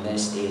from that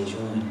stage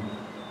on,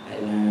 I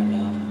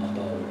learned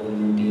about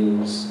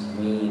automobiles,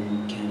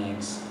 marine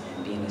mechanics,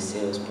 and being a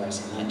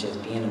salesperson, not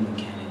just being a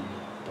mechanic,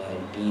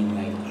 but being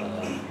like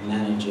a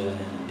manager and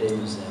a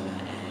business owner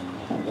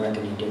and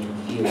working in different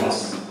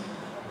fields.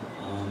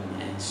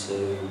 And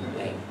so,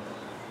 like,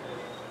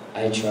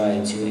 I try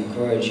to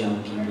encourage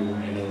young people,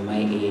 my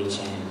age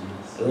and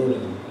older,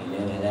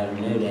 and let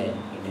them know that,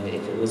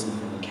 if it wasn't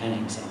for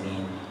mechanics, I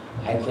mean,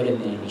 I could have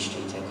been in the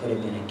streets, I could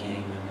have been a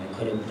gang member, I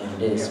could have done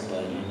this,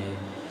 but,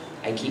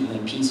 I keep my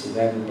peace with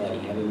everybody.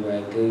 Everywhere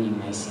I go, you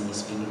might see me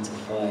speaking to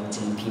 5,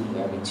 10 people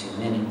every 2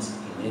 minutes,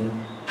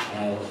 I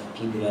have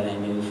people that I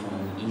know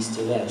from east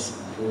to west.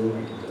 I'm cool,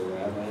 I can go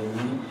wherever I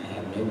want. I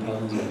have no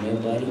problems with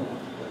nobody.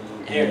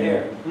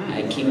 And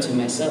I keep to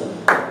myself.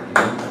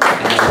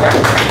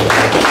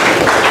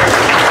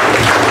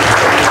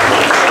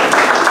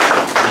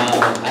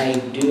 I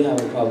do have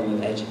a problem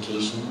with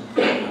education.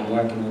 I'm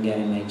working on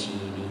getting my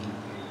GED.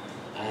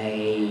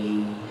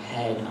 I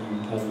had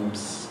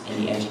problems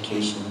in the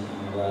education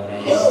world. I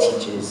had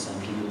teachers, some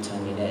people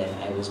told me that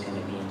I was going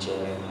to be in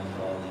jail and my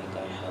father. I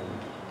got help.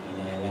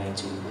 I learned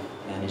to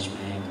manage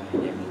my anger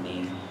and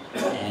everything.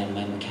 And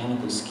my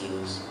mechanical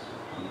skills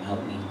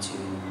helped me to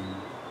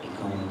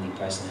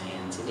person I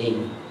am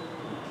today.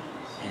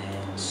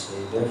 And so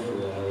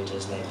therefore, I would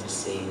just like to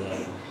say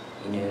that,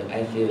 you know,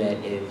 I feel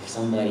that if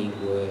somebody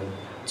were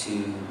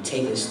to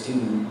take a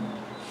student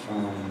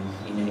from,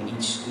 you know,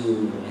 each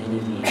school or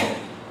anything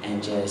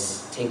and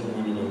just take them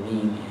under the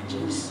wing and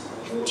just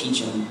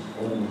teach them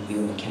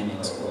automobile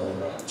mechanics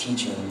or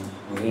teach them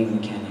marine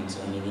mechanics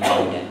or anything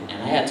like that.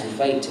 And I had to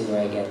fight to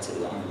where I get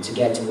to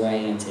get to where I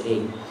am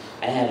today.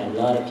 I had a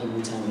lot of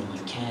people tell me,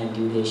 you can't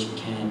do this, you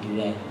can't do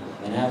that.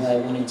 Whenever I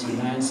wanted to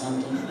learn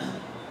something,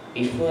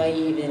 before I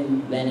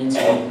even went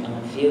into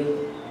the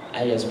field,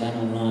 I just went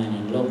online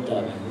and looked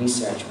up and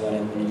researched what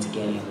I wanted to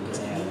get in because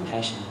I had a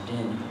passion of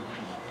doing it.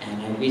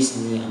 And I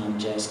recently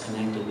just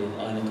connected with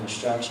Alumni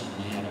Construction.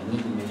 I had a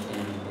meeting with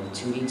them about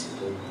 2 weeks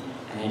ago,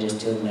 and I just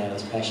told them that I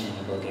was passionate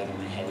about getting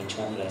my heavy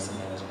truck license.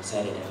 I was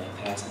excited that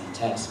I passed my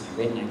test,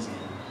 my written exam.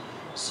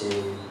 So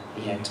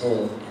we had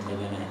told, and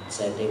they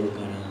said they were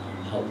gonna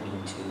help me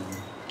to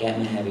get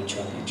my heavy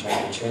truck and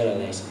tractor trailer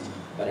license.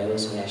 But I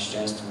also had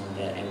stressed to them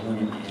that I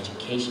wanted my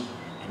education,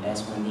 and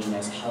that's one thing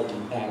that's helped me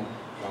back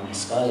from a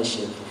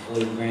scholarship for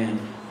 40 grand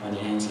from the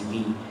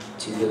NTB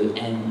to go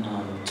and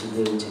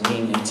to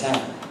name and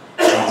tap.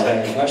 It was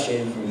very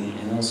frustrating for me,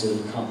 and also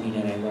the company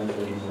that I work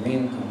for, the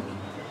marine company,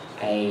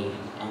 I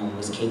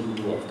was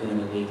capable of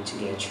going away to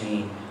get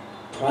trained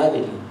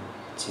privately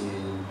to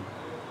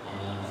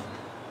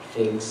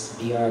fix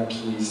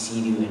BRP,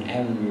 CDU, and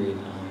Evinrude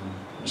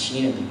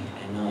machinery,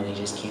 and now they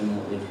just came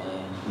up with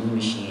a new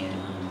machine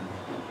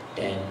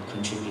that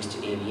contributes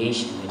to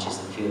aviation, which is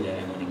the field that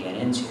I want to get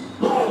into.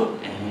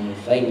 And I've been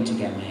fighting to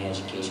get my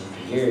education for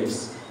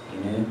years, you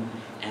know.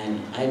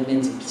 And I've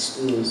been to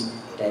schools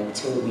that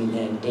told me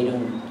that they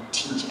don't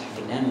teach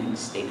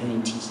academics, they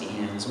only teach the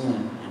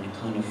hands-on, and it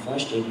kind of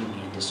frustrated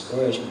me and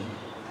discouraged me.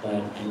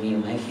 But I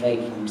mean, I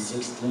fight from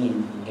 16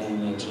 and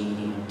getting my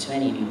GED. I'm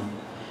 20 now,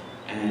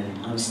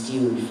 and I'm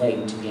still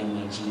fighting to get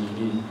my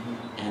GED.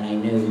 And I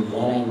know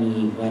what I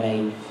need, what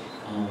I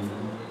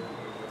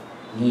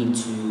need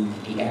to,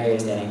 the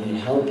areas that I need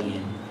help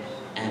in.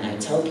 And I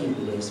tell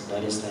people this,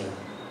 but it's like,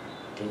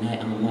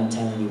 I'm not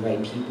telling the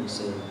right people,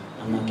 so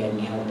I'm not getting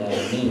the help that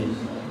I need.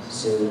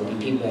 So the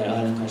people at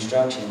Alumni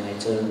Construction, I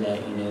told them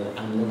that, you know,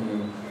 I'm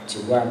looking to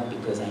work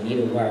because I need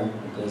to work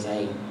because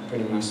I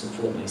pretty much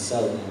support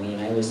myself. I mean,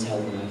 I was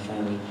helping my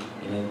family,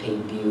 you know, pay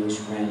bills,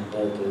 rent,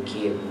 bulk,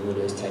 care, all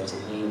those types of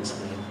things,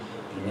 like,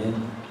 you know.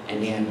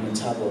 And then on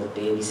top of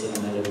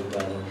babysitting my little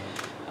brother,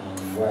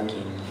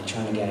 working and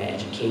trying to get an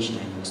education,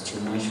 and it was too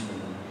much for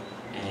me.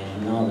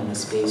 And now I'm in a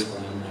space where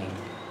I'm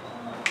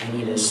like, I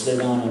need to slow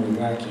down on the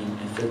working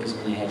and focus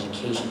on my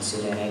education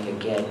so that I could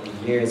get the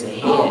years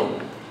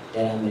ahead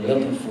that I'm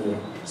looking for,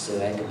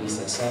 so I could be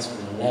successful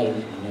in life.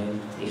 You know,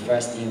 the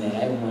first thing that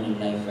I want in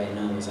life right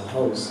now is a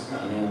house. You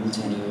know, I'm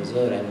 20 years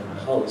old. I want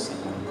a house. I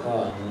want a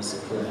car. I want to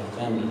support my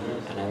family,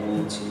 and I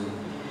want to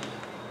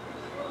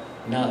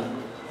not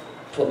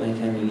put my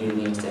family through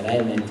things that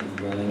I went through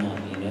growing up.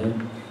 You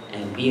know,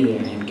 and be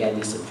there and get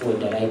the support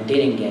that I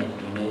didn't get.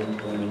 You know,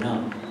 growing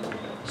up.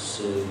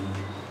 So,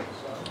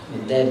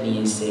 with that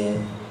being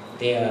said,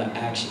 they are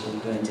actually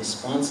going to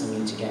sponsor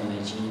me to get my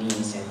GED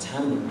in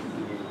September.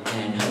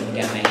 And help me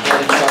get my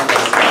heavy truck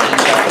license and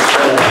tractor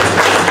trailer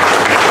license.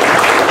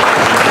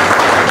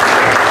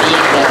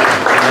 Being that,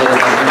 you know,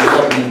 they're going to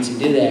help me to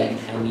do that,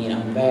 I mean,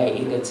 I'm very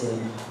eager to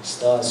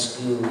start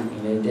school,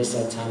 you know, this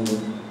September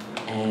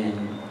and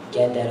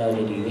get that out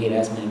of the way.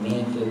 That's my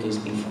main focus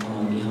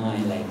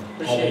behind, like,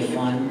 having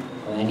fun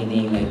or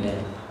anything like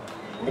that.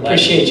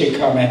 Appreciate your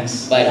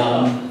comments. But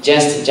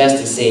just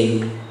to say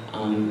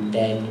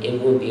that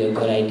it would be a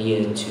good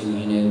idea to,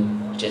 you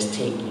know, just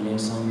take, you know,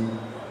 some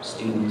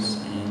students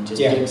and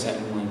just pick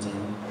certain ones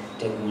and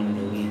take one of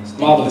the wins.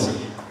 Marvelous.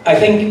 I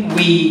think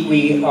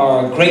we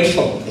are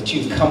grateful that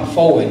you've come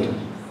forward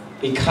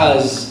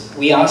because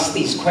we ask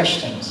these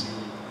questions.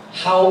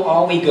 How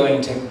are we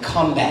going to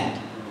combat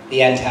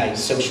the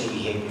anti-social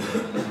behavior?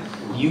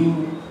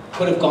 You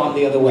could have gone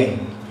the other way.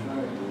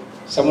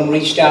 Someone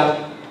reached out,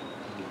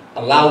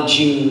 allowed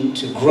you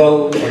to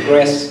grow,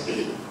 progress.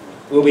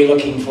 We'll be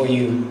looking for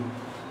you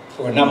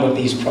for a number of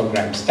these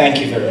programs. Thank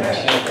you very much.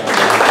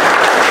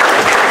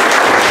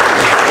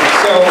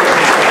 So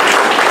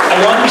I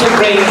want to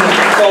bring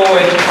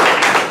forward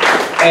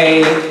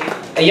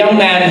a young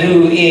man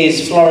who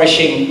is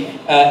flourishing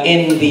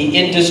in the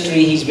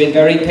industry. He's been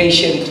very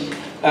patient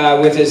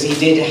with us. He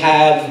did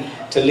have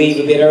to leave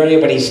a bit earlier,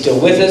 but he's still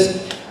with us.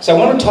 So I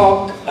want to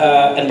talk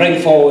and bring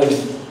forward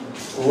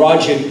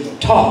Roger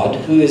Todd,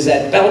 who is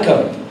at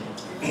Belco.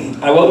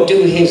 I won't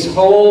do his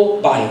whole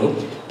bio,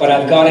 but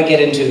I've got to get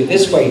into it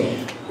this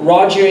way.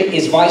 Roger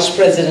is Vice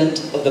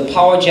President of the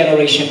Power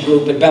Generation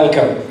Group at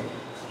Belco.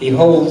 He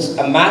holds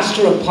a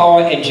Master of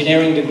Power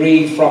Engineering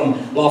degree from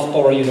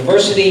Loughborough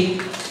University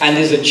and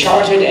is a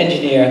Chartered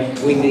Engineer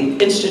with the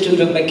Institute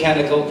of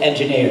Mechanical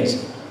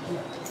Engineers.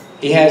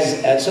 He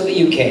has, so the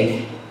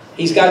UK,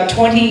 he's got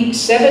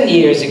 27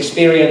 years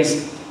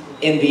experience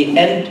in the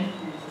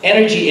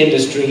energy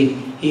industry.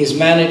 He has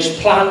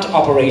managed plant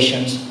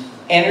operations,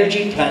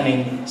 energy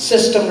planning,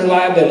 system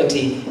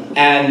reliability,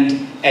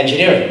 and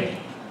engineering.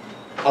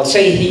 I'll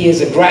say he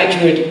is a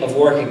graduate of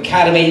Work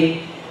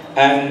Academy,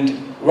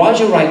 and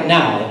Roger right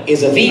now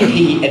is a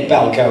VP at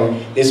Balco.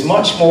 There's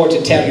much more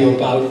to tell you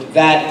about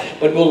that,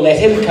 but we'll let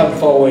him come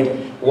forward,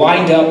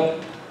 wind up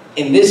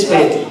in this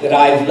bit that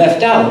I've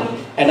left out,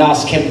 and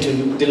ask him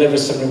to deliver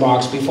some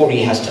remarks before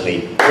he has to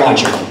leave.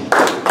 Roger.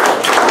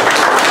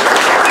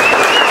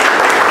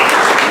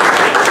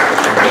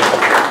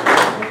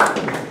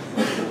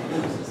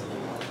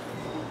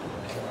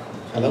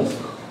 Hello.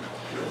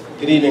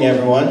 Good evening,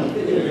 everyone.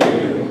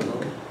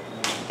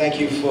 Thank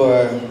you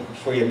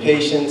for your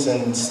patience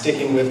and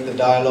sticking with the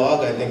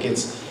dialogue. I think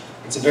it's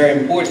a very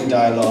important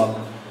dialogue.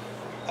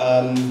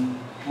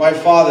 My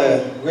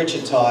father,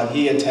 Richard Todd,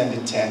 he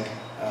attended Tech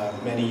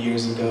many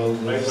years ago.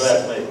 My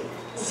classmate.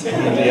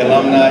 The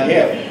alumni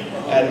here.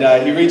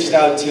 And he reached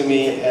out to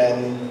me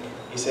and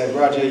he said,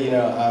 Roger, you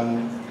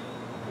know,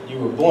 you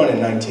were born in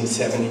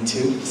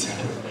 1972, so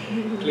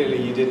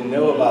clearly you didn't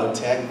know about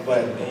Tech,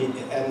 but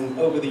and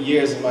over the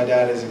years my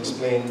dad has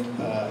explained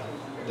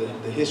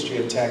the history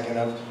of Tech, and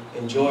I've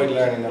enjoyed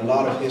learning a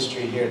lot of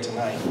history here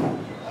tonight.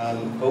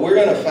 But we're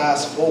going to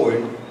fast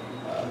forward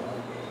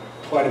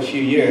quite a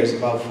few years,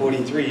 about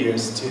 43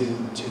 years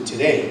to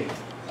today.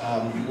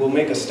 We'll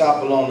make a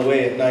stop along the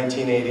way at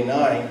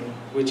 1989,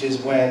 which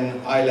is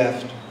when I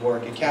left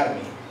Work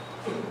Academy.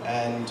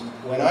 And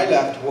when I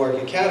left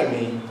Work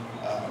Academy,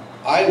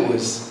 I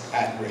was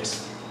at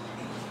risk.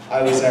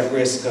 I was at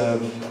risk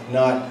of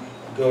not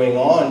going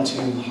on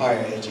to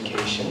higher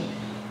education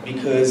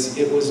because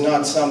it was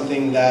not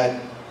something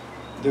that,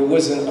 there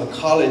wasn't a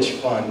college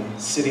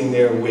fund sitting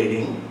there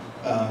waiting.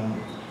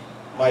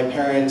 My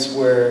parents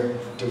were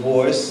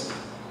divorced,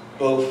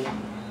 both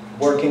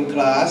working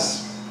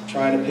class,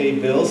 trying to pay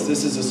bills.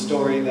 This is a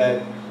story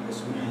that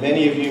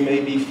many of you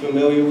may be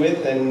familiar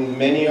with and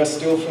many are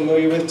still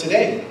familiar with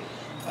today.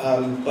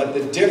 But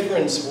the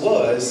difference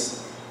was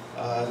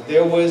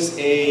there was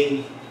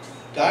a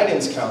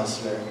guidance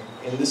counselor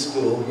in the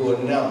school who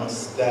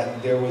announced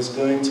that there was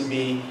going to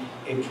be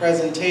a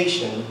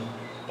presentation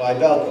by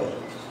Balco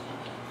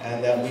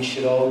and that we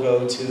should all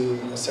go to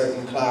a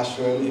certain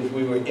classroom if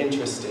we were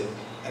interested.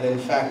 And in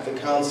fact, the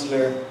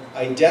counselor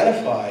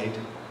identified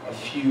a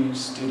few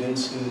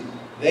students who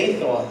they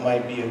thought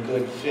might be a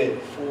good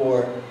fit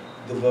for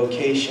the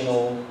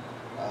vocational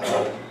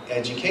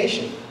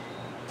education.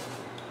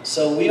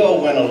 So we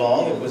all went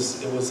along. It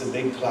was a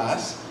big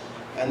class.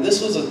 And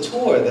this was a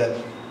tour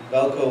that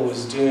Balco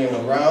was doing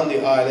around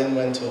the island,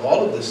 went to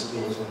all of the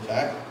schools, in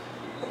fact,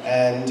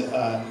 and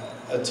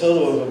a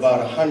total of about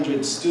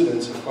 100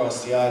 students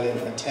across the island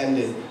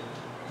attended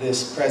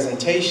this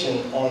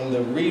presentation on the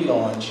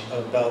relaunch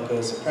of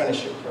Balco's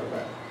apprenticeship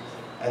program.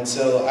 And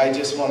so I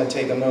just want to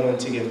take a moment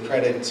to give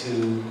credit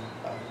to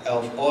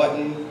Elf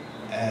Orton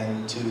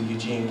and to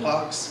Eugene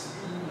Cox,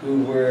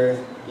 who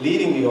were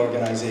leading the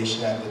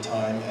organization at the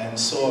time and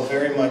saw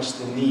very much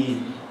the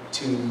need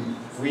to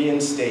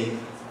reinstate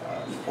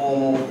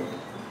formal,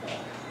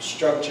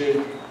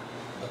 structured,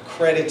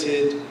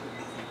 accredited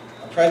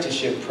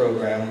apprenticeship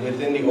program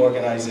within the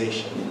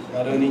organization,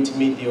 not only to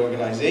meet the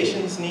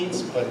organization's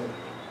needs, but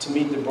to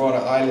meet the broader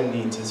island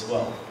needs as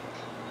well.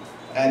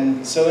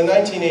 And so in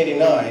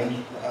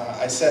 1989,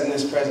 I sat in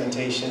this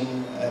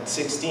presentation at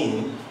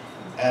 16,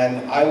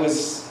 and I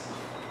was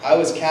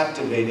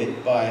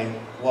captivated by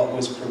what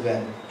was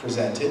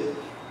presented.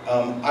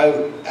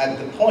 At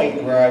the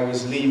point where I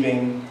was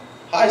leaving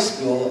high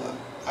school,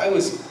 I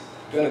was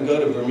going to go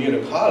to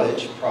Bermuda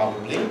College,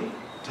 probably,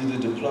 do the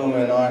diploma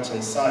in arts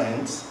and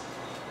science.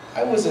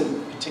 I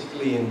wasn't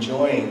particularly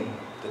enjoying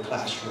the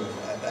classroom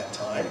at that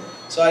time,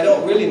 so I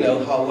don't really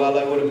know how well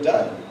I would have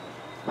done.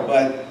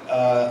 But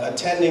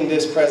attending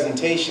this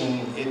presentation,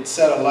 it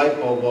set a light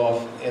bulb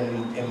off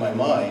in my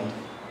mind.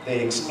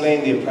 They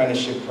explained the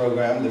apprenticeship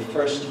program. The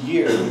first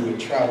year we would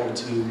travel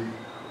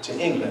to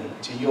England,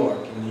 to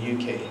York in the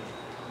UK.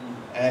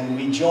 And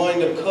we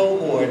joined a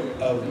cohort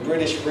of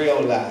British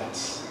Rail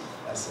lads,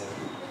 as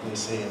they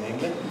say in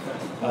England.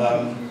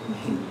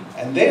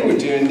 And they were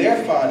doing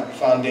their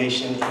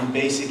foundation in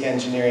basic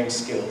engineering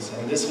skills.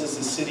 And this was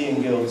the City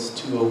and Guilds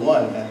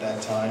 201 at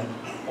that time,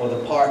 or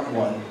the Part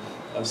 1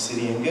 of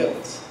City and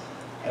Guilds.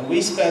 And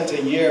we spent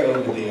a year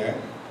over there,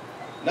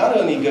 not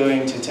only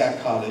going to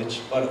Tech College,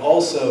 but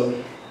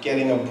also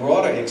getting a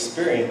broader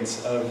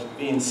experience of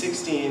being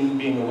 16,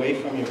 being away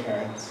from your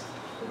parents.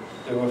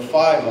 There were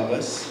 5 of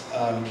us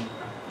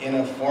in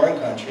a foreign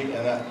country,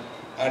 and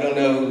I don't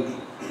know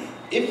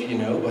if you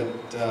know,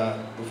 but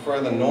the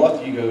further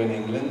north you go in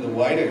England, the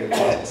whiter it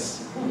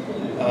gets.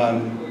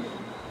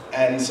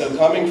 And so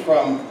coming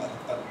from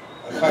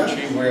a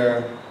country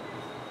where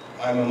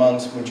I'm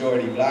amongst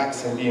majority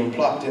blacks and being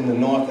plucked in the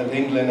north of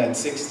England at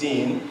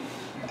 16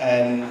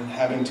 and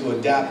having to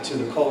adapt to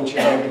the culture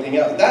and everything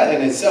else, that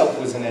in itself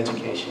was an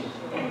education.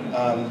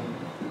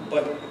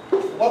 But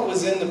what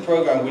was in the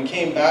program, we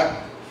came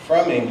back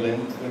from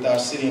England with our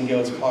City and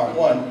Guilds Part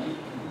 1,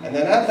 and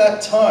then at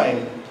that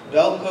time,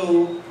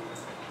 Balco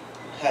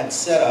had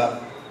set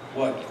up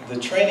what the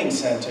training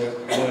center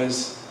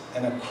was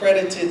an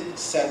accredited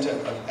center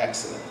of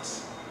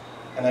excellence.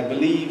 And I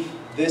believe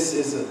this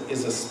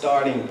is a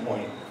starting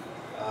point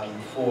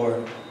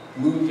for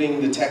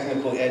moving the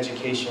technical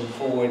education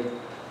forward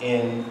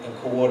in a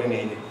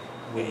coordinated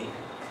way.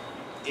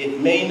 It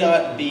may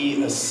not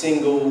be a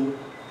single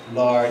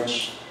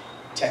large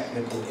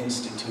technical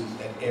institute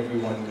that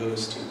everyone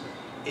goes to.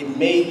 It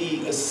may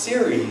be a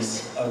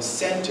series of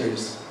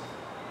centers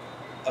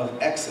of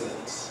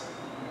excellence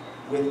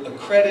with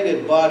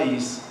accredited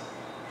bodies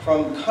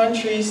from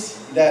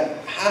countries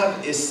that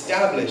have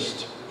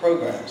established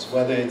programs,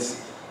 whether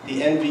it's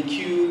the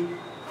NVQ,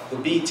 the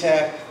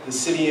BTEC, the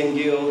City and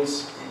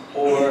Guilds,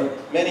 or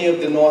many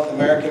of the North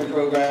American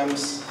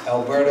programs,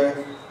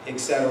 Alberta,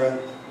 etc.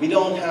 We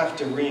don't have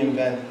to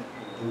reinvent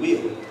the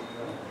wheel.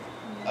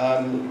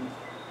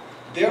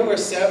 There were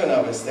 7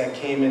 of us that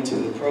came into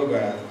the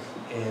program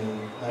in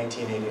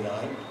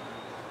 1989,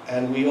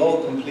 and we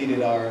all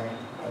completed our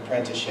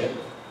apprenticeship.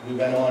 We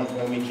went on,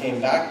 when we came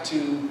back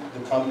to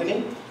the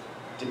company,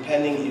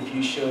 depending if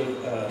you showed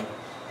a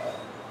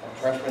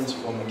preference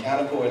for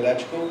mechanical or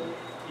electrical,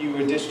 you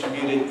were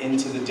distributed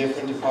into the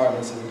different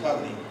departments of the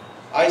company.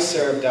 I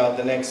served out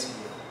the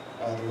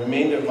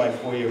remainder of my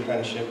 4-year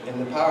apprenticeship in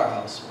the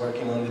powerhouse,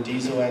 working on the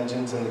diesel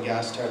engines and the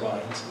gas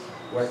turbines,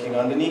 working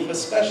underneath a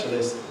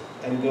specialist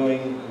and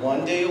going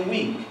 1 day a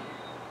week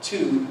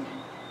to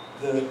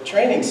the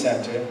training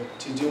center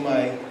to do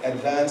my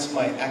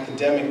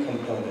academic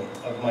component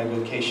of my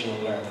vocational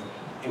learning.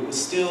 It was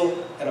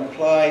still an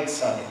applied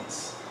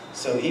science.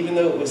 So even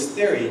though it was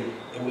theory,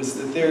 it was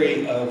the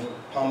theory of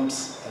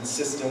pumps and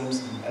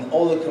systems and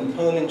all the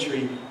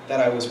componentry that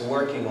I was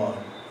working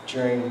on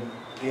during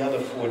the other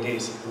 4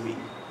 days of the week.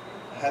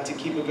 I had to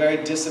keep a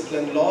very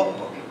disciplined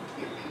logbook.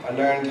 I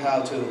learned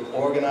how to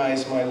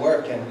organize my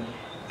work,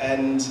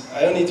 and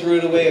I only threw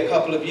it away a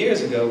couple of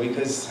years ago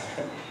because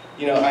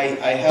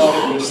I held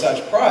it with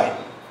such pride.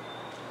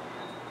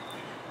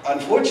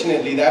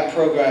 Unfortunately, that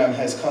program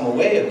has come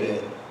away a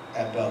bit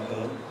at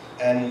Belco,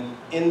 and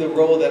in the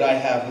role that I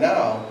have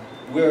now,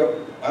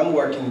 I'm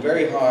working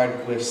very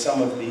hard with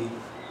some of the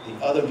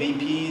other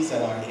VPs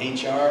and our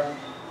HR,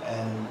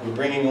 and we're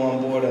bringing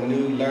on board a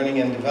new learning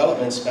and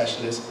development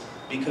specialist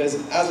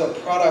because as a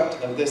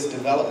product of this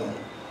development,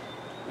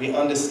 we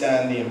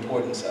understand the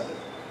importance of it.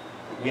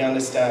 We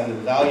understand the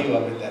value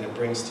of it that it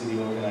brings to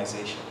the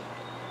organization.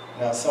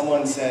 Now,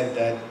 someone said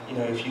that,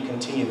 if you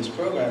continue this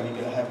program, you're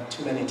going to have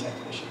too many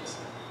technicians.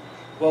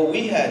 Well,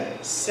 we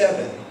had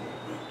seven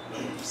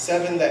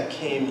that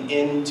came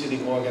into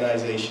the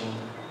organization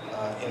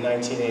in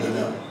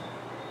 1989.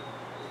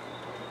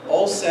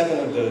 All 7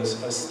 of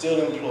those are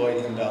still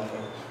employed in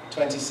Belco,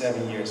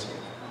 27 years ago.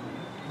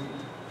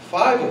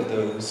 5 of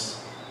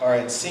those are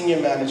at senior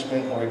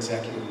management or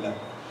executive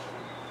level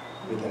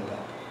within Belco.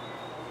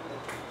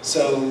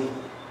 So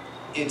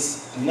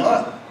it's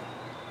not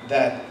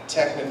that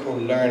technical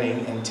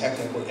learning and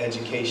technical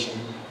education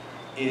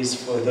is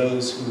for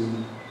those who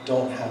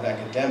don't have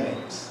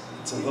academics.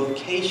 It's a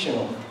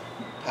vocational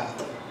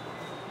path.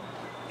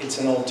 It's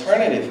an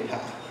alternative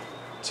path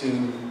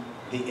to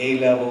the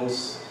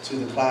A-levels, to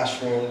the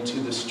classroom, to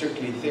the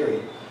strictly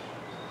theory.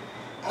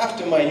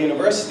 After my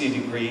university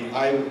degree,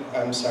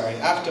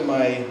 after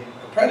my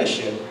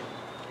apprenticeship,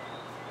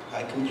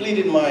 I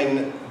completed my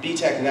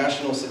BTEC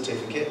National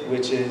Certificate,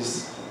 which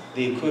is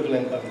the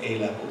equivalent of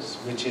A-levels,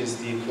 which is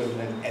the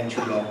equivalent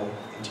entry level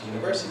into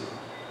university.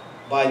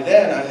 By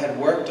then, I had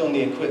worked on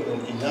the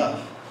equipment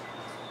enough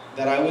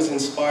that I was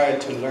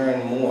inspired to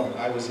learn more.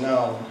 I was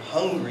now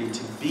hungry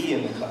to be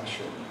in the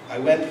classroom. I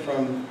went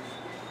from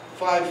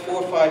 4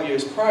 or 5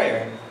 years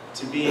prior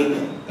to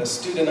being a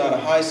student out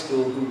of high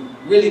school who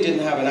really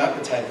didn't have an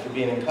appetite for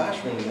being in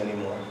classrooms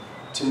anymore,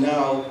 to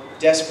now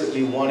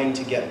desperately wanting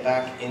to get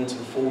back into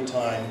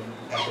full-time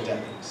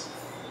academics.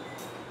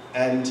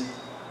 And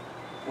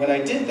when I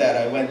did that,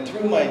 I went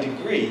through my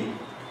degree.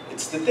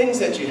 It's the things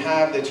that you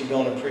have that you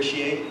don't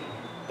appreciate,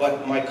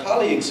 but my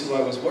colleagues who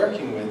I was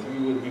working with,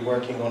 we would be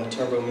working on a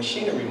turbo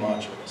machinery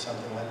module or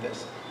something like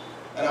this.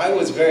 And I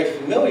was very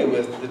familiar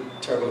with the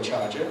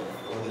turbocharger,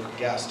 or the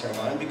gas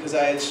turbine, because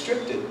I had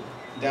stripped it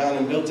down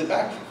and built it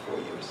back for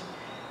 4 years.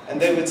 And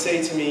they would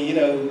say to me,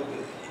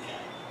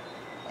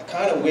 I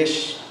kind of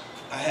wish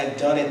I had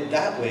done it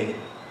that way,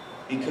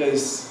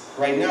 because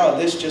right now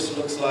this just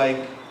looks like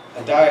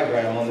a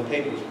diagram on the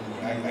paper for me.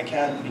 I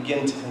can't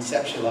begin to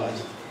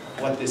conceptualize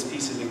what this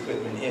piece of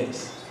equipment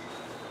is.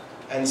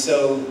 And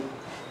so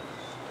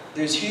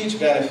there's huge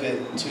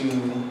benefit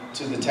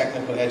to the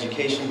technical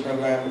education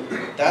program.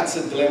 That's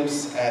a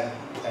glimpse at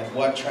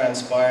what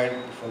transpired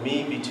for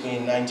me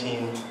between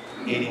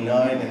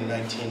 1989 and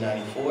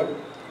 1994.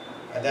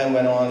 I then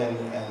went on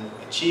and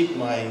achieved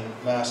my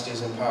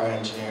master's in power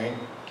engineering,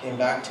 came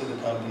back to the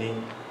company,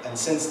 and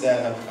since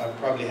then I've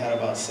probably had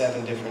about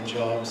 7 different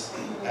jobs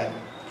at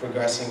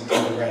progressing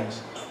through the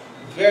ranks.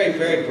 Very,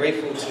 very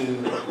grateful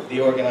to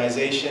the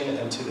organization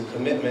and to the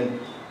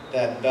commitment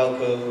that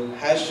Belco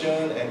has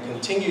shown and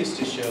continues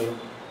to show,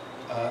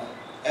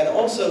 and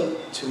also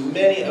to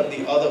many of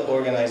the other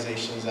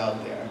organizations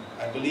out there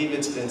I believe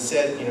it's been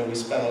said, we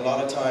spent a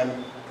lot of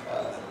time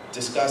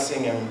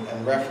discussing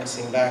and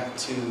referencing back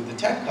to the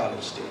tech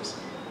college days.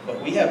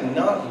 But we have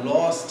not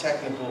lost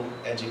technical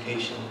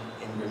education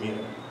in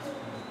Bermuda.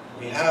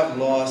 We have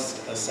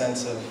lost a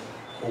sense of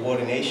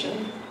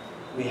coordination.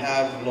 We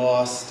have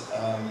lost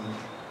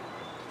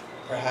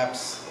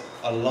perhaps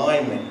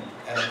alignment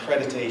and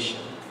accreditation.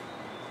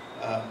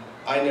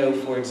 I know,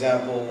 for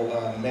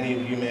example, many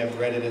of you may have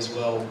read it as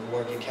well,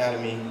 Work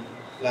Academy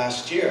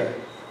last year,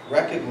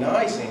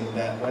 recognizing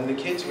that when the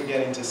kids were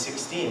getting to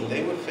 16,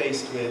 they were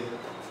faced with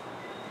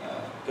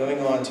going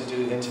on to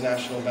do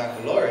International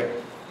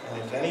Baccalaureate.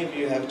 And if any of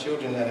you have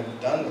children that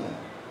have done that,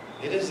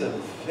 it is a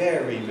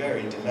very,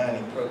 very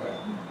demanding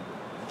program.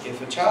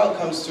 If a child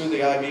comes through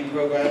the IB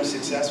program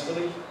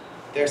successfully,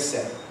 they're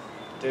set.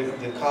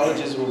 The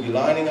colleges will be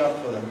lining up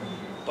for them.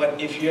 But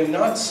if you're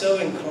not so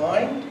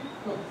inclined,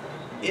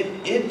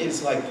 it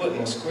is like putting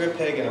a square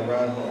peg in a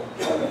round hole.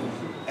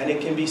 And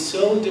it can be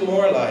so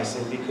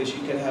demoralizing because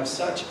you can have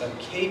such a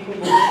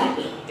capable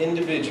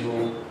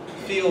individual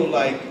feel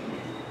like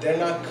they're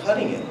not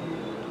cutting it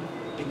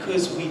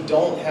because we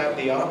don't have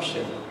the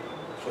option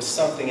for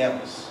something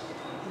else.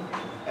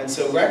 And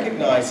so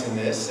recognizing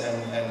this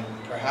and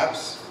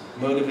perhaps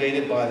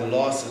motivated by the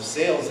loss of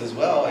sales as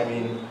well, I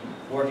mean,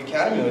 Work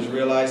Academy was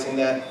realizing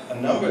that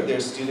a number of their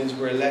students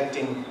were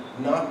electing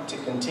not to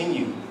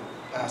continue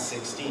past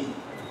 16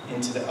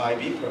 into the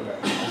IB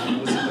program because it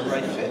wasn't the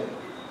right fit.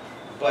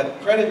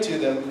 But credit to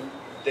them,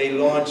 they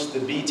launched the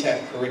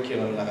BTEC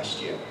curriculum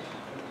last year.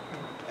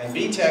 And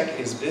BTEC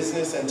is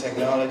Business and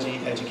Technology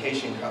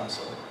Education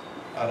Council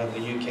out of the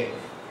UK.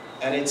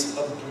 And it's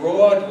a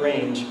broad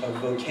range of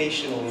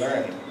vocational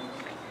learning.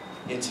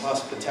 It's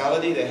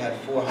hospitality. They had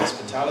 4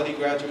 hospitality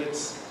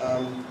graduates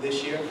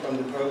this year from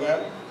the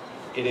program.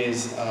 It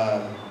is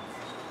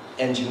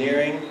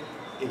engineering,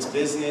 it's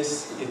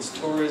business, it's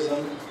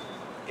tourism,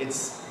 it's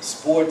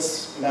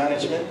sports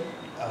management,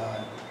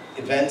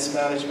 events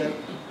management.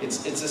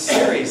 It's a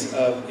series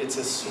of, it's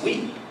a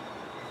suite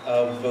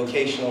of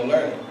vocational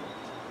learning.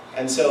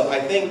 And so I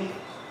think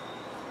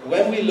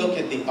when we look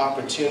at the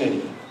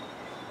opportunity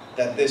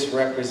that this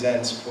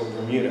represents for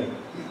Bermuda,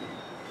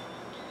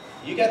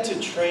 you get to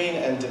train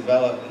and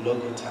develop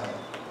local talent.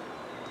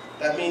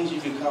 That means you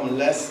become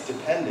less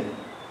dependent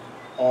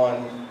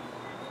on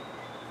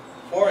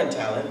foreign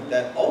talent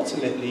that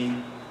ultimately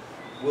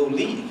will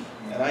leave.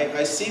 And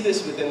I see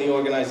this within the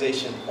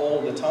organization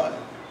all the time.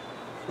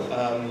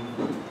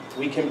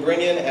 We can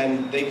bring in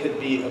and they could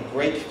be a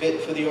great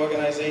fit for the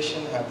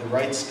organization, have the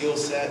right skill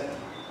set,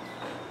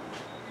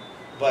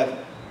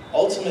 but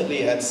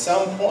ultimately at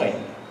some point,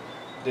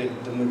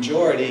 the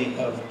majority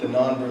of the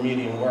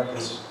non-Bermudian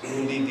workers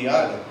will leave the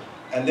island.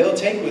 And they'll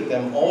take with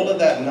them all of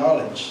that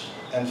knowledge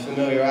and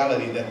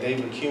familiarity that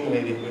they've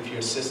accumulated with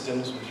your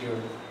systems, with your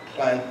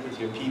plant, with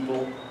your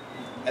people,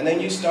 and then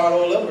you start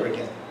all over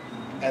again.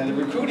 And the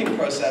recruiting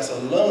process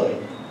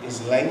alone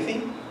is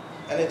lengthy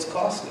and it's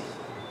costly.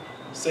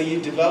 So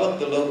you develop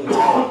the local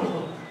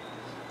talent,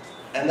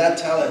 and that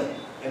talent,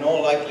 in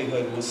all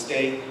likelihood, will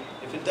stay.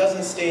 If it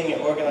doesn't stay in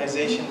your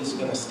organization, it's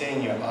going to stay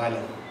in your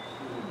island.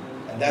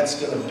 And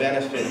that's going to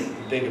benefit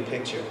the bigger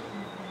picture.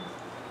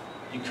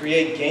 You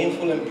create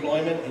gainful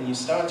employment and you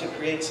start to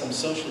create some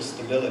social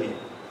stability.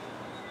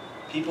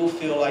 People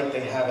feel like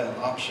they have an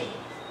option.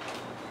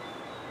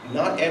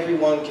 Not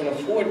everyone can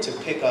afford to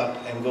pick up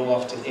and go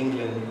off to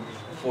England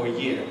for a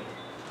year.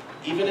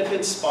 Even if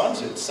it's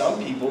sponsored,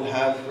 some people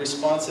have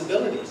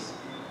responsibilities.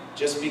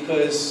 Just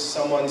because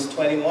someone's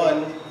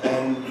 21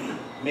 and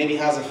maybe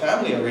has a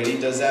family already,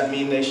 does that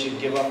mean they should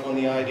give up on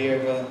the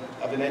idea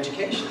of an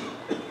education?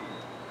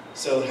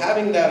 So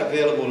having that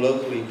available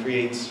locally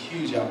creates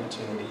huge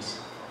opportunities.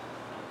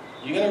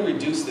 You're going to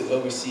reduce the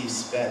overseas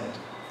spend.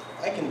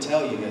 I can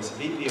tell you as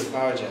VP of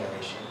Power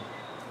Generation,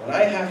 when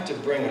I have to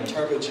bring a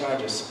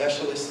turbocharger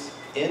specialist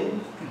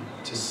in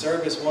to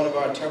service one of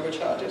our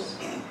turbochargers,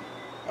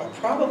 I'm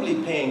probably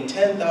paying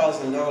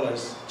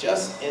 $10,000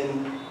 just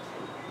in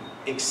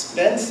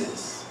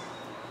expenses.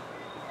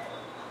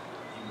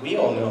 We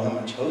all know how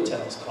much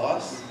hotels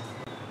cost.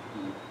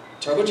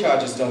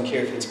 Turbochargers don't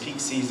care if it's peak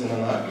season or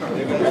not.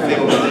 They're going to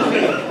fill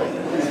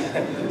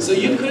it. So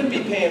you could be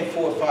paying $400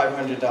 or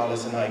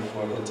 $500 a night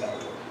for a hotel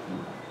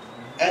room.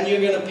 And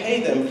you're going to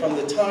pay them from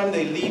the time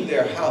they leave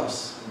their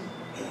house,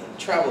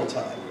 travel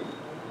time.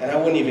 And I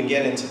wouldn't even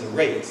get into the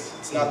rates.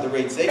 It's not the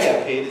rates they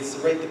get paid, it's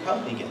the rate the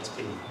company gets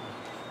paid.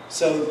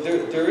 So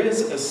there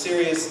is a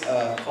serious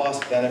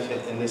cost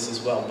benefit in this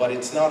as well, but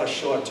it's not a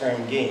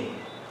short-term gain.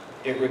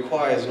 It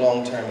requires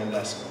long-term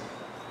investment.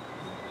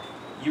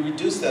 You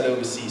reduce that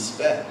overseas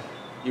spend.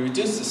 You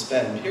reduce the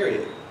spend,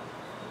 period.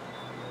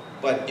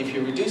 But if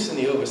you're reducing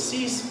the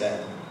overseas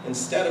spend,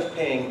 instead of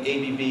paying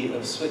ABB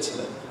of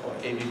Switzerland or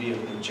ABB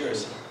of New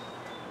Jersey,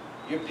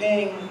 you're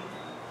paying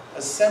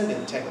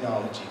Ascendant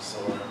Technologies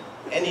or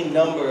any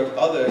number of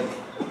other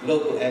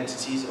local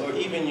entities or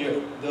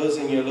even those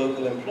in your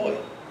local employ.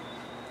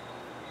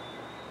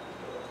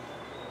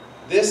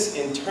 This,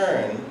 in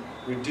turn,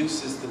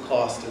 reduces the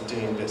cost of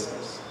doing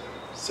business.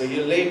 So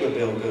your labor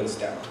bill goes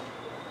down.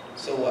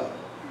 So what?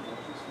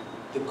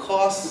 The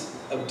cost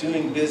of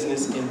doing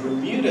business in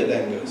Bermuda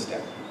then goes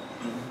down.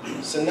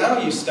 So now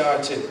you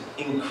start to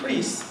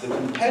increase the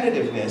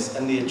competitiveness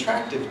and the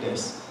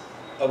attractiveness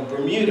of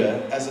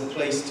Bermuda as a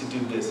place to do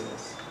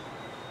business.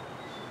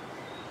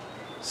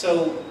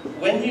 So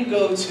when you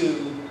go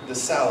to the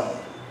salon,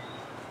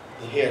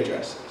 the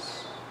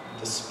hairdressers,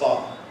 the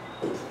spa,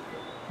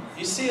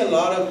 you see a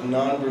lot of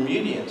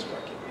non-Bermudians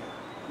working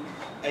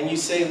there. And you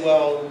say,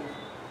 well,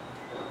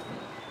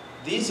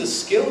 these are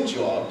skilled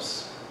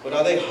jobs, but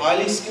are they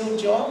highly skilled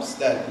jobs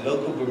that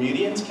local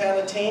Bermudians can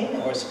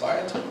attain or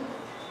aspire to?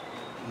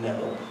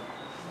 No.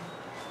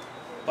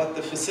 But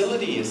the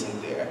facility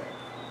isn't there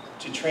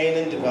to train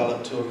and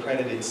develop to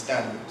accredited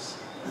standards.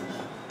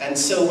 And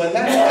so when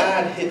that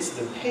ad hits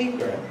the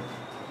paper,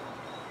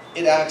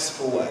 it asks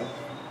for what?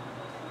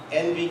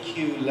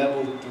 NVQ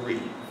level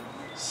 3,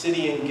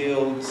 City and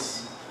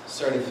Guilds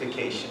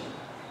certification.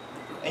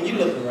 And you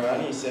look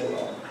around and you say,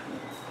 well,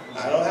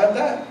 I don't have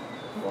that.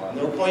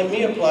 No point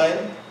me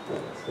applying.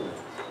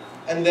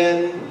 And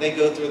then they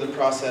go through the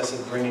process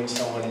of bringing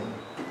someone in.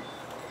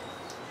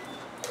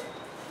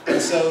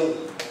 And so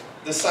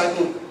the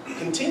cycle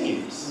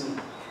continues.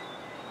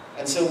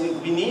 And so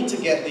we need to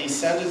get these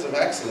centers of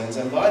excellence,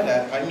 and by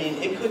that I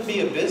mean it could be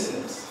a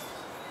business.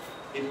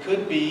 It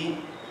could be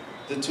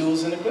the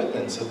tools and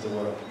equipments of the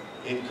world.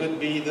 It could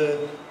be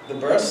the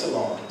birth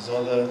salons,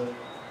 or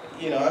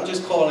I'm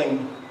just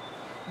calling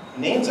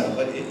names out,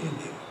 but it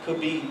could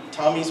be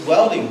Tommy's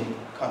Welding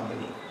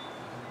Company,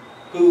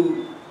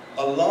 who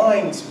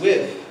aligns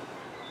with,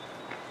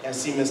 I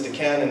see Mr.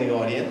 Can in the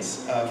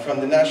audience, from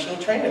the National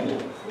Training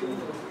Board,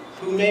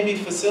 who maybe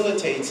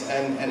facilitates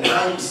and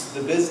helps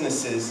the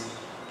businesses,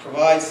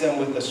 provides them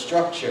with a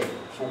structure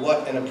for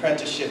what an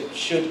apprenticeship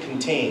should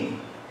contain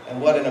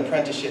and what an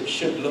apprenticeship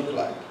should look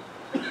like.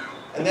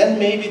 And then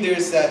maybe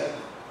there's that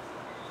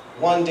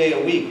one day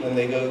a week when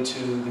they go to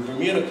the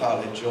Bermuda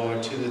College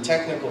or to the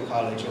technical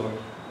college or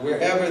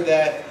wherever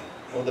that,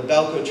 or the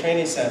Belco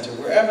Training Center,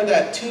 wherever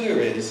that tutor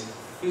is,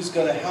 who's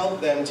going to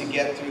help them to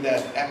get through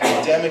that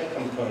academic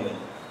component.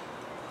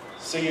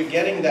 So you're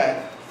getting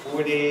that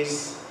 4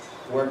 days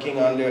working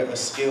under a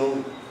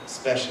skilled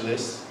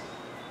specialist,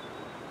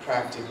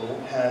 practical,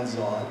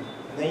 hands-on,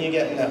 and then you're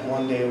getting that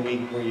 1 day a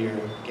week where you're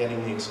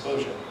getting the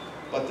exposure.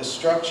 But the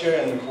structure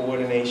and the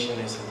coordination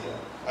isn't there.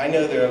 I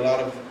know there are a lot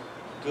of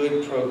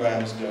good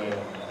programs going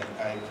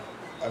on.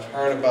 I've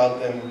heard about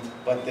them,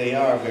 but they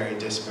are very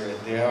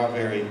disparate. They are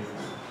very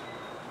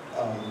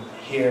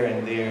here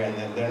and there,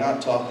 and they're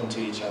not talking to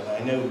each other.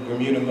 I know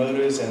Bermuda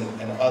Motors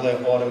and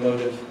other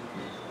automotive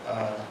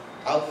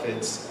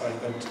outfits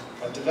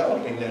are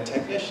developing their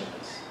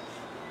technicians.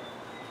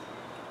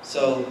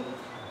 So,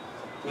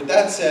 with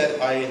that said,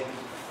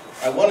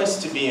 I want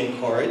us to be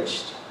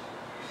encouraged.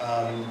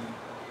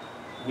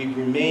 We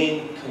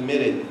remain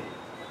committed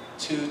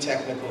to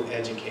technical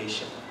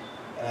education.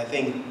 And I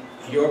think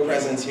your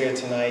presence here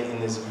tonight in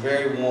this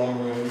very warm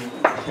room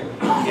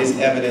is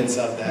evidence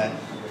of that.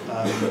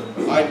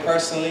 I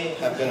personally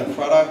have been a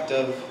product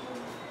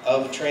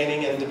of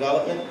training and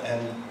development,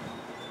 and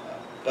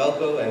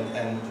Belco,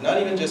 and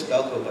not even just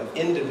Belco, but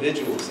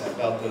individuals at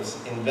Belco's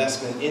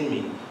investment in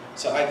me.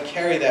 So I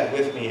carry that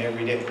with me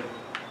every day.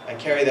 I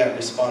carry that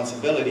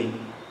responsibility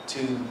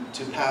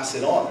to pass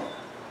it on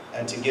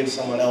and to give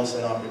someone else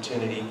an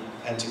opportunity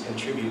and to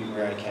contribute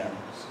where I can.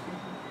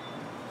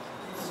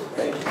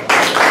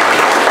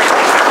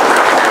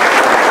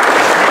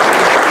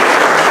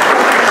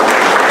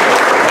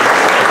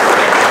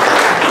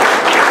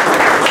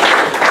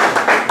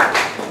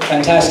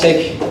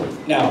 Fantastic.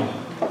 Now,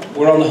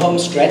 we're on the home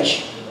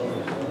stretch,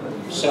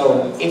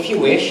 so if you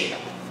wish,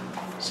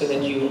 so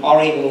that you are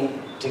able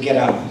to get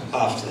up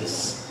after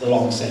this, the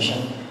long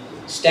session,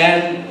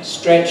 stand,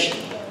 stretch,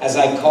 as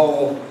I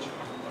call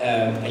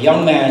a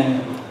young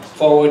man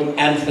forward,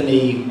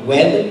 Anthony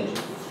Webb.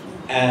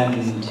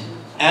 And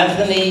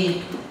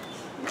Anthony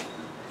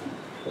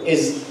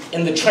is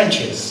in the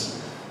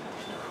trenches,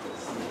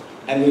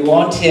 and we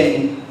want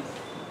him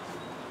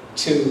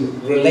to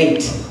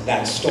relate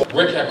that story.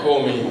 Rick had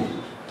called me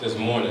this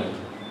morning.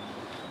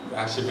 It's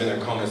actually been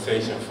a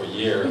conversation for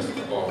years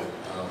about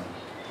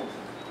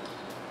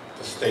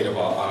the state of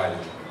our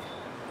island.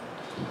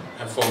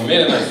 And for a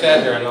minute I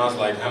sat there and I was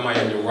like, am I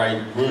in the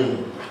right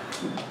room?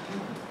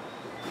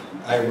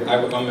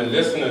 I've been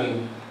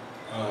listening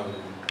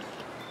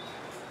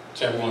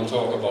to everyone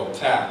talk about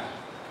TAP.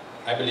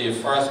 I believe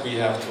first we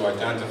have to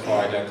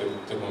identify that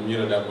the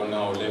Bermuda that we're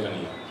now living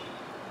in.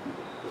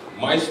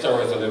 My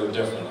story is a little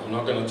different. I'm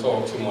not going to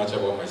talk too much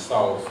about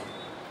myself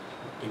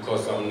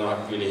because I'm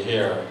not really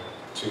here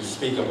to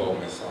speak about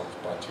myself,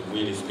 but to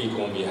really speak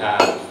on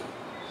behalf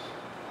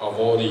of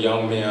all the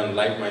young men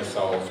like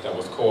myself that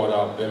was caught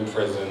up in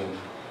prison,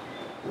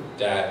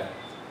 that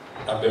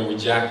have been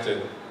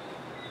rejected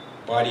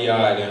by the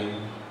island,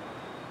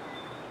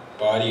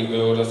 by the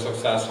older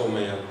successful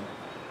man.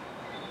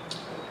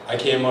 I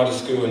came out of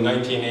school in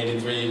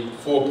 1983,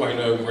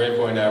 4.0 grade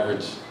point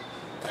average,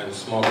 and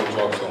smoking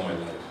drugs all my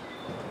life.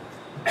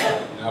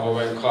 Never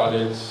went to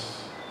college,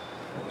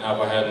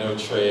 never had no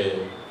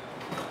trade,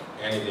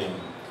 anything,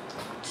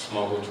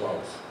 smuggled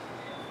drugs.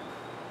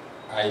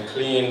 I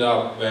cleaned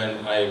up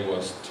when I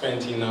was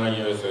 29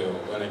 years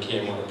old, when I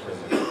came out of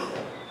prison.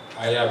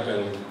 I have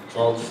been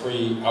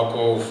drug-free,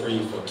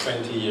 alcohol-free for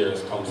 20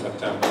 years come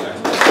September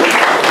next year.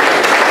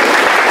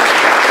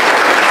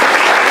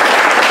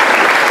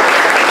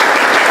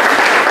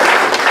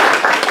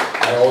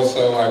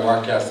 I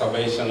work at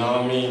Salvation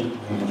Army,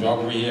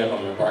 drug rehab.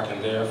 I've been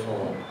working there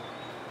for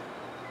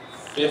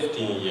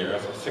 15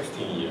 years, or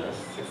 16 years,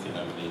 16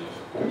 I believe.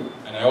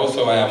 And I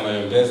also have my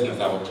own business.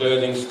 I have a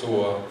clothing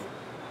store,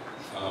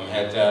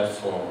 had that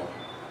for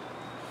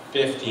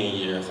 15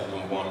 years, and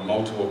I won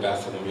multiple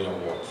Best of the Meal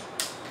awards.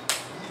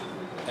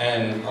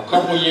 And a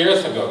couple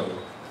years ago,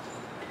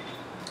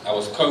 I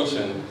was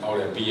coaching out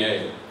at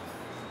BA,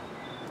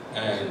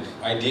 and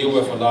I deal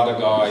with a lot of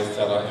guys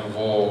that are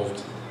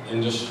involved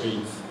in the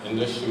streets, in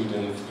the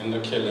shootings, in the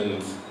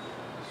killings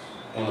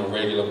on a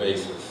regular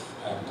basis.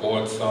 I have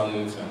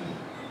godsons and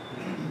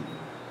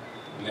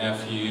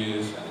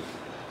nephews,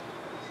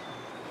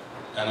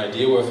 and I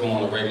deal with them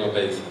on a regular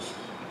basis.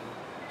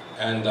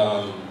 And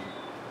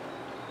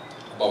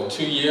about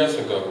 2 years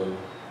ago,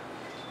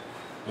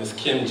 Ms.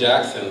 Kim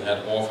Jackson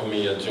had offered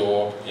me a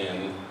job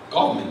in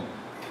government.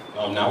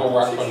 I've never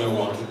worked for no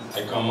one.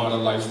 I come out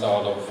of a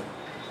lifestyle of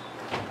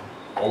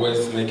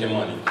always making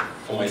money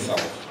for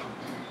myself.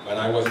 When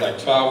I was like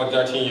 12 or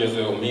 13 years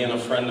old, me and a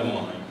friend of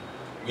mine,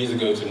 we used to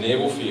go to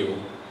Naval Field.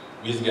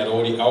 We used to get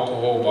all the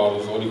alcohol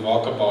bottles, all the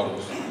vodka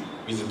bottles.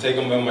 We used to take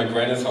them to my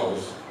granny's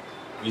house.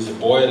 We used to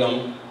boil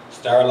them,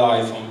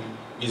 sterilize them.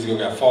 We used to go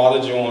get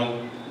Father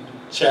John,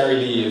 cherry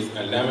leaves,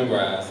 and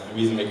lemongrass. And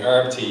we used to make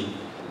herb tea.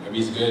 And we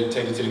used to go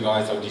take it to the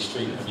guys out the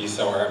street and we used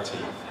to sell herb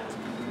tea.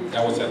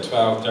 That was at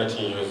 12,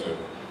 13 years old.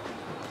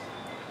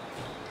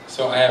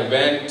 So I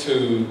went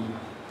to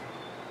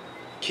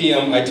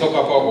Kim, I took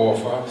up her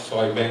offer, so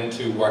I went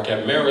to work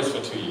at Mirrors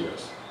for 2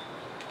 years.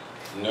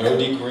 No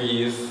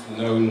degrees,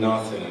 no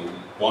nothing.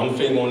 One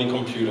thing on the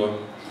computer.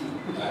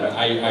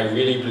 I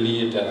really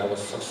believed that I was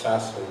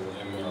successful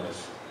in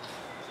Mirrors.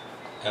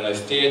 And I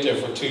stayed there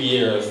for 2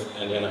 years,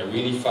 and then I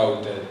really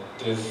felt that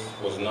this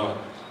was not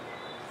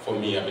for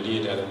me. I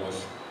believed that it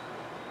was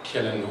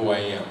killing who I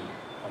am.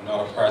 I'm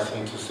not a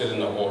person to sit in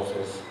the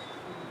office.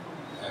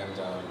 And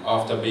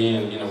after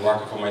being,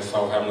 working for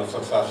myself, having a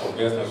successful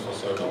business for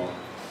so long,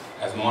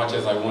 as much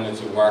as I wanted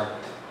to work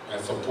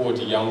and support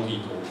the young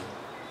people,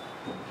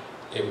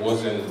 it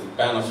wasn't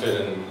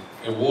benefiting.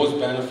 It was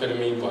benefiting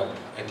me, but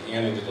at the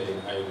end of the day,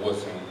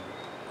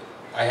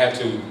 I had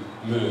to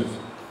move.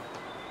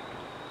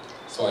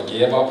 So I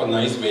gave up a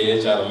nice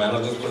wage at a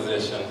manager's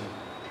position,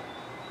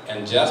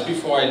 and just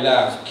before I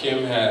left,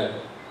 Kim had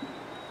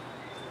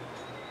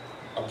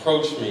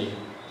approached me,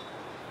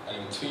 I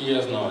think 2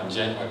 years now, in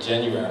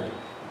January,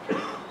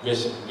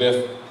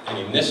 with an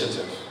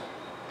initiative.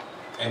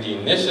 And the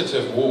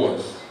initiative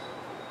was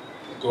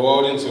go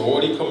out into all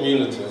the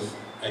communities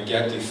and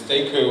get the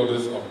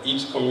stakeholders of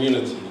each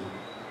community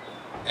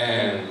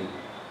and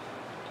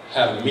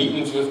have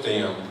meetings with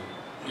them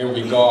in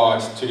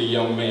regards to the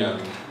young man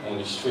on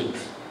the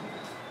streets.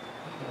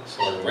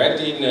 So I read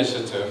the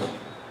initiative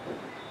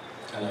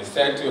and I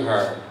said to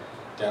her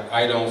that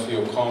I don't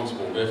feel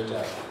comfortable with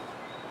that.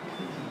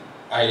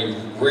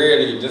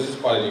 This is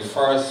probably the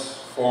first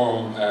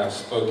forum I've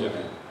spoken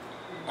in.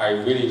 I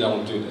really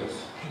don't do this.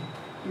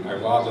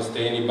 I'd rather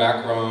stay in the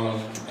background,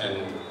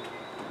 and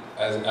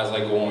as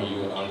I go on,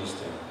 you will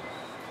understand.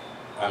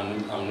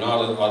 I'm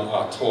not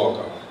a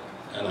talker,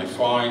 and I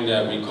find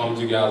that we come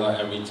together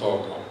and we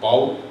talk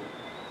about,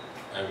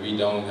 and we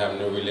don't have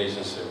no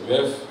relationship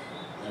with,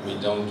 and we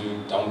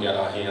don't get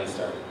our hands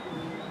dirty.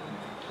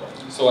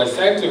 So I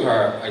said to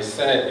her,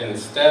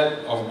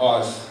 instead of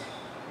us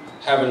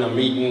having a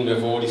meeting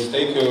with all the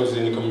stakeholders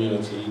in the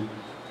community,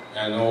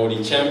 and all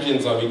the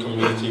champions of the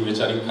community, which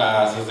are the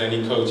pastors and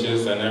the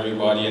coaches and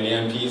everybody, and the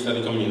MPs of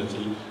the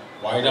community,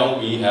 why don't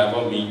we have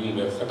a meeting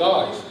with the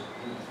guys?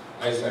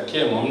 I said,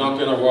 Kim, I'm not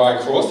going to ride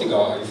across the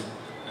guys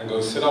and go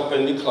sit up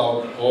in the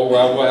club or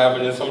wherever we're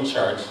having in some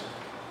church.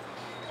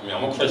 I mean,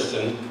 I'm a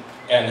Christian,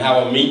 and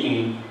have a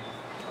meeting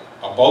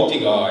about the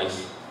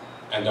guys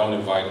and don't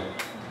invite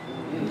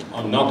them.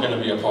 I'm not going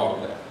to be a part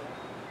of that.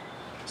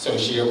 So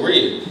she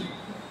agreed.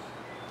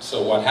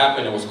 So what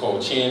happened, it was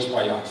called Change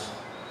by Us.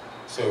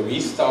 So we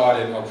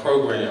started a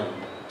program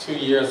 2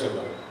 years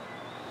ago.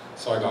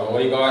 So I got all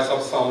the guys up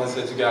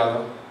Somerset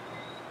together,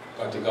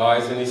 got the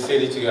guys in the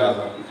city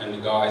together, and the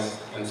guys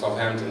in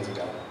Southampton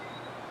together.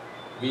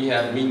 We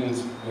had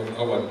meetings with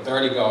over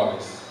 30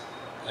 guys,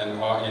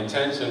 and our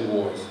intention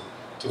was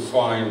to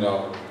find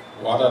out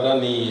what are the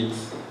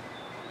needs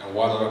and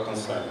what are the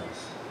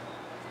concerns.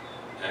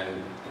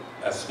 And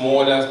as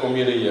small as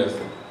Bermuda is,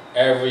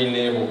 every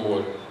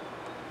neighborhood,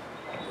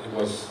 it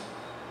was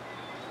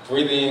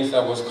 3 things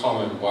that was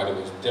common, but it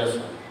was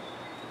different.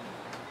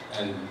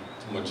 And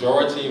the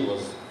majority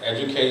was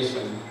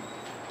education,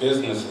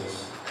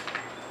 businesses,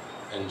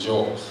 and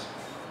jobs.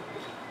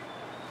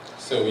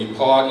 So we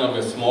partnered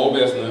with small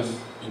business,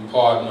 we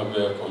partnered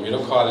with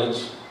Bermuda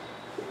College,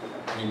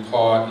 we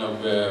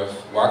partnered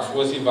with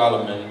Workforce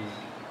Development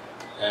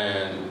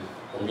and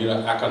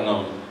Bermuda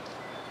Economic.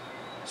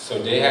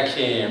 So they had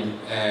came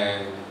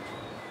and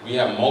we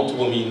had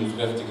multiple meetings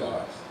with the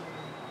guys.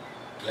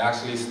 We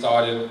actually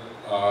started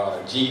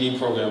a GED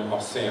program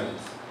of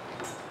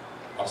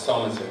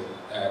Somerset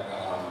at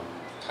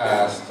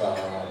past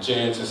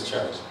Giantess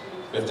Church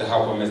with the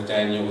help of Ms.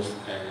 Daniels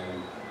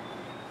and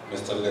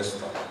Mr.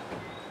 Lister.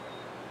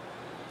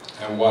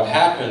 And what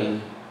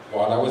happened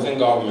while I was in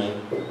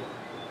government,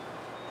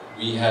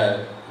 we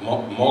had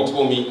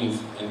multiple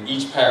meetings in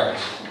each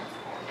parish,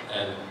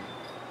 and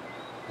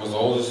it was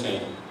all the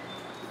same.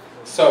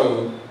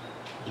 So,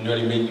 you know,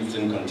 the meetings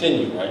didn't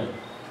continue, right?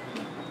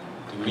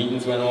 The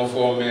meetings went on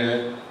for a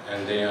minute,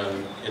 and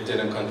then it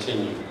didn't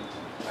continue.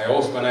 I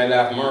also, when I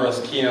left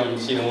Morris, Kim,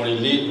 she didn't want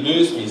to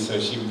lose me, so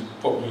she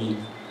put me,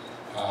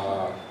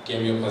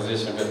 gave me a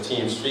position with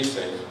Team Street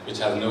Safe, which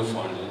has no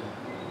funding,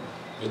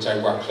 which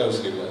I work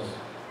closely with.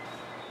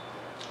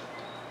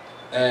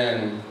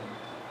 And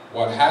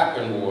what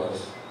happened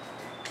was,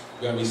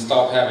 when we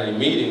stopped having a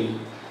meeting,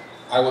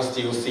 I was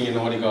still seeing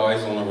all the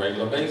guys on a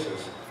regular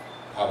basis.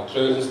 I have a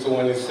clothing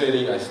store in the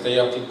city, I stay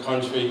up the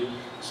country,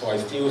 so I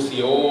still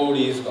see all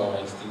these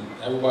guys.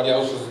 Everybody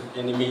else is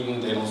in the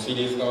meeting, they don't see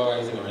these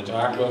guys, they don't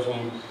interact with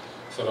them.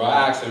 So they're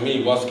asking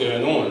me, what's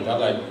going on? They're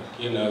like,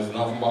 you know, it's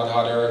nothing about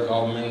how their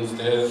government's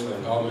this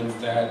and government's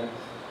that.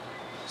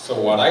 So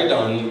what I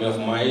done with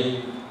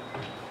my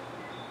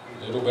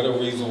little bit of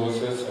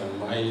resources and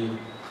my,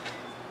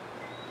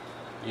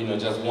 you know,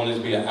 just wanted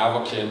to be an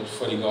advocate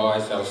for the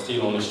guys that are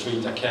still on the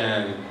street, that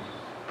can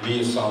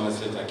leave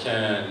Somerset, that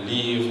can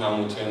leave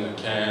Hamilton, that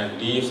can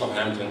leave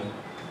Southampton.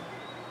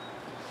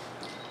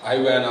 I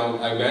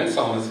went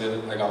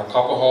Somerset, I got a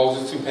couple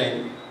houses to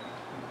paint,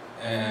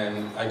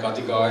 and I got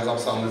the guys up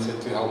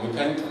Somerset to help me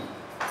paint them.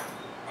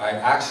 I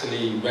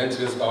actually went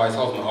to this guy's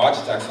house, my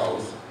architect's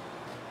house,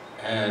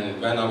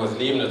 and when I was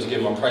leaving to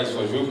give him a price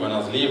for his roof, when I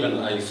was leaving,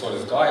 I saw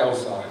this guy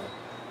outside.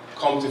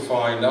 Come to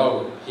find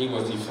out, he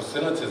was the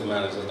facilities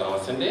manager down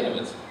at St.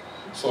 David's.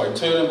 So I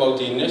told him about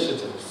the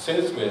initiative,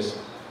 since which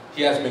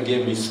he has been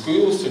giving me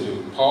schools to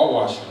do, power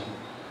washing,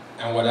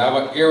 and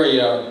whatever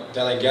area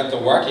that I get to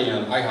working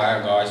in, I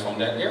hire guys from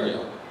that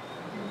area.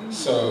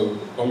 So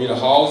for me, the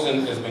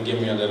housing has been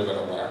giving me a little bit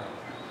of work.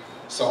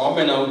 So I've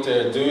been out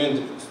there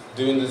doing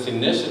this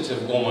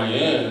initiative on my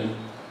own,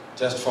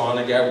 just trying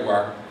to get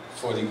work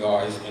for the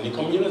guys in the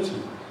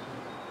community.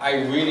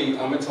 I've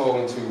been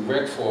talking to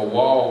Rick for a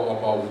while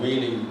about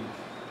really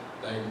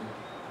like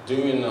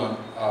doing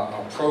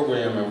a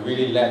program and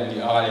really letting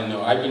the island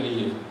know. I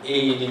believe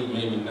 80,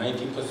 maybe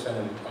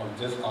 90% of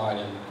this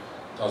island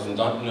does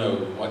not know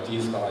what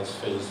these guys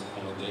face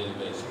on a daily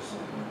basis.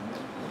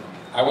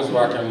 I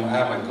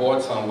had my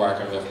godson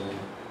working with me.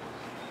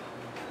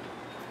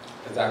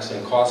 He's actually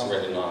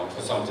incarcerated now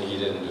for something he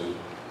didn't do.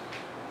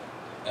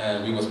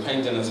 And we was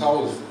painting his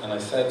house, and I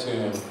said to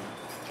him,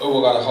 oh,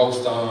 we got a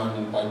house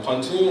done by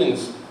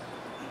pontoons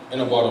in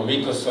about a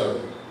week or so.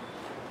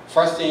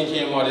 First thing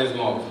came out of his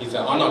mouth, he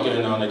said, I'm not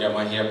going down to get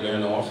my hair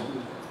blown off.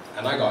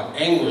 And I got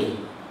angry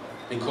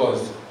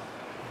because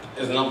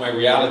it's not my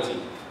reality.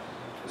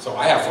 So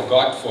I have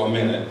forgot for a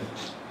minute,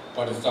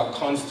 but it's a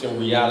constant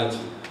reality.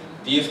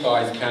 These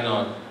guys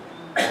cannot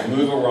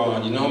move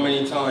around. You know how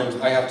many times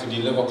I have to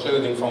deliver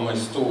clothing from my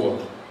store,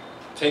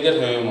 take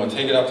it home or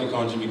take it up the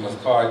country because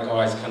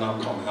guys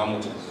cannot come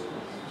Hamilton.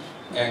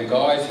 And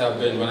guys have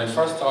been, when I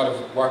first started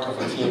working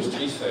for Team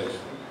Street Safe,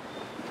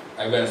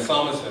 I went to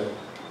Somerset,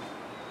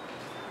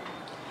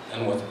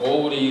 and with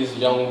all these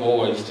young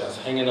boys just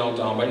hanging out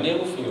down by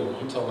Navalfield,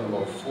 I'm talking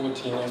about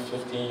 14 and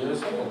 15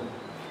 years old.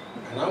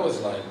 And I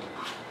was like,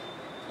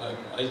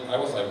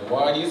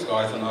 why these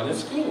guys are not in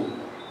school?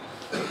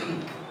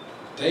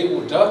 They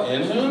were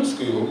in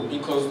homeschool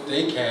because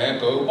they can't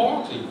go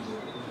Barclay.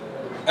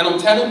 And I'm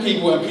telling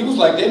people, and people's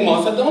like, they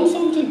must have done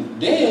something.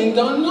 They ain't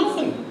done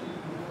nothing.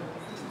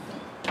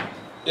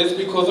 It's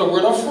because of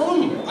where they're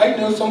from. I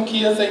know some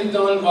kids ain't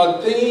done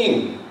a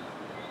thing.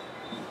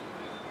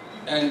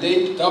 And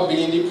they're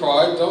being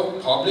deprived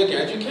of public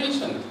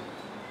education.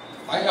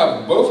 I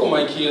have both of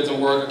my kids in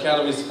work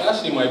academy,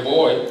 especially my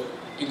boy,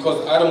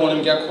 because I don't want him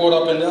to get caught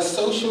up in that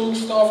social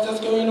stuff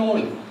that's going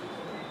on.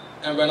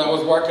 And when I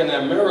was working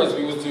at Mirrors,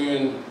 we was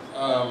doing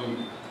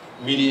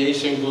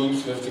mediation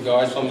groups with the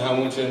guys from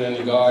Hamilton and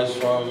the guys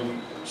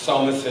from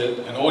Somerset,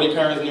 and all the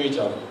parents knew each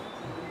other.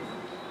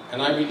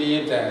 And I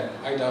believe that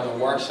I done a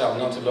workshop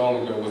not too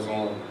long ago, was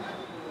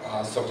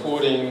on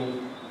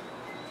supporting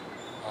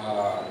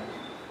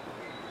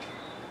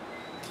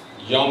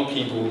young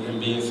people in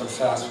being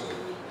successful.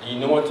 And you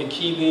know what the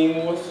key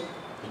thing was?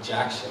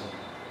 Rejection.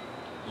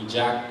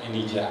 Reject and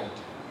eject.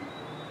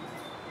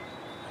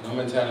 And I've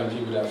been telling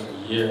people that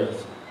for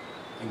years.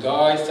 The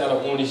guys that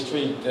are on the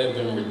street, they've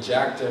been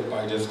rejected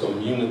by this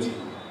community,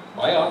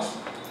 by us.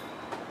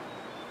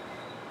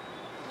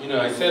 You know,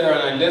 I sit here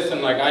and I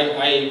listen like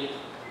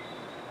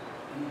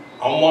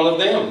I'm one of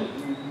them.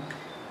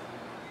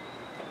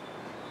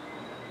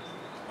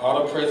 Out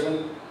of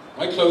prison.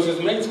 My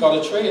closest mate's got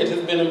a trade.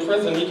 He's been in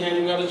prison. He can't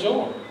even get a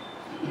job.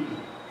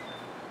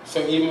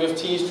 So even with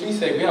Teach 3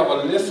 say, we have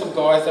a list of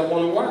guys that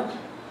want to work.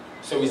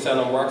 So we send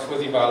them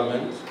workforce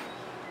development.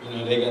 You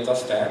know, they get their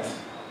stats.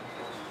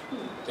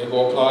 They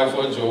go apply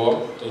for a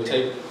job. They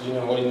take, you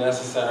know, all the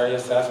necessary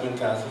assessment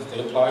tests.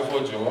 They apply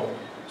for a job.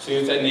 As soon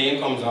as their name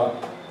comes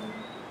up,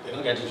 they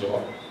don't get the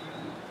job.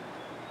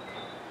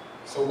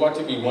 So what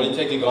do we want to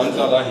take the guns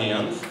out of our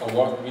hands, or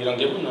what? We don't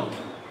give them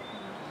nothing.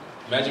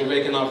 Imagine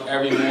waking up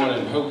every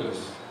morning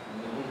hopeless.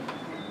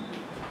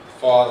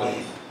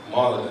 Fatherless,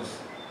 motherless.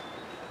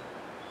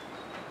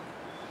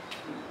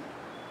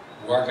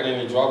 Working in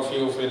the drug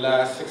field for the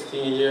last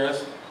 16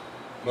 years.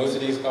 Most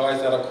of these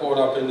guys that are caught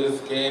up in this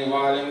gang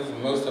violence,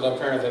 most of their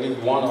parents, at least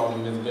one of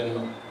them, has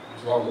been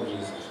drug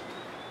abusers,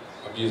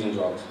 abusing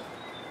drugs.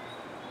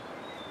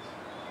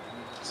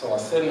 So I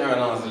was sitting there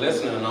and I was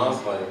listening and I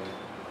was like,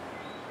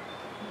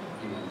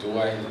 do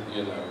I,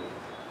 you know,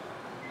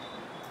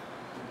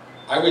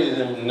 I really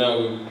didn't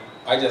know.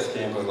 I just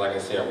came because, like I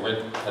said,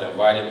 Rick had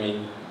invited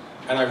me.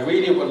 And I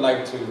really would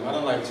like to, I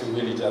don't like to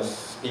really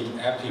just speak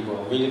at people.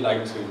 I really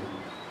like to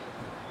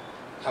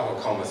have a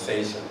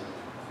conversation.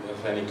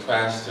 If any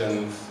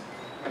questions.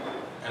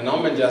 And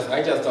I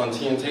just done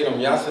T and Tatum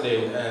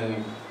yesterday,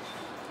 and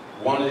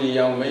one of the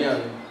young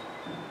men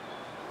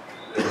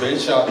been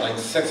shot like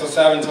 6 or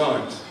 7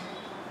 times.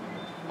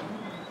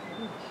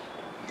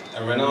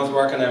 And when I was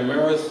working at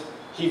Mirrors,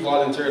 he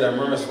volunteered at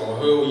Mirrors for a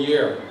whole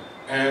year,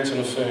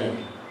 answering the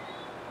phone.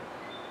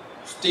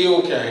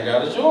 Still can't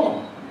get a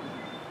job.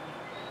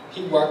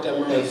 He worked at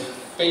Mirrors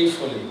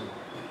faithfully.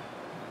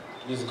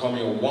 He used to come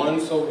here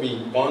once a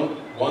week,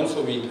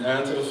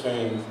 answer the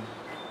phone,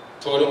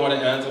 told him how to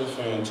answer the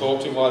phone,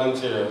 talk to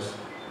volunteers,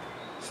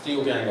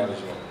 still can't get a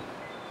job.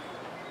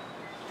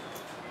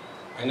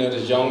 I know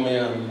this young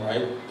man,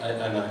 right,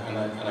 and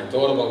I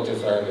thought about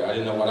this earlier. I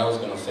didn't know what I was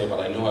going to say, but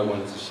I knew I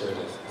wanted to share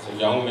this. It's a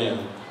young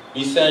man.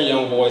 We send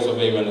young boys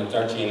away when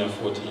they're 13 and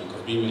 14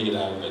 because we believe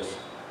that risk.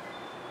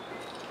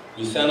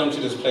 We send them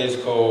to this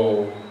place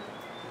called,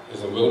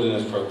 it's a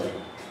wilderness program,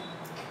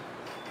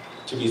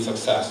 to be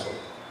successful.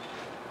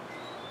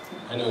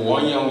 I know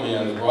one young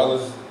man, his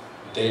brother's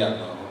dead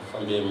now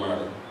from being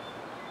murdered.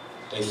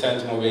 They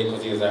sent him away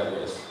because he was at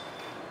risk.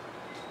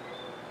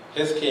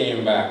 His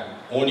came back,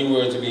 only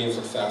word to being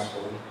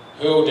successful,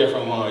 whole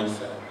different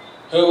mindset,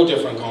 whole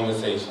different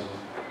conversation.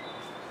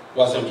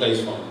 What's in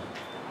place for him?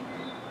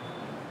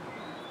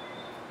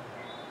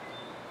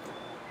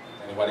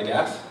 Anybody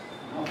guess?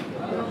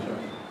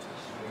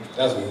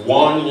 That's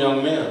one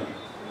young man.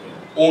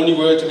 Only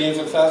word to being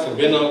successful.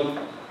 Been out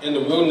in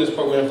the wilderness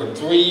program for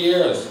 3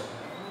 years.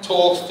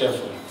 Talks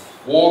different,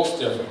 walks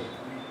different.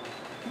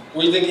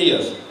 What do you think he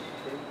is?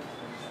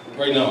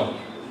 Right now?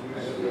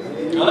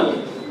 Huh?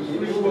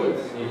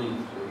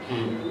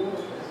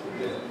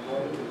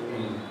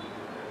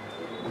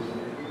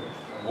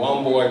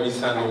 One boy we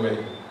send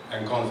away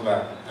and comes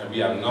back, and we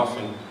have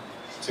nothing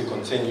to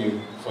continue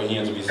for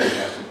him to be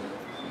successful.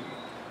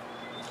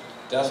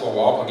 That's what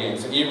we're up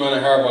against. So even when I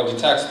heard about the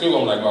tax school,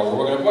 I'm like, well, where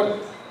we're going to put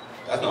it?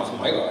 That's not for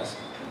my guys.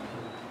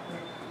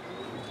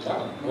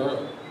 Yeah,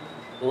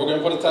 we're going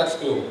to put a tax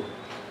school.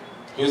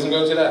 Who's going to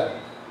go to that?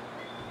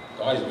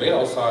 Guys way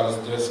outside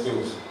of their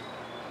schools.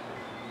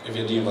 If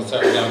you're dealing with a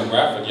certain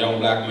demographic, young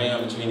black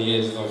man between the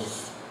ages of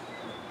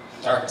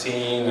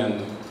 13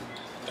 and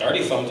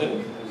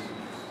 30-something.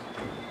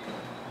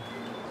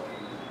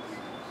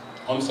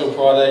 I'm so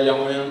proud of that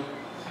young man.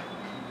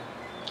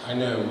 I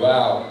know,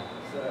 wow.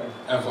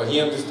 And for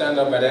him to stand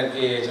up at that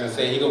age and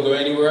say he can go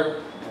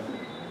anywhere,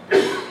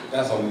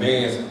 that's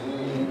amazing.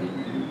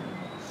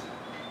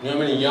 You know how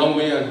many young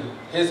men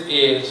his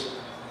age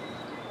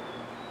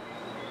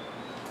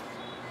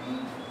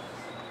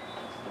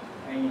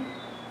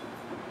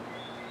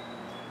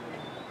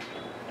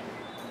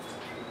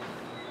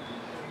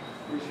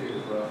Appreciate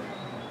it, bro.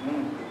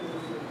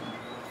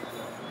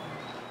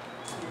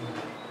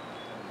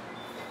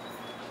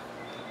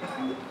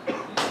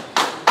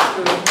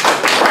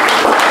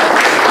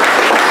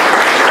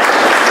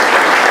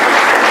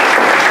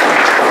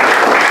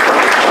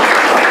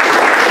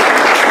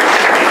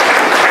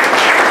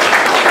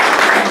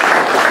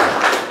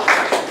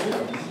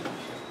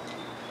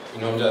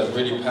 I'm just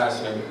really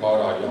passionate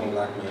about our young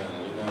black men,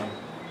 you know.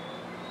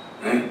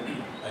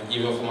 And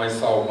even for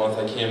myself, once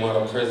I came out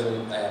of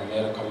prison, I had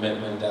made a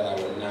commitment that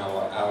I would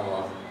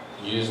now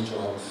use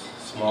drugs,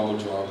 smuggle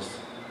drugs,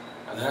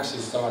 and I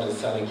actually started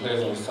selling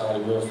clothes and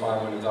started worth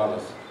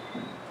 $500.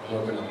 I'm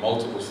working at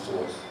multiple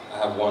stores. I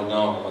have one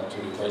now, but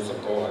through the grace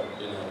of God,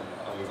 you know,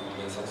 I'm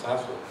being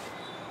successful.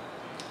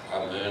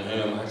 I'm earning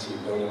him, actually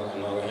building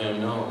another him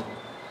now.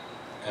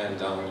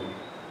 And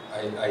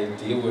I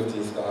deal with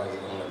these guys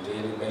on a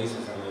daily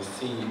basis, and I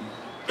see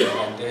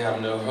that they have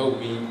no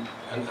hope.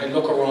 And I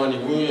look around the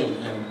room,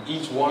 and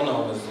each one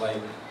of us, like,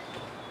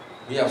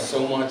 we have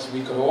so much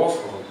we could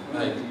offer.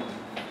 Like,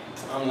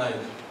 I'm like,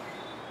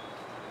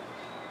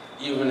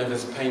 even if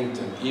it's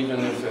painting,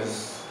 even if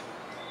it's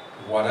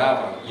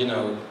whatever, you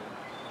know,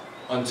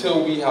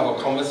 until we have a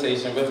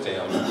conversation with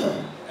them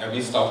and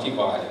we stop the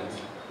violence,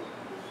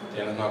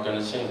 then it's not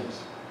going to change.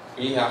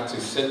 we have to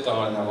sit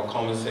down and have a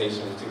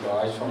conversation with the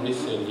guys from the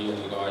city and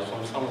the guys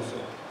from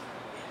Somerset.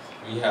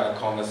 We had a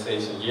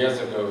conversation years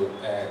ago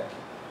at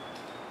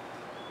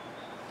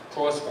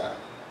Crossback.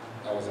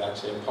 I was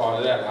actually a part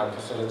of that. I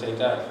facilitated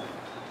that.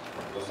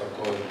 It was, of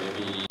course,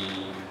 maybe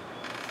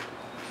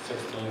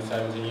 16,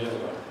 17 years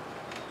ago.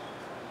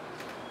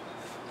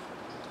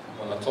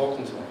 When I'm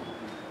talking to them.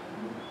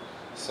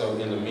 So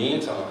in the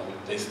meantime,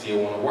 they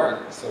still want to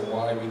work. So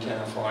why we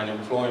can't find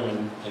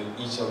employment in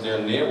each of their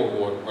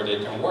neighborhood where they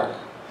can work?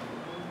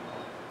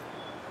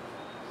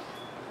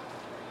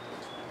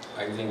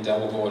 I think that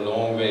will go a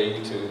long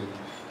way to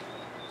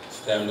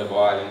stem the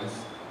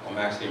violence. I'm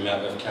actually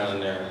met with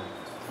Canada.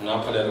 I'm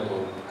not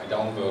political. I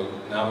don't vote,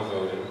 never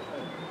voted.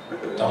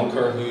 Don't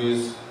care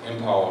who's in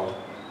power.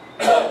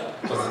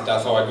 Because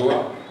that's how I grew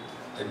up.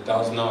 It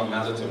does not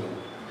matter to me.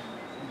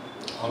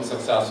 I'm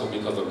successful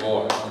because of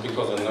God, not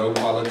because of no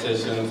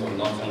politicians or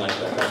nothing like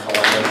that. That's how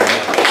I live.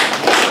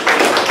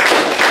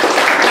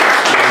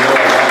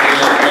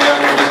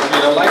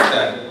 I like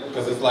that.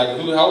 Because it's like,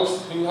 who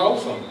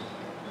helps them?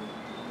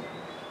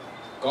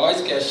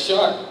 Guys get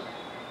shot.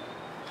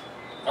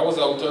 I was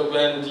out there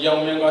when the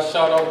young man got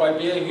shot out by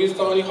BA. Who's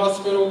the only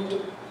hospital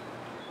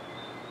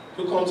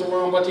who comes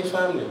around but the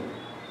family?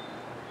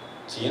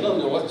 Gina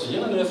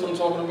knows what I'm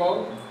talking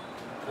about.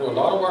 There were a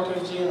lot of work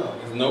with Gina.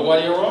 There's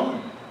nobody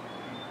around.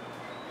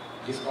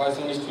 These guys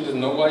on the street, there's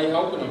nobody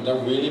helping them.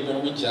 They've really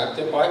been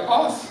rejected by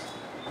us.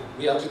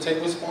 We have to take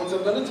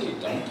responsibility.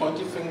 Don't point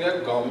your finger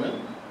at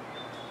government.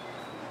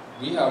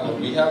 We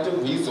have the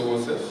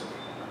resources.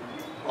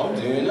 I'm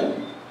doing it.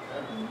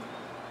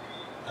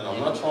 And I'm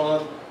not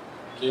trying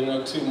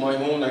to, toot my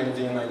horn or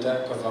anything like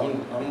that, because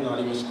I'm not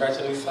even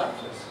scratching the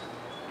surface.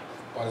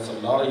 But there's a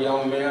lot of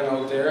young men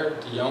out there.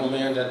 The young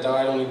man that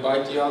died on the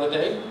bike the other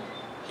day,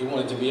 he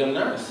wanted to be a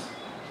nurse.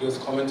 He was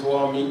coming to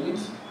our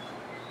meetings.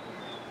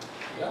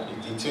 Yeah,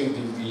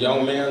 the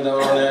young man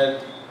down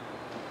at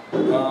the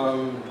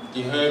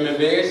home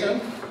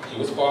invasion, he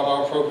was part of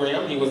our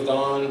program. He was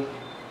down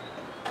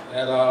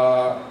at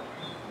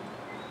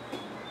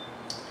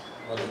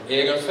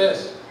Egg and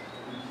Fish.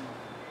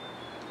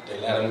 They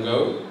let him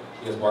go.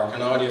 He was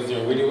working out, he was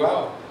doing really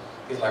well.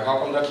 He's like, how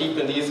come they're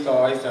keeping these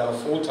guys that are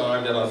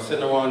full-time, that are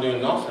sitting around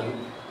doing nothing,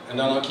 and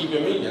they're not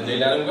keeping me, and they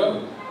let him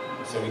go.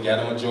 So we got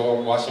him a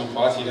job washing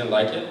pots, he didn't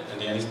like it, and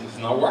then he's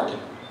not working.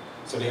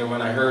 So then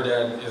when I heard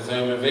that it's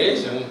home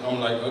invasion, I'm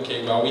like,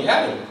 okay, well, we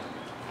had him.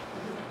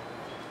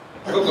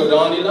 We'll go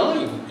down the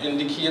line, and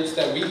the kids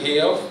that we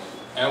have,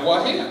 and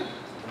we're here.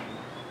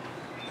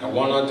 And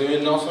we're not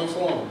doing nothing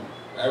for them.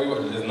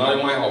 Everybody, it's not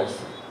in my house.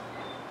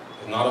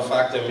 It's not a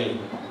fact of me.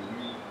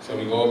 So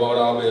we go about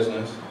our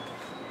business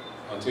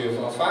until it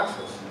affects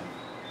us.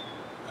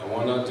 And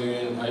we're not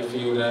doing, I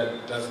feel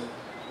that's,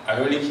 I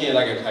really can't,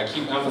 like I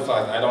keep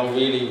emphasizing, I don't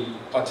really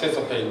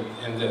participate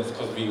in this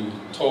because we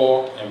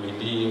talk and we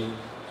leave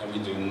and we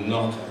do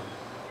nothing.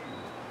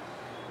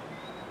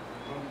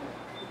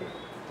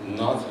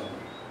 Nothing.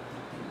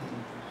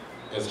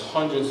 There's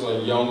hundreds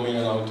of young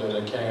men out there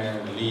that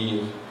can't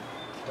leave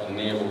the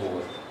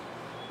neighborhood.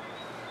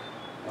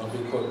 Not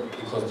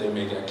because they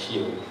may get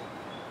killed.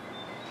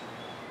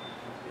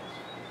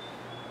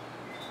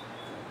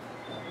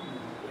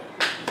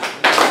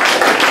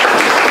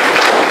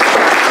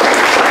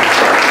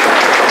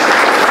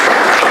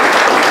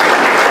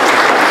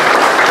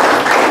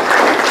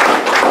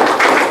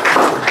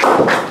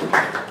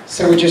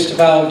 So we're just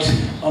about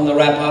on the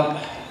wrap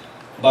up,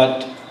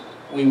 but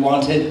we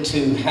wanted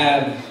to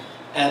have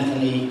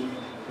Anthony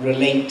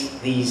relate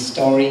these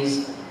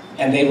stories,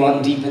 and they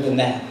run deeper than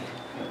that.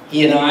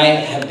 He and I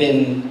have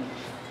been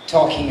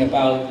talking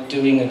about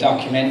doing a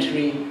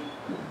documentary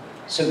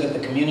so that the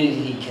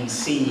community can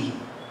see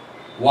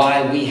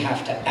why we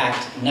have to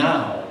act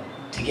now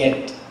to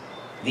get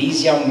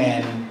these young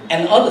men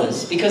and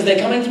others, because they're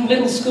coming through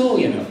middle school,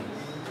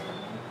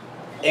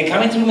 They're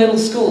coming through middle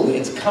school.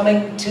 It's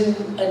coming to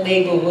a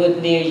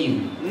neighborhood near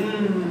you.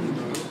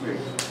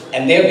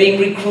 And they're being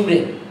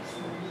recruited.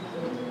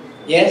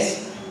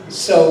 Yes?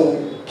 So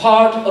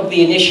part of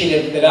the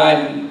initiative that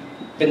I've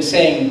been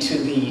saying to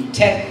the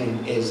tech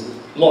group is,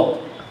 look,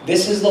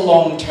 this is the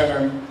long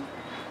term.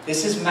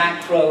 This is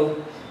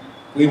macro.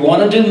 We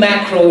want to do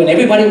macro, and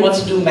everybody wants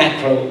to do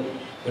macro,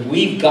 but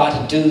we've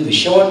got to do the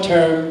short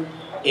term.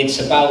 It's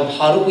about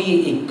how do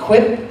we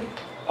equip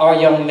our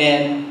young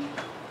men,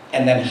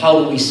 and then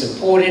how do we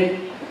support it,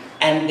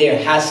 and there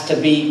has to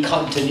be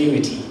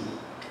continuity.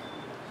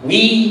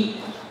 We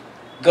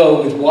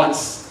go with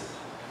what's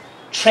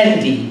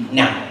trendy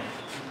now.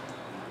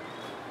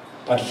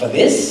 But for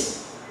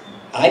this,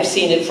 I've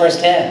seen it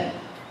firsthand.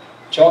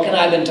 Chalk and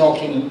I have been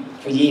talking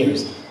for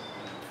years,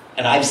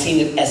 and I've seen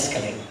it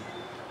escalate.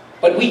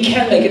 But we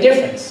can make a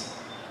difference.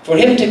 For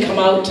him to come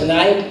out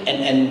tonight,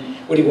 and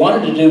what he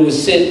wanted to do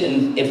was sit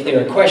and if there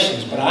are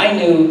questions, but I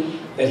knew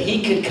that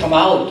he could come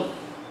out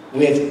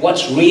with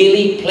what's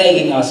really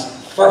plaguing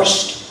us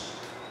first.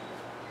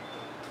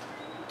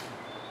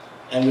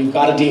 And we've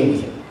got to deal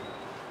with it.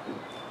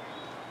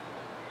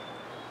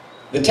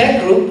 The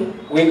tech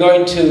group we're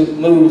going to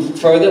move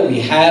further.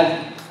 We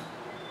have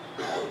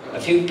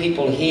a few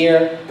people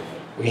here.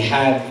 We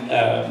have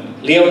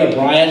Leon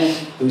O'Brien,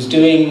 who's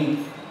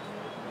doing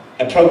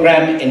a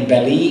program in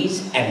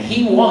Belize, and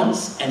he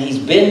wants, and he's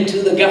been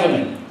to the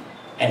government,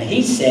 and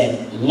he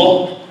said,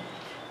 look,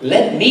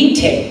 let me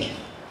take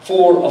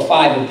 4 or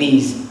 5 of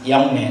these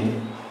young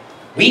men.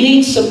 We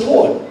need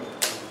support.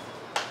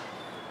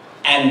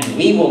 And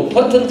we will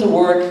put them to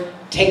work,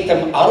 take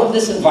them out of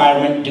this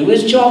environment, do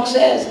as Jock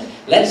says.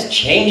 Let's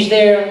change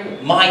their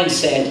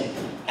mindset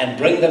and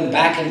bring them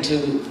back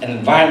into an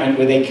environment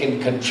where they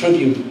can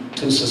contribute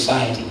to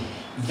society.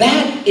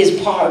 That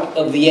is part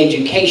of the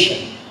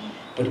education.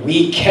 But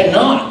we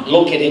cannot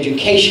look at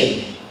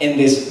education in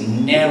this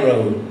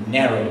narrow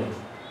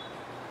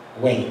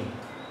way.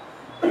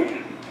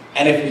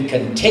 And if we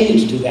continue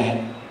to do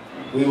that,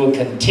 we will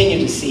continue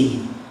to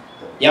see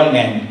young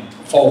men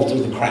fall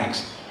through the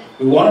cracks.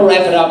 We want to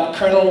wrap it up.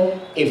 Colonel,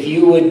 if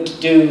you would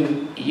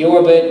do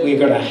your bit, we're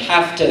going to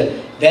have to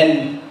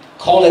then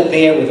call it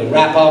there with a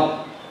wrap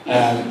up.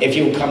 If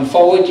you come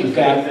forward, you've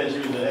got...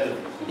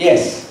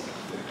 Yes.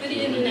 Good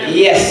evening.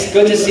 Yes,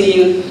 good to see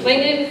you. My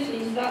name is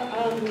Lisa.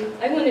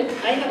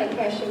 I had a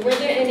question. Were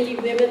there any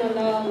women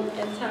allowed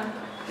attack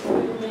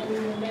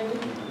women?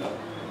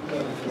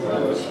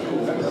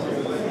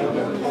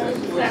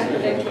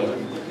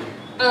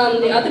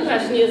 The other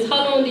question is,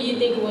 how long do you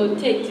think it will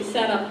take to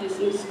set up this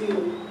new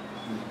school?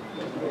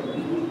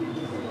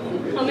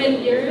 How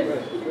many years?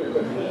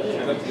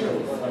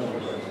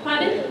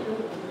 Pardon?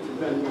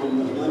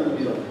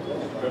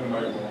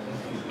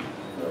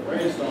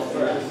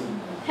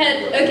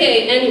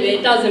 Okay, anyway,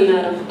 it doesn't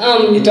matter.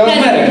 It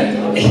doesn't matter.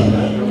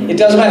 It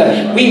doesn't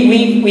matter.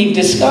 We've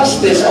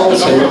discussed this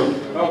also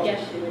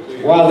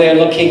while they're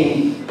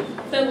looking.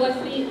 So what's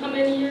the, how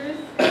many years?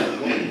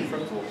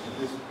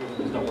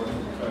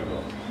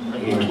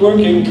 It's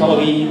working,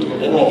 Khalid.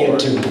 Let me get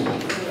to it.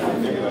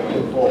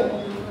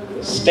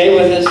 Stay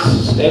with us.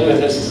 Stay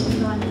with us.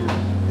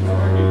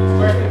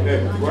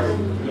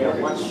 Yeah,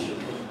 once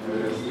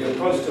you're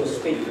close to a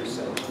speaker,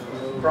 so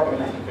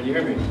problematic. Can you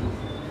hear me?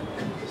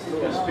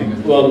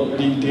 Well,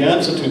 the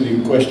answer to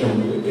the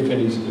question, if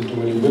any,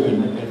 to any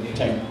women at the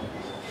time,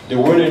 there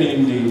weren't any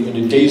in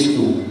the day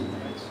school,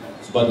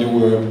 but there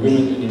were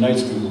women in the night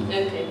school.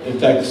 Okay. In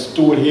fact,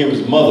 Stuart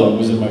Hamer's mother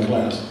was in my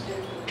class.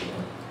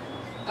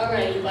 All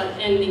right, but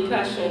and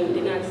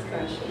the next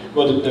question.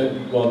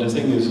 Well, the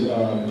thing is,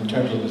 in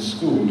terms of the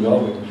school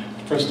development,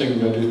 the first thing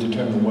we got to do is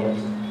determine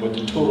what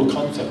the total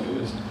concept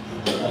is,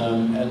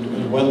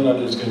 and whether or not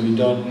it's going to be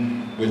done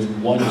with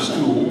one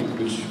school,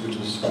 which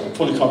is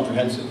fully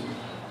comprehensive,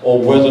 or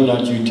whether or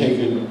not you take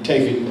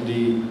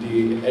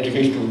the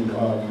educational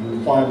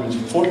requirements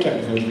for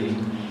technical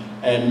education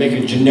and make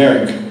it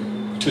generic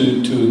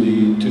to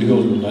the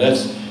Hillsborough. Now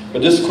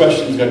but this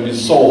question is going to be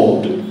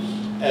solved,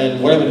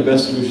 and whatever the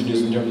best solution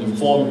is in terms of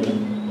forming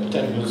a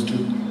technical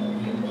institute,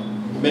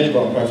 many of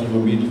our preferences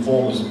will be to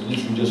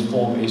literally just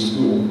form a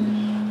school.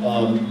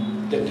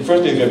 The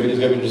first thing is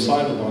going to be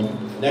decided upon. The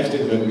next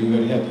thing is going to be you're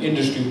going to have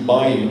industry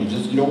buy-in.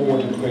 You don't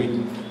want to create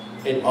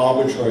an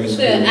arbitrary school.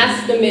 So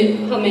estimate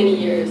how many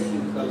years?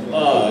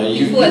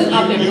 Before it's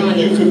up and running.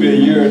 You could be a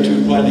year or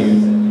two planning it.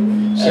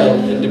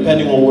 And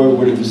depending on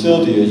where the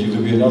facility is, you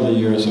could be another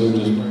year or so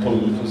just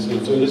pulling the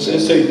facility. So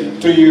let's say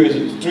 3 years.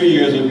 3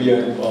 years would be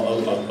a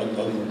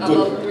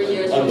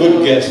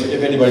good guess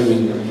if anybody was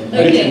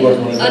ready to work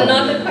on it.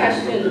 Another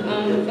question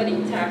for the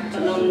TAC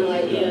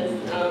alumni is,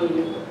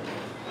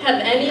 have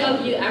any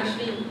of you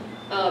actually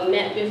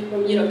met with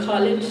Bermuda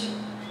College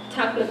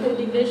Technical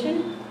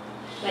Division?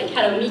 Like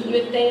had a meeting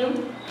with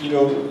them? You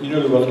know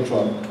Llewellyn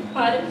Trot?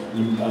 Pardon?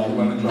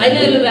 I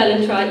know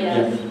Llewellyn Trot,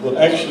 yes. Yeah. Well,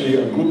 actually,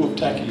 a group of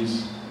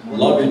techies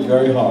lobbied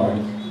very hard.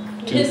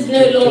 It's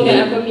no longer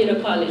at Bermuda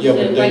College. Yeah,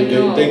 but right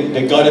now.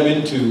 they got him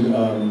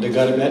they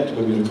got him at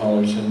Bermuda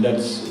College, and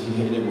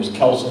it was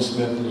Kelson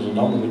Smith, there was a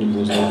number of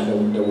individuals that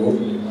were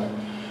over there, right?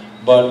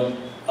 But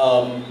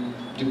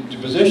the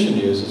position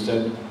is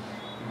that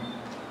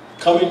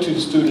coming to the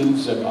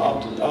students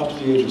after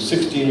the age of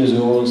 16 years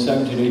old,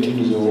 17, 18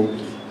 years old,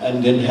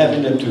 and then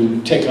having them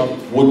to take up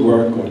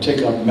woodwork or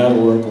take up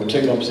metalwork or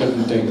take up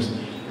certain things,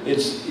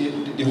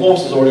 the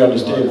horse is already on the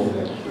stable.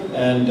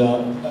 And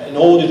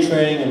all the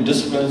training and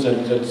disciplines that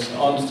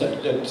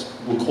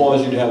will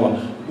cause you to have a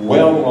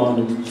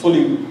well-rounded,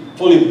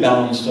 fully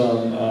balanced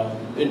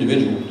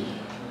individual,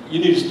 you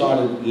need to start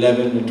at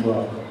 11 and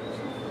 12.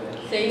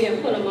 So you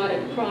can put them out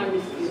at primary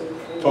school?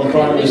 From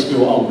primary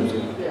school onwards.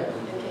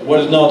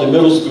 What is now the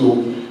middle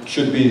school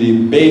should be the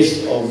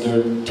base of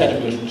their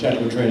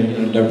technical training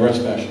in a diverse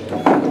fashion.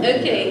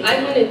 Okay,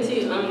 I wanted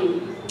to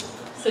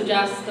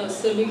suggest a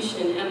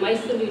solution, and my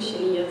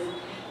solution is,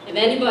 if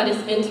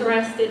anybody's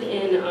interested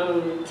in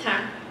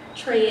tech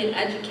trade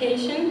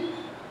education,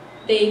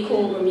 they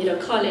call Bermuda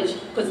College,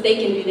 because they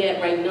can do that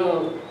right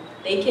now.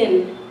 They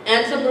can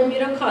answer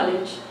Bermuda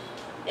College,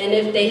 and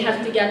if they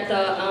have to get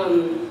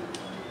the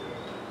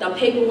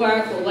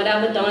paperwork or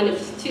whatever done, if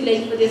it's too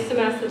late for this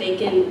semester, they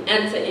can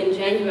answer in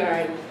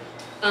January.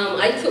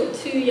 I took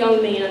 2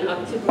 young men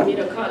up to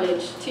Bermuda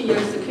College 2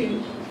 years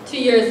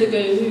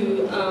ago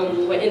who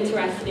were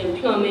interested in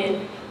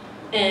plumbing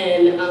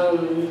and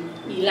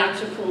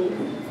electrical.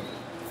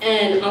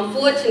 And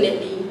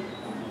unfortunately,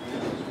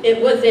 it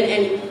wasn't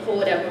any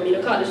before that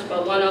Bermuda College,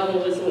 but one of them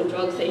was on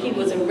drugs, so he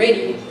wasn't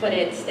ready for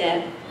that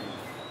step.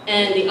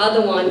 And the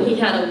other one, he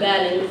had a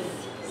balance,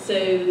 so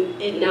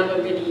it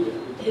never really,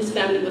 his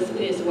family was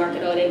supposed to work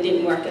it out, and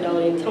didn't work it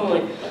out in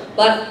time.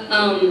 But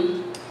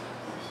I'm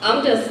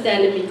just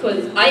standing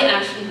because I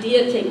actually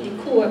did take the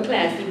core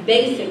class, the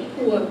basic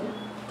core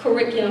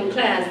curriculum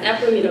class at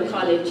Bermuda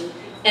College,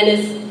 and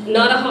it's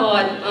not a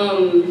hard,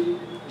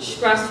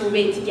 stressful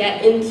way to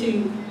get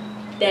into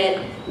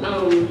that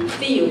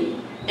field.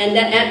 And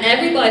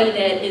everybody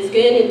that is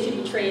going into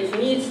the trades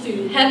needs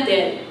to have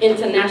that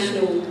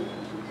international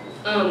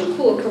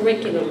core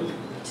curriculum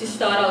to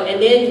start out.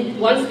 And then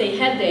once they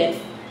have that,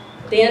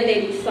 then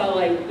they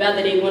decide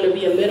whether they want to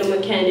be a middle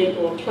mechanic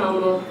or a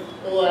plumber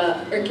or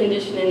air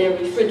conditioning and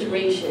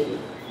refrigeration.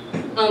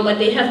 But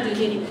they have to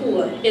do the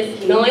core.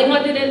 It's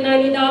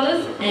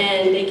 $990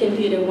 and they can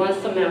do it in 1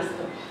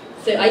 semester.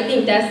 So I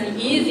think that's the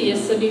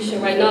easiest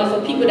solution right now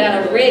for people that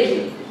are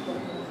ready.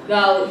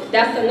 Well,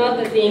 that's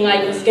another thing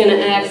I was going to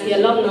ask the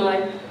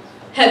alumni.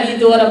 Have you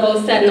thought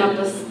about setting up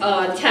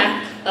a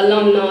TAC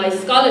alumni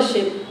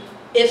scholarship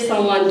if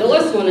someone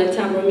does want to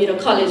attend Bermuda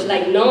College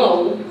like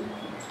now,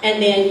 and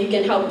then you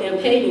can help them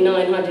pay the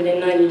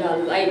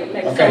 $990?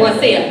 Like someone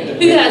said,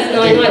 who has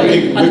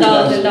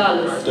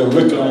 $1,000? So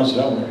Rick can answer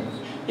that one.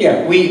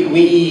 Yeah,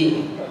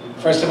 we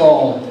first of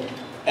all,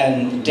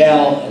 and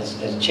Dell,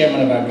 as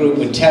chairman of our group,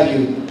 would tell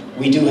you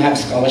we do have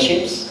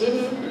scholarships,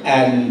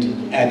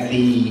 and at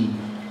the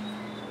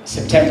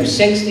September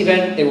 6th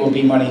event, there will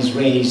be monies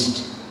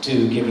raised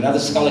to give another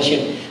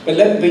scholarship.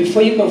 But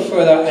before you go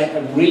further, I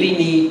really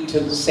need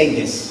to say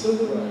this.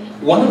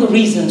 One of the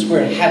reasons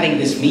we're having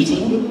this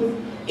meeting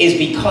is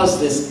because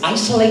this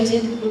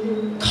isolated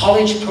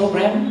college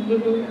program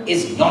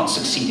is not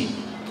succeeding.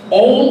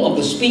 All of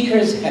the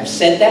speakers have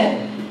said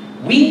that.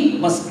 We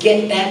must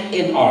get that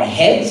in our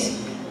heads.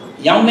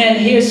 Young man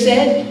here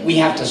said we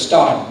have to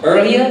start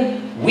earlier.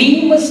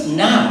 We must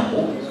now,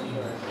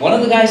 one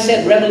of the guys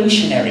said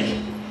revolutionize.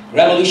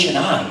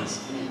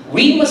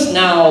 We must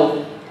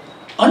now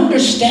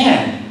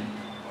understand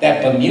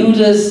that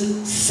Bermuda's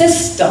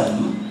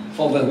system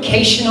for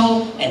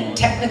vocational and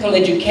technical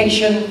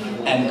education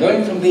and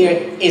going from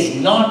there is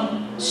not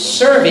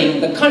serving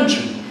the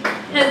country.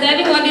 Has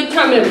anyone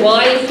determined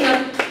why it's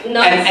not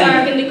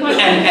serving the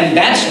country? And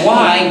that's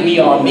why we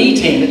are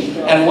meeting,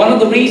 and one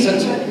of the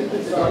reasons...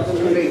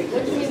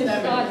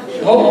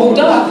 Hold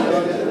up.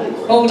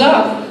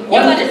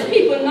 Yeah, but it's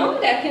people know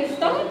that can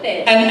start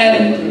that.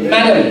 And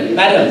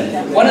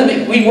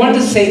madam, we want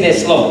to say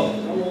this, look.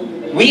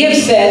 We have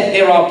said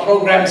there are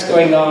programs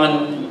going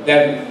on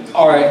that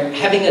are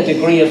having a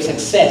degree of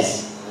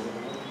success.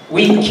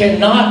 We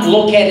cannot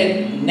look at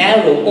it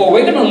narrow, or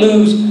we're going to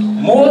lose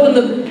more than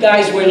the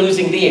guys we're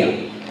losing there.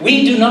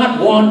 We do not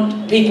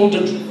want people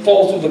to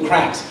fall through the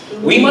cracks.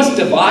 We must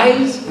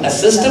devise a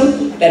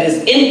system that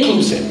is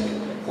inclusive.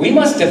 We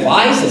must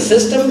devise a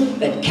system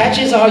that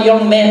catches our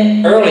young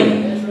men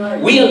early.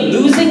 We are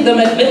losing them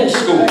at middle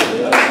school.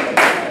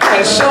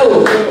 And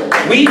so,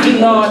 we do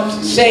not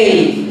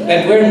say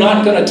that we're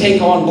not going to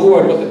take on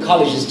board what the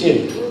colleges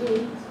do.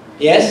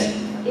 Yes?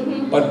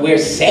 But we're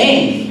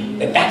saying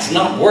that that's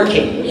not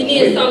working. You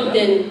need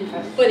something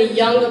for the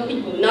younger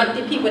people, not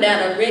the people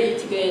that are ready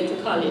to go into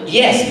college.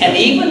 Yes, and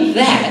even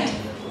that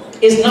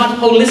is not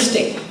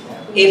holistic.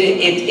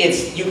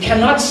 It's you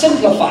cannot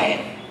simplify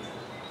it.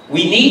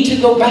 We need to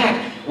go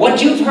back.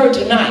 What you've heard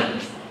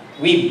tonight,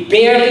 we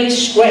barely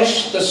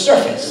scratched the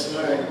surface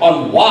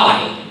on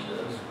why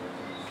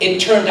it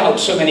turned out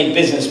so many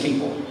business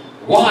people,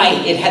 why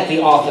it had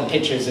the Arthur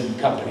Pictures and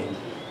Company,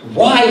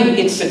 why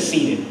it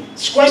succeeded.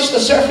 Scratch the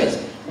surface.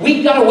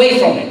 We got away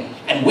from it.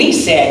 And we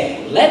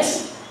said,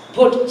 let's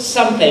put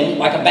something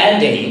like a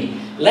Band-Aid,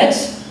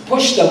 let's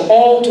push them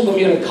all to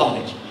Bermuda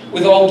College.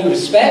 With all due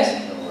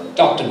respect,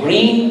 Dr.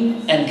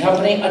 Green and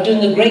company are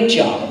doing a great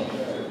job.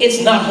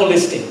 It's not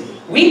holistic.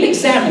 We've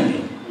examined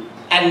it,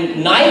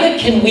 and neither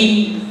can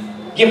we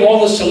give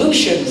all the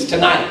solutions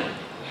tonight.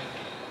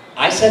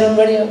 I said on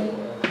radio,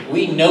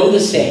 we know the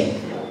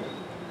saying.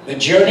 The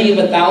journey of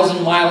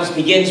 1,000 miles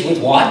begins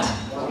with what?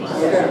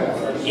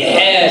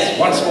 Yes,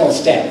 one small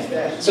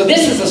step. So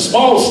this is a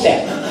small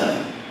step.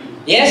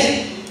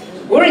 Yes?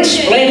 We're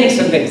explaining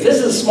some things. This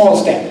is a small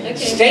step. Okay.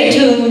 Stay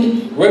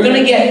tuned. We're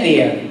going to get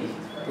there.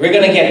 We're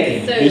going to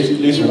get there.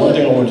 Lisa, one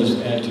thing I want to just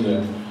add to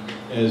that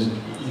is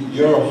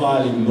you're a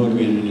highly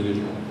motivated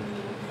individual.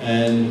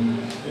 And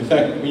in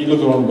fact, when you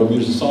look around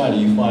Bermuda society,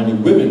 you find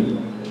that women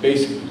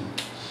basically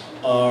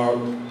are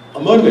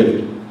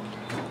motivated.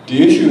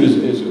 The issue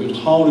is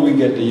how do we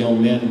get the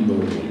young men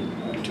motivated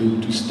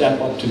to step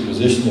up to the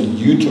position that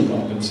you took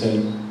up and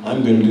said,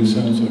 I'm going to do so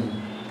and so.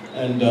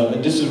 And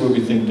this is where we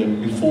think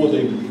that before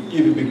they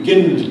even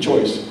begin the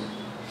choice,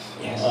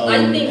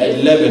 at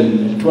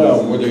 11,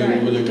 12, where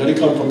they're going to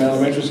come from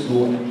elementary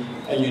school,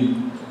 and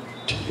you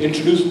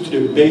introduce them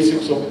to the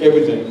basics of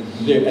everything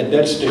there at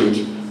that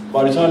stage.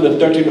 By the time they're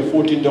 13 or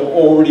 14, they've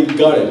already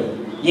got it.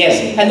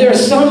 Yes, and there are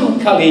some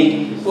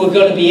colleagues who are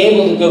going to be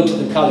able to go to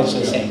the college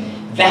and say,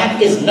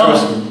 that is not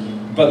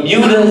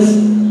Bermuda's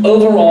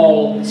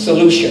overall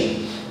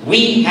solution.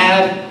 We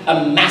have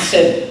a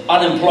massive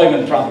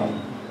unemployment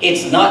problem.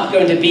 It's not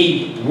going to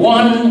be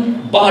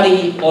one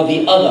body or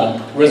the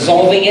other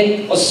resolving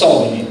it or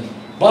solving it.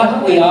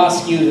 But we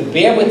ask you to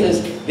bear with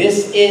us.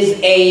 This is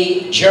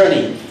a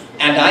journey.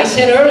 And I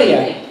said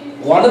earlier,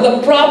 one of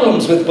the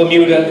problems with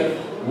Bermuda,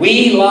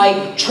 we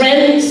like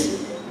trends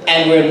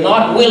and we're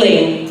not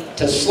willing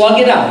to slug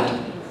it out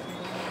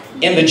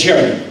in the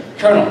journey.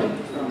 Colonel,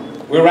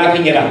 we're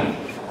wrapping it up.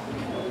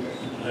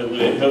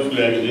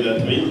 Hopefully I can do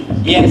that for you.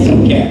 Yes,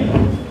 you can.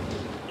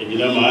 If you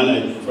don't mind,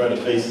 I prefer to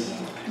face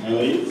my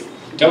audience.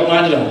 Don't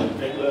mind at all.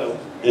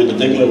 In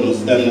particular, we'll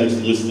stand next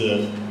to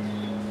Mr.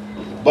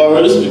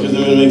 Boris because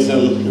I'm going to make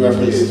some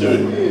reference to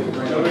him.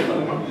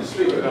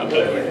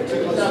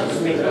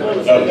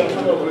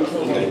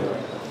 Okay.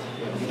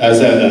 How's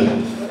that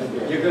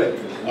then? You're good.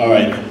 All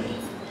right.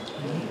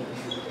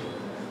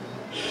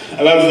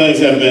 A lot of things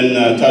have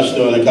been touched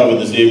on and covered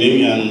this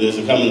evening, and there's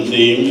a common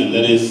theme, and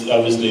that is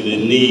obviously the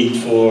need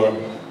for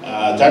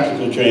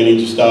tactical training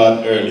to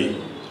start early.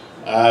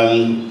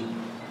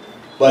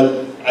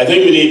 But I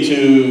think we need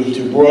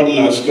to broaden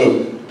our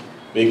scope,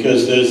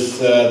 because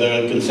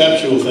there are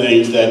conceptual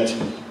things that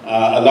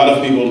a lot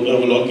of people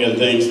overlook and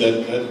things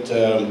that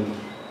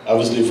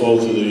obviously fall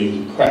through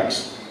the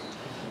cracks.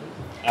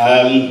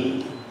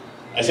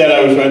 I said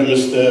I referred to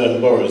Mr.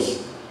 Boris.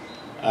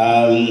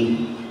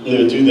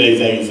 There are two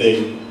things I can say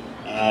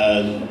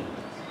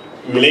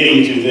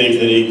relating to things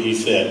that he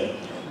said.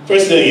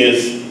 First thing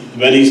is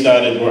when he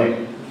started work.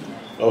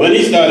 Well, when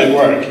he started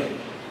work,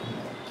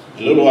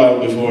 a little while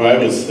before I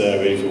was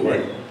ready for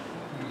work,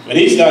 when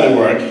he started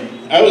work,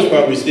 I was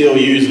probably still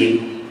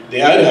using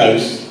the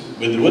outhouse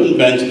with the wooden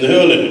bench and the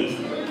hole in it.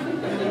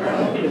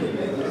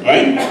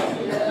 Right?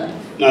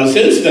 Now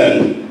since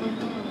then,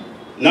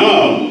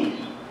 now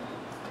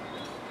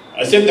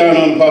I sit down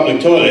on the public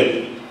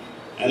toilet,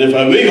 and if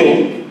I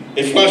wiggle,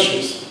 it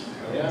flushes.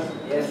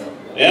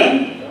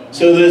 Yeah?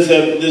 So there's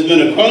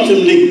been a quantum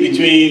leap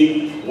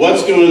between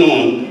what's going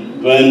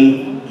on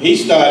when he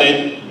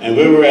started and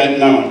where we're at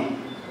now.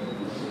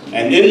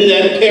 And in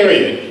that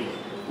period,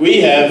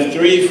 we have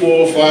 3,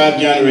 4, 5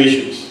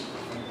 generations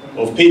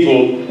of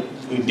people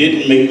who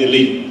didn't make the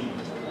leap.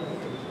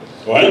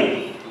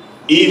 Right?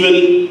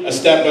 Even a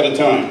step at a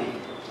time.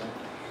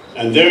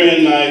 And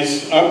therein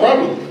lies our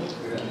problem.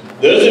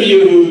 Those of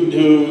you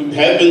who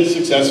have been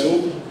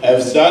successful,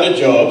 have started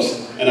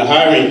jobs, and are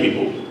hiring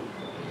people,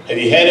 have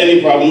you had any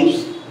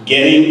problems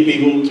getting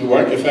people to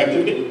work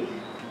effectively?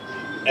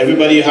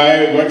 Everybody you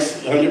hire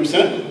works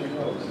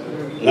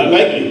 100%? Not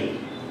likely,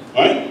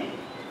 right?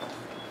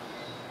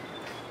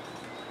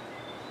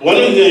 One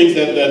of the things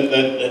that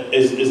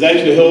is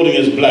actually holding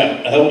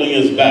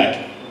us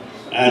back,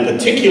 and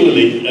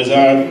particularly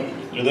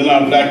within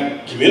our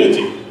black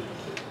community,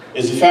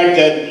 is the fact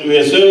that we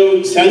are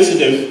so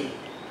sensitive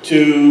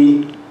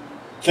to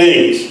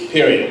things,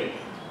 period.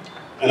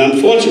 And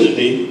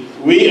unfortunately,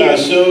 we are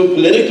so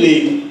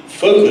politically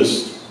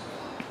focused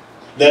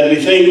that we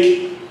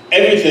think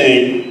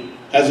everything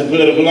has a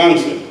political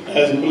answer,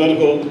 has a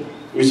political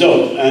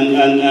result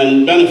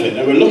and benefit.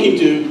 And we're looking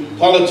to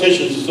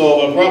politicians to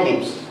solve our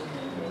problems.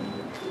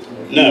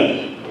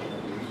 No.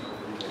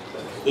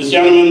 This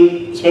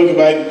gentleman spoke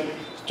about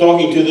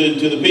talking to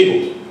the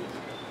people.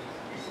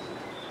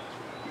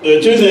 There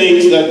are two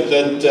things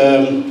that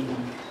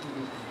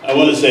I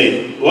want to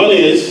say. One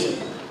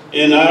is,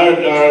 in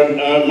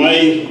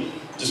my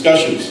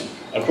discussions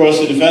across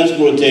the Defense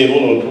Board table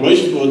or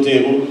Promotions Board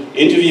table,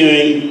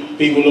 interviewing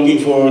people looking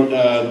for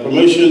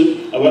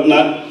promotion or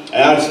whatnot, I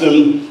asked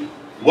them,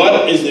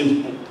 what is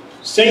the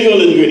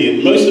single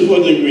ingredient, most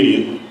important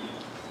ingredient,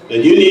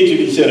 that you need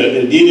to consider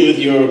in dealing with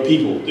your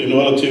people in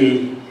order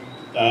to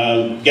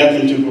get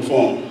them to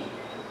perform?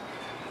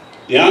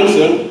 The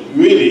answer,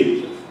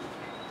 really,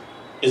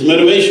 is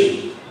motivation.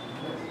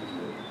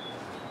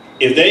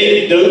 If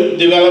they don't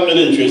develop an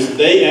interest,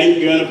 they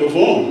ain't going to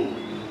perform.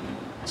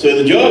 So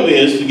the job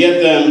is to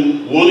get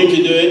them wanting to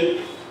do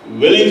it,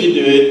 willing to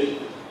do it,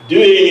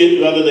 doing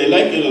it whether they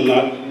like it or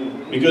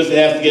not, because they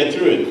have to get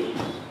through it.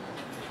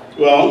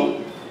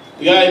 Well,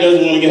 the guy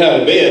doesn't want to get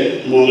out of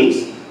bed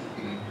mornings,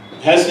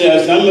 has to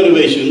have some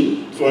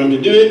motivation for him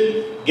to do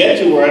it, get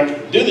to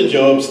work, do the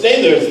job,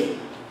 stay there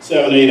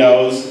 7, 8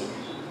 hours,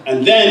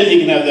 and then he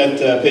can have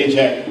that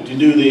paycheck to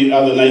do the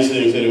other nice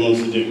things that he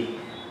wants to do.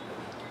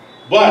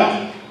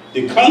 But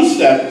the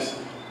concepts,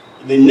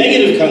 the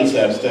negative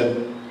concepts that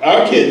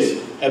our kids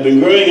have been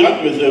growing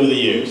up with over the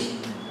years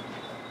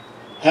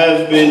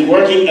have been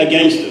working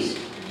against us,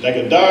 like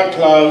a dark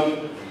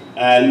cloud,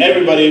 and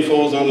everybody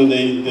falls under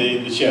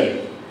the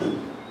shadow.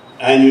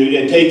 And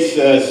it takes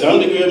some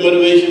degree of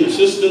motivation,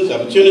 assistance,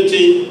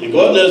 opportunity, and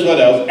God knows what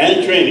else,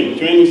 and training.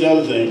 Training is the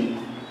other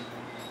thing,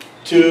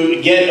 to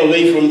get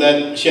away from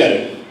that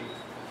shadow.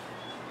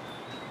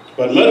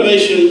 But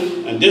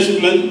motivation and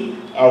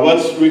discipline are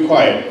what's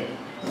required.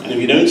 And if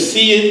you don't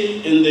see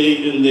it in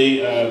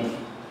the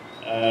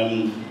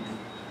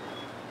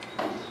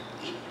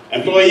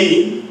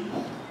employee,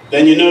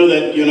 then you know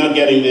that you're not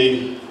getting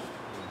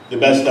the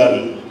best out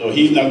of him, or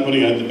he's not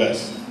putting out the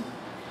best.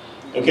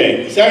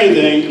 Okay, second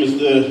thing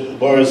Mr.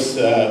 Boris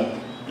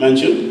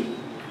mentioned,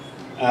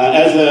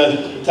 as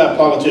a top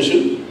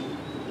politician,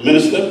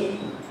 minister,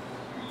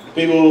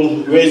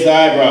 people raised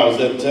their eyebrows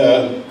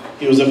that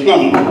he was a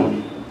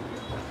plumber.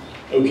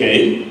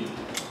 Okay.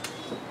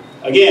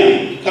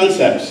 Again,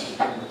 concepts.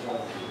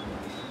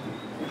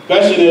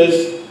 Question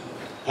is,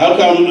 how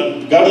come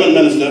a government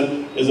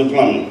minister is a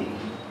plumber?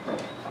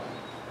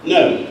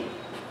 No.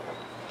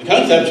 The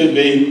concept should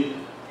be,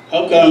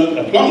 how come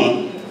a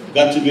plumber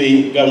got to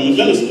be government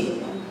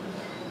minister?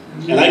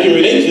 And I can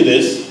relate to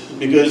this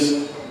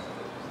because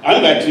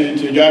I'm back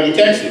to driving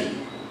taxi.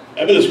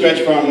 I've been a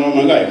scratch farmer all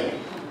my life.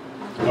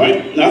 All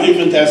right? Nothing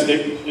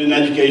fantastic in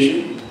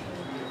education.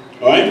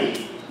 All right?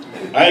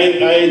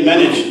 I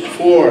managed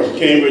 4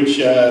 Cambridge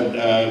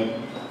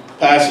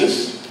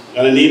passes,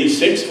 and I needed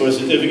 6 for a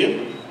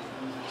certificate.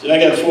 So I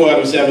got 4 out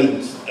of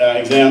 7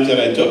 exams that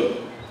I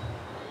took.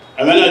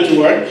 I went out to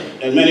work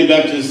at Many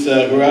Baptist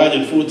Garage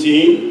at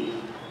 14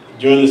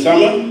 during the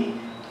summer,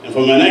 and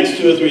for my next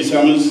 2 or 3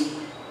 summers,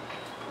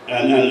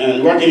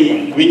 and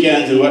working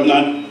weekends and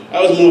whatnot,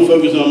 I was more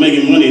focused on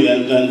making money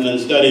than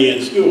studying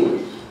at school.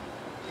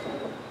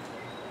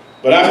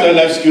 But after I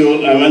left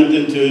school, I went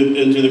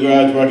into the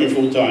garage working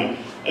full-time.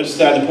 That's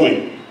beside the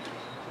point.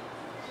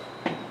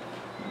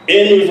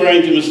 In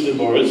referring to Mr.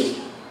 Boris,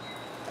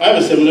 I have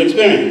a similar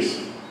experience.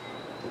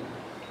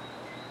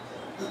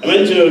 I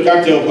went to a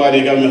cocktail party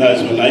at Government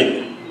House one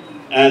night,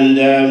 and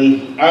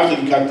after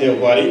the cocktail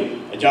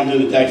party, I jumped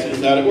in the taxi and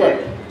started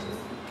work.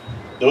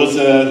 There was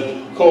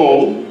a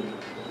call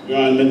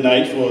around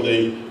midnight for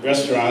the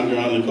restaurant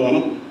around the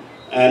corner,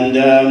 and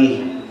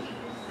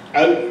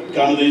out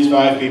come these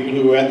 5 people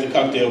who were at the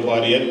cocktail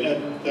party at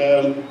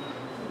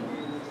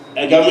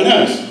Government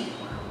House.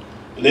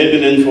 And they'd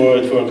been in for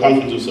a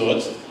conference of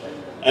sorts.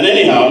 And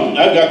anyhow,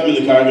 I've got them in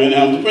the car going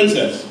home to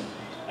Princess.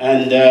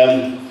 And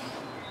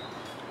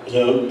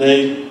so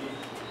they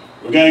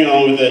were going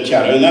on with their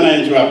chatter. And then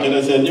I interrupted.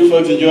 I said, "You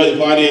folks enjoy the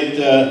party at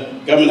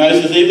Government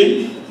House this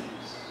evening?"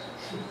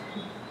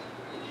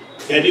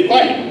 Okay, be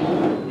quiet.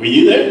 Were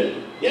you there?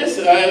 Yes,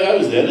 I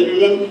was there. Did you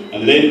remember?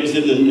 And the lady was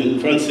sitting in the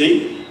front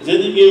seat. I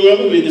said, "You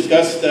remember we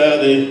discussed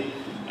the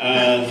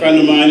friend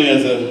of mine who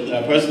has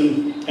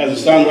has a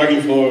son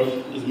working for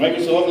is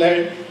Microsoft,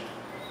 Larry?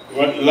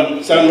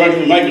 Son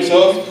working for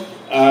Microsoft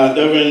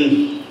over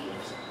in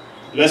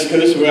the West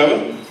Coast,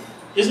 wherever."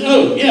 He said,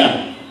 "Oh,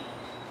 yeah."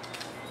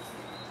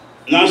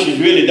 Now she's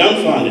really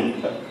dumbfounded.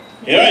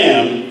 Here I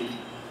am,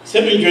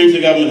 sipping drinks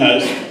at Government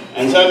House,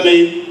 and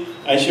suddenly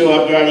I show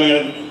up driving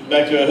her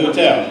back to her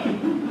hotel.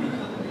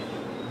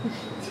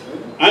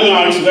 I'm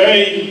asked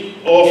very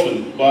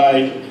often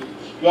by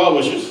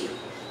well-wishers,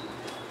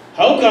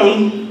 how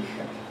come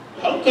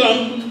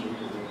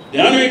the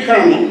honorary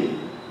colonel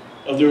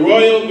of the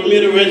Royal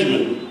Bermuda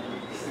Regiment,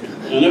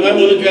 and if I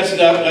want to dress it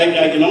up,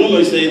 I can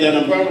only say that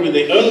I'm probably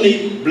the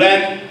only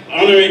black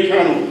honorary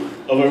colonel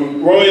of a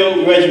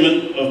Royal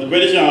Regiment of the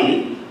British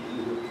Army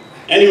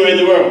anywhere in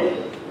the world.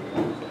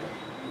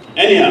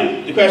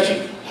 Anyhow, the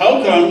question,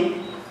 how come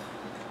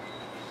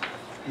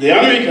the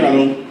honorary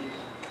colonel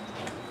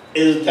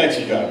is a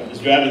taxi driver, is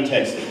driving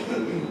taxi?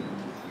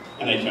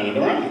 And I turn it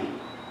around.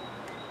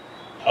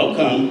 How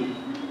come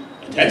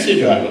a taxi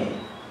driver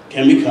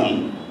can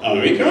become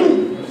honorary colonel?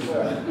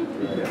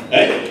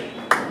 Right?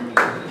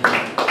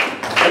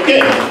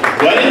 Okay,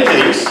 what it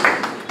takes,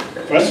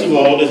 first of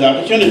all, is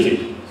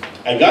opportunity.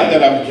 I got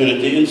that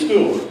opportunity in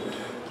school.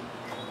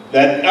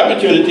 That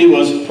opportunity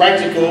was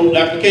practical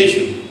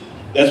application.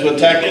 That's what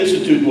TAC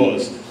Institute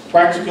was,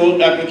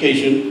 practical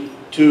application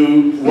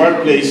to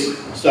workplace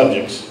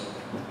subjects.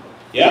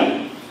 Yeah?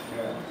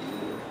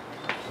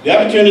 The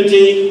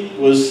opportunity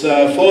was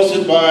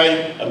fostered by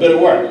a bit of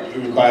work. It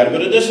required a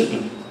bit of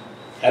discipline.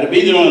 Had to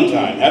be there on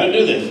time, had to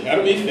do this, had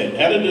to be fit,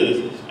 had to do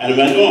this. And it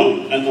went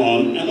on and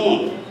on and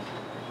on.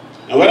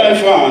 And what I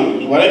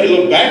found, what I can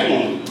look back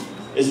on,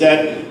 is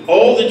that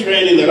all the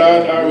training that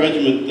our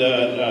regiment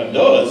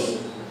does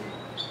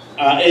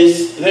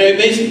is very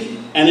basic,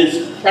 and it's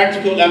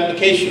practical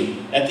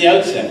application at the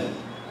outset.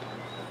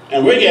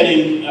 And we're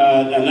getting,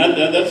 and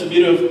that's the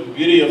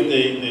beauty of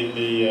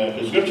the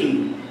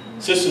conscription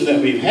system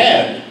that we've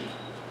had.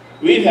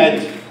 We've had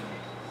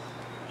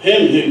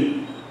him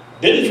who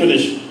didn't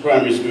finish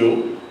primary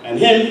school, and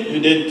him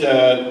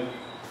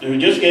who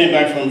just came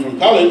back from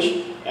college,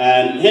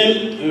 and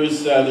him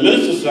who's the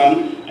minister's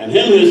son, and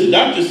him who's the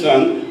doctor's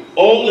son,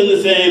 all in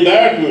the same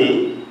barrack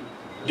room,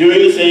 doing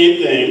the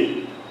same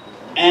thing,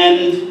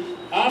 and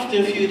after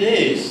a few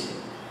days,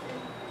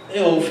 they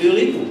all feel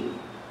equal.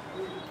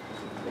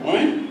 All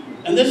right?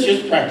 And that's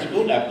just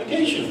practical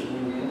application.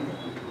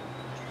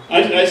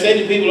 I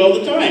say to people all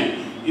the time,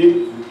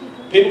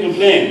 people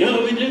complain,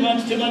 "No, we do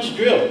too much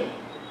drill."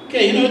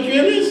 Okay, you know what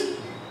drill is?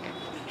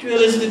 Drill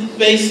is the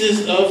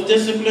basis of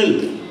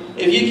discipline.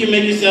 If you can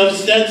make yourself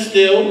stand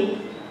still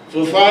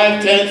for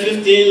 5, 10,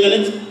 15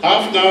 minutes,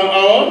 half an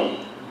hour,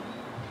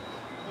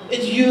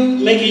 it's you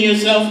making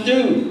yourself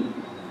do.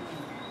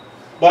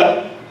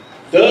 But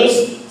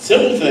those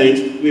simple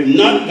things we've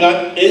not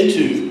got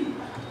into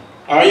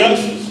our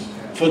youngsters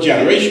for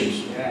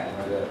generations.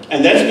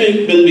 And that's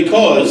been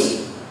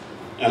because,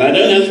 and I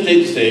don't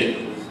hesitate to say it,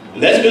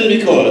 and that's been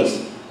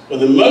because, for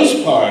the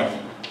most part,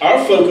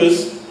 our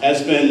focus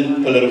has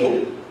been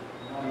political.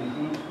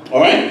 All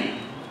right?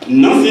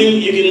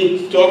 Nothing you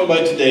can talk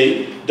about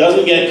today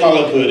doesn't get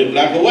color-coded,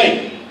 black or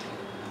white.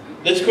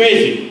 That's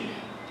crazy.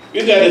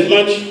 We've got as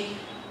much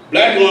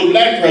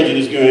black-on-black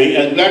prejudice going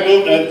as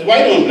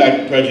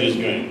white-on-black prejudice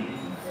going.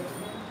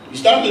 You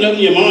stop and open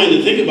your mind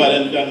and think about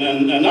it,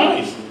 and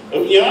eyes.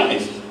 Open your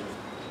eyes.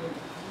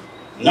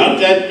 Not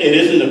that it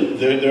isn't,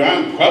 there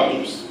aren't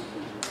problems,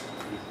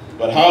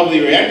 but how we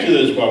react to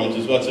those problems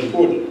is what's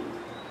important.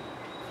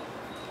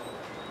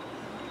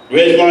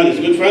 Red Mine is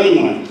a good friend of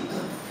mine.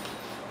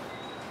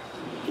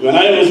 When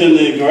I was in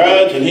the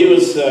garage and he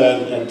was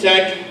at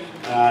Tech,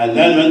 and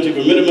then went to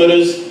Bermuda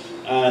Motors,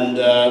 and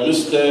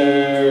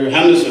Mr.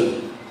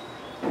 Henderson,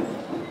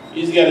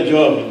 he's got a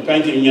job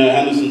painting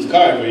Henderson's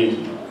car every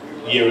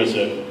year or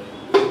so.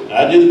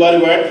 I did the body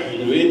work,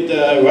 and we'd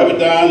rub it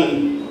down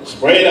and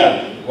spray it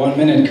out. 1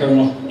 minute,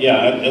 Colonel.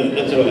 Yeah,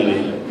 that's all I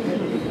need.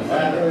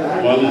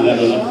 1 minute,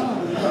 enough.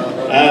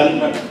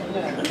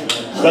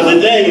 But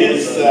the thing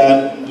is,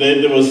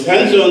 there was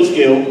hands-on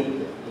skill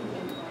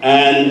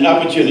and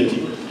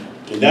opportunity.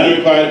 And then it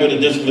required a bit of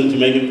discipline to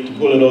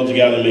pull it all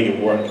together and make it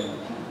work.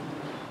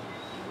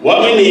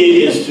 What we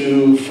need is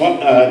to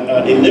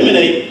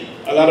eliminate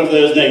a lot of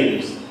those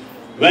negatives.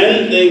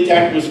 When the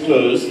tech was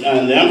closed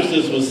and the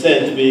emphasis was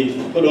said to be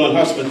put on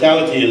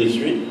hospitality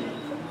industry,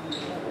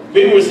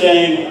 people were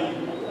saying,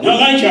 "No,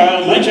 my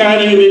child ain't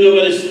gonna be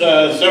nobody's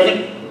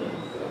servant."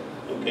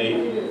 Okay.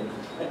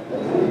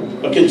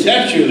 But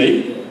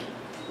conceptually,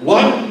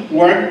 what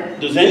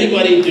work does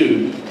anybody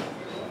do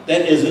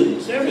that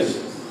isn't service?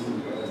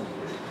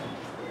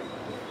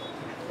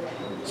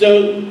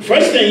 So,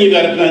 first thing you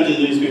got to plant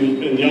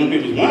in young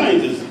people's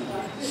minds is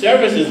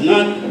service is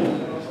not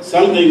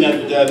something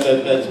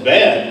that's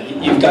bad.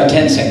 You've got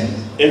 10 seconds.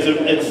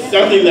 It's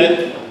something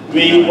that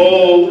we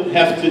all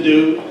have to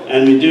do,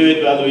 and we do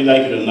it whether we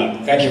like it or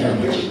not. Thank you very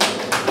much.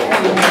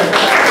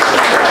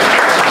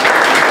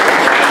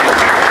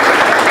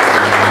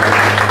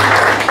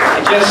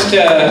 I just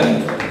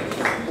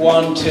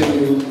want to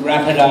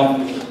wrap it up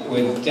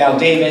with Dal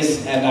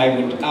Davis, and I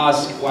would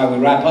ask, while we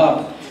wrap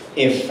up,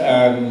 if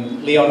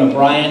Leon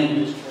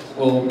O'Brien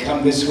will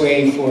come this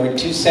way for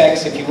 2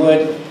 secs, if you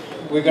would.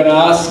 We're going to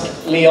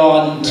ask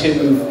Leon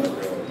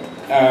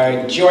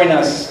to join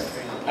us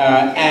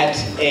at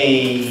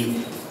a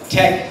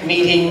tech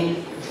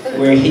meeting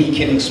where he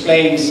can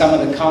explain some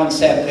of the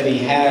concept that he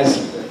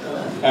has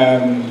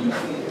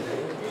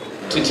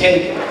to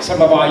take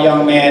some of our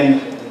young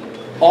men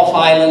off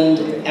island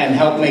and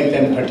help make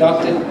them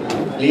productive.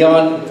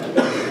 Leon,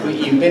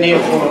 you've been here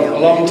for a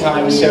long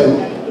time,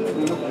 so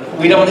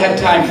we don't have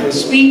time for a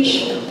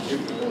speech.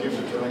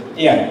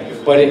 Yeah,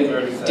 but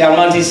Del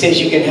Monte says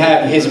you can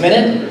have his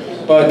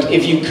minute, but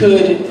if you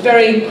could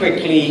very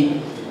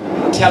quickly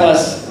tell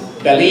us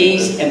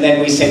Belize, and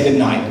then we say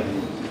goodnight.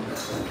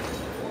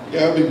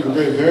 Yeah, I'll be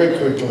great, very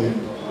quickly.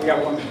 We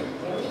got 1 minute.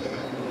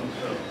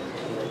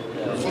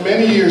 For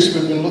many years,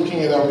 we've been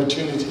looking at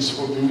opportunities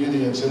for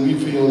Bermudians, and we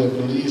feel that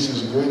Belize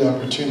is a great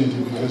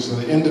opportunity because of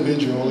the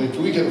individual. If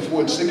we can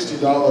afford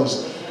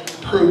 $60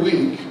 per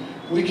week,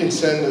 we can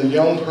send a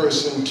young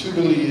person to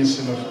Belize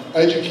in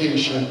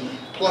education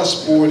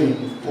plus boarding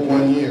for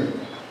 1 year.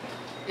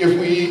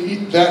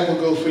 If that will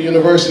go for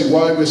university,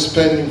 why we're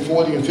spending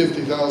 $40,000 and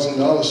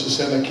 $50,000 to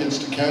send our kids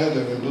to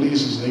Canada, when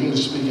Belize is an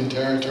English-speaking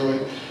territory.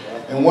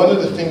 And one of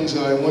the things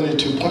that I wanted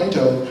to point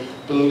out,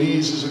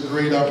 Belize is a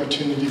great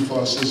opportunity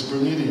for us as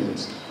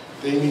Bermudians.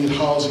 They need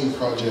housing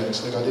projects.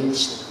 They got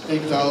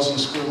 8,000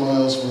 square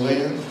miles of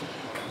land.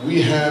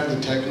 We have the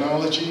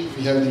technology,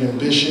 we have the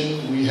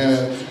ambition,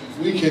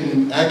 we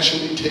can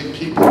actually take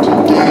people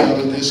today out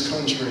of this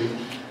country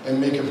and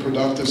make a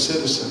productive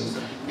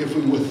citizen if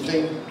we would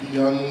think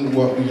beyond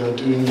what we are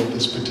doing at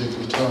this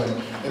particular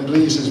time. And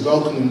Belize is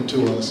welcoming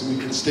to us. We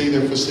can stay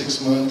there for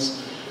 6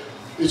 months.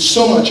 It's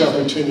so much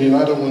opportunity, and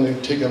I don't want to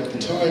take up the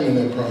time in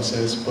that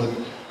process, but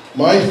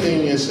my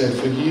thing is that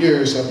for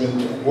years I've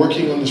been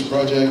working on this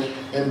project,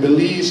 and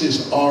Belize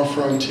is our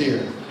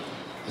frontier.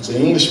 It's an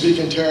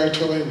English-speaking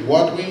territory.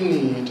 What we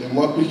need and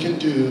what we can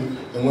do,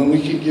 and when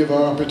we can give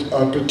our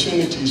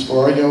opportunities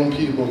for our young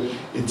people,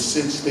 it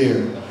sits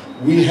there.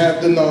 We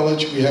have the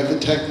knowledge, we have the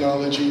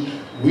technology,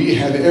 we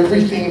have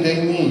everything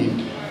they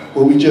need.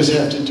 What we just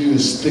have to do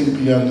is think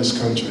beyond this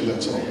country,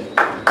 that's all.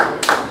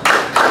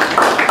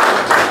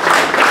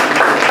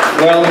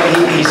 Well,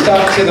 he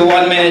stuck to the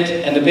 1 minute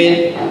and a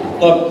bit.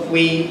 Look,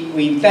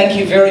 we thank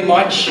you very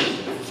much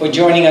for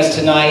joining us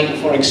tonight,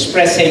 for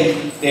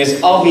expressing.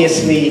 There's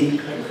obviously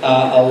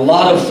a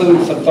lot of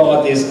food for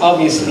thought. There's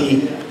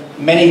obviously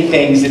many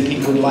things that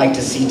people would like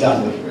to see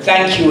done.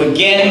 Thank you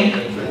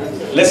again.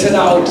 Listen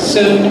out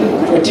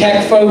soon for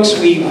tech folks.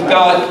 We've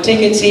got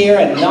tickets here,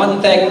 and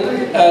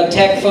non-tech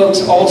tech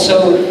folks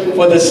also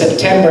for the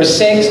September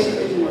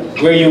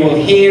 6th, where you will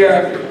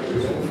hear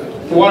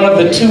one of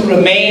the 2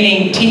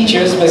 remaining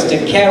teachers,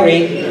 Mr.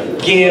 Kerry,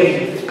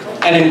 give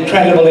an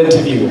incredible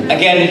interview.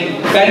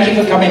 Again, thank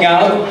you for coming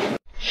out.